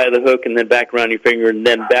through the eye of the hook and then back around your finger, and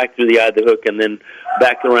then back through the eye of the hook and then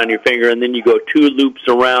back around your finger, and then you go 2 loops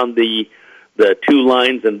around the 2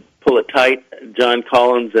 lines and pull it tight. John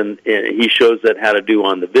Collins, and he shows that how to do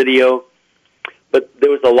on the video. But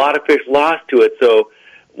there was a lot of fish lost to it, so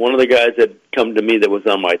one of the guys had come to me that was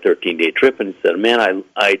on my 13-day trip, and he said, man,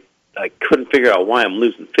 I couldn't figure out why I'm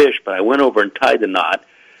losing fish, but I went over and tied the knot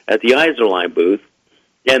at the Iserline booth,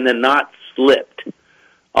 and the knot slipped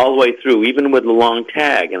all the way through, even with the long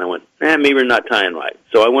tag. And I went, maybe we're not tying right.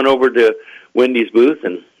 So I went over to Wendy's booth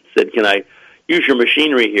and said, can I use your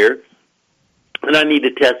machinery here? And I need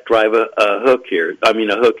to test drive a hook here. I mean,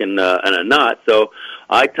 a hook and a knot. So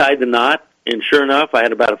I tied the knot, and sure enough, I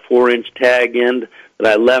had about a 4-inch tag end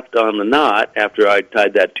that I left on the knot after I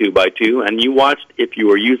tied that 2x2. And you watched, if you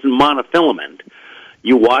were using monofilament,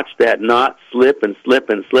 you watched that knot slip and slip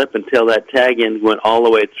and slip until that tag end went all the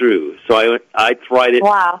way through. So I tried it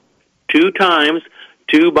 2 times,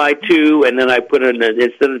 2x2, and then I put in,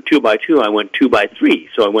 instead of 2x2, I went 2x3.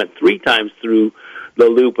 So I went 3 times through the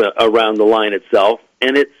loop around the line itself,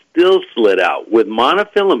 and it still slid out. With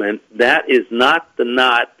monofilament, that is not the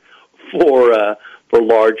knot for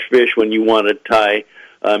large fish when you want to tie,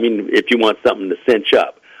 if you want something to cinch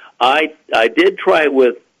up. I did try it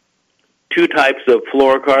with 2 types of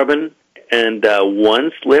fluorocarbon, and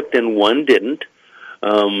one slipped and one didn't.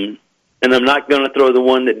 And I'm not going to throw the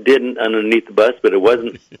one that didn't underneath the bus, but it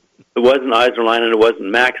wasn't Iserline and it wasn't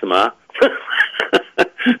Maxima.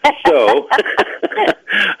 So,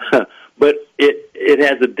 but it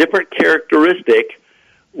has a different characteristic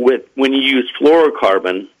with when you use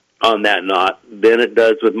fluorocarbon on that knot than it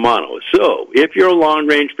does with mono. So if you're a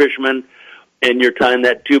long-range fisherman and you're tying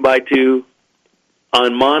that 2x2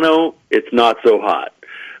 on mono, it's not so hot.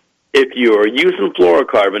 If you're using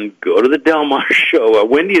fluorocarbon, go to the Del Mar show.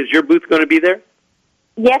 Wendy, is your booth going to be there?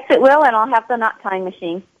 Yes, it will, and I'll have the knot tying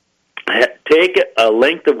machine. Take a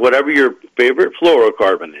length of whatever your favorite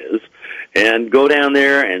fluorocarbon is and go down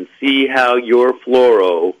there and see how your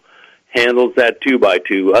fluoro handles that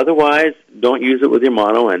 2x2. Otherwise, don't use it with your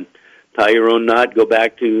mono and tie your own knot. Go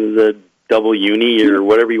back to the double uni or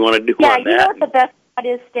whatever you want to do on that. Yeah, you know what the best knot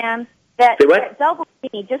is, Stan? That double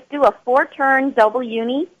uni. Just do a 4-turn double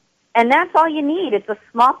uni, and that's all you need. It's a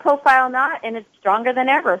small profile knot, and it's stronger than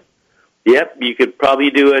ever. Yep, you could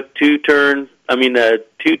probably do a 2-turn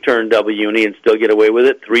double uni and still get away with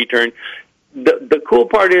it. 3-turn. The cool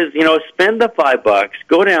part is, spend the $5,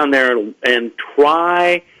 go down there and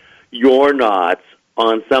try your knots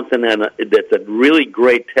on something that's a really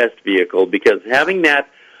great test vehicle, because having that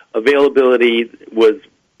availability was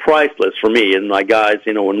priceless for me and my guys.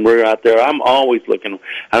 When we're out there, I'm always looking,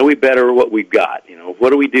 how do we better what we've got?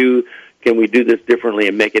 What do we do? Can we do this differently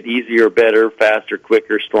and make it easier, better, faster,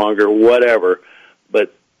 quicker, stronger, whatever?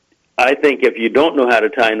 But I think if you don't know how to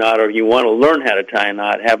tie a knot or you want to learn how to tie a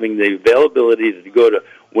knot, having the availability to go to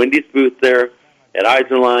Wendy's booth there at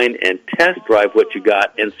Iserline and test drive what you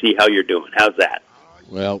got and see how you're doing. How's that?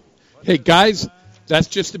 Well, hey, guys, that's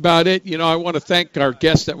just about it. I want to thank our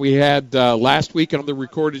guest that we had last week on the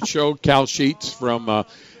recorded show, Cal Sheets from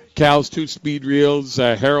Cal's 2 Speed Reels,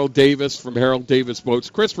 Harold Davis from Harold Davis Boats,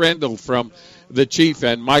 Chris Rendell from The Chief,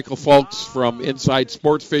 and Michael Fultz from Inside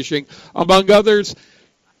Sports Fishing, among others.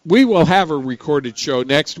 We will have a recorded show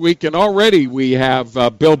next week, and already we have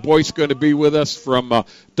Bill Boyce going to be with us from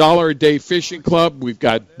Dollar a Day Fishing Club. We've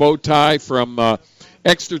got Bowtie from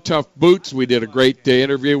Extra Tough Boots. We did a great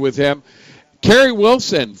interview with him. Kerry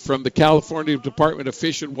Wilson from the California Department of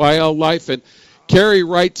Fish and Wildlife, and Kerry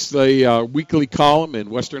writes the weekly column in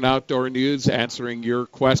Western Outdoor News answering your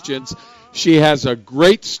questions. She has a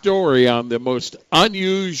great story on the most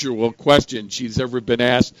unusual question she's ever been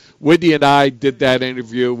asked. Wendy and I did that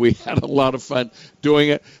interview. We had a lot of fun doing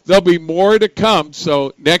it. There'll be more to come.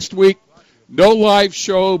 So next week, no live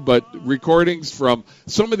show, but recordings from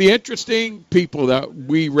some of the interesting people that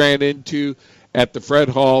we ran into at the Fred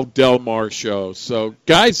Hall Del Mar show. So,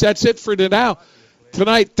 guys, that's it for now.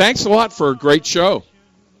 tonight. Thanks a lot for a great show.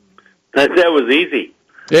 That was easy.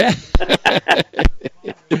 Yeah.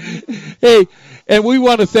 Hey, and we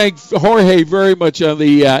want to thank Jorge very much on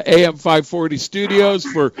the AM 540 studios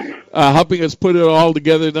for helping us put it all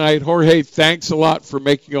together tonight. Jorge, thanks a lot for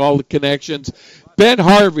making all the connections. Ben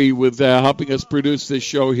Harvey with helping us produce this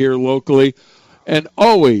show here locally. And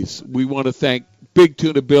always we want to thank Big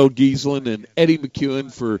Tuna Bill Giesland and Eddie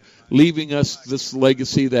McEwen for leaving us this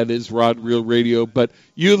legacy that is Rod and Reel Radio. But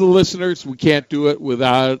you, the listeners, we can't do it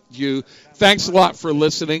without you. Thanks a lot for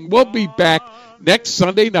listening. We'll be back next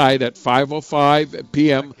Sunday night at 5:05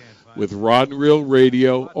 p.m. with Rod and Reel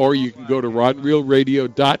Radio, or you can go to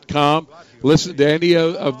rodandreelradio.com, listen to any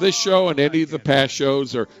of this show and any of the past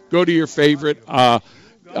shows, or go to your favorite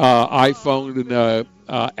iPhone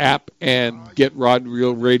app and get Rod and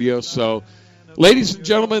Reel Radio. So, ladies and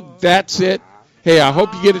gentlemen, that's it. Hey, I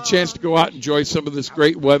hope you get a chance to go out and enjoy some of this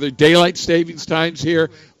great weather. Daylight savings time's here.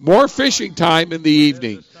 More fishing time in the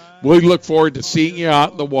evening. We look forward to seeing you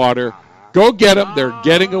out in the water. Go get them. They're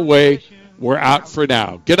getting away. We're out for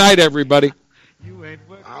now. Good night, everybody. You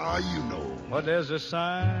know. Well, there's a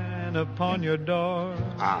sign upon your door.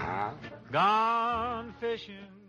 Gone fishing.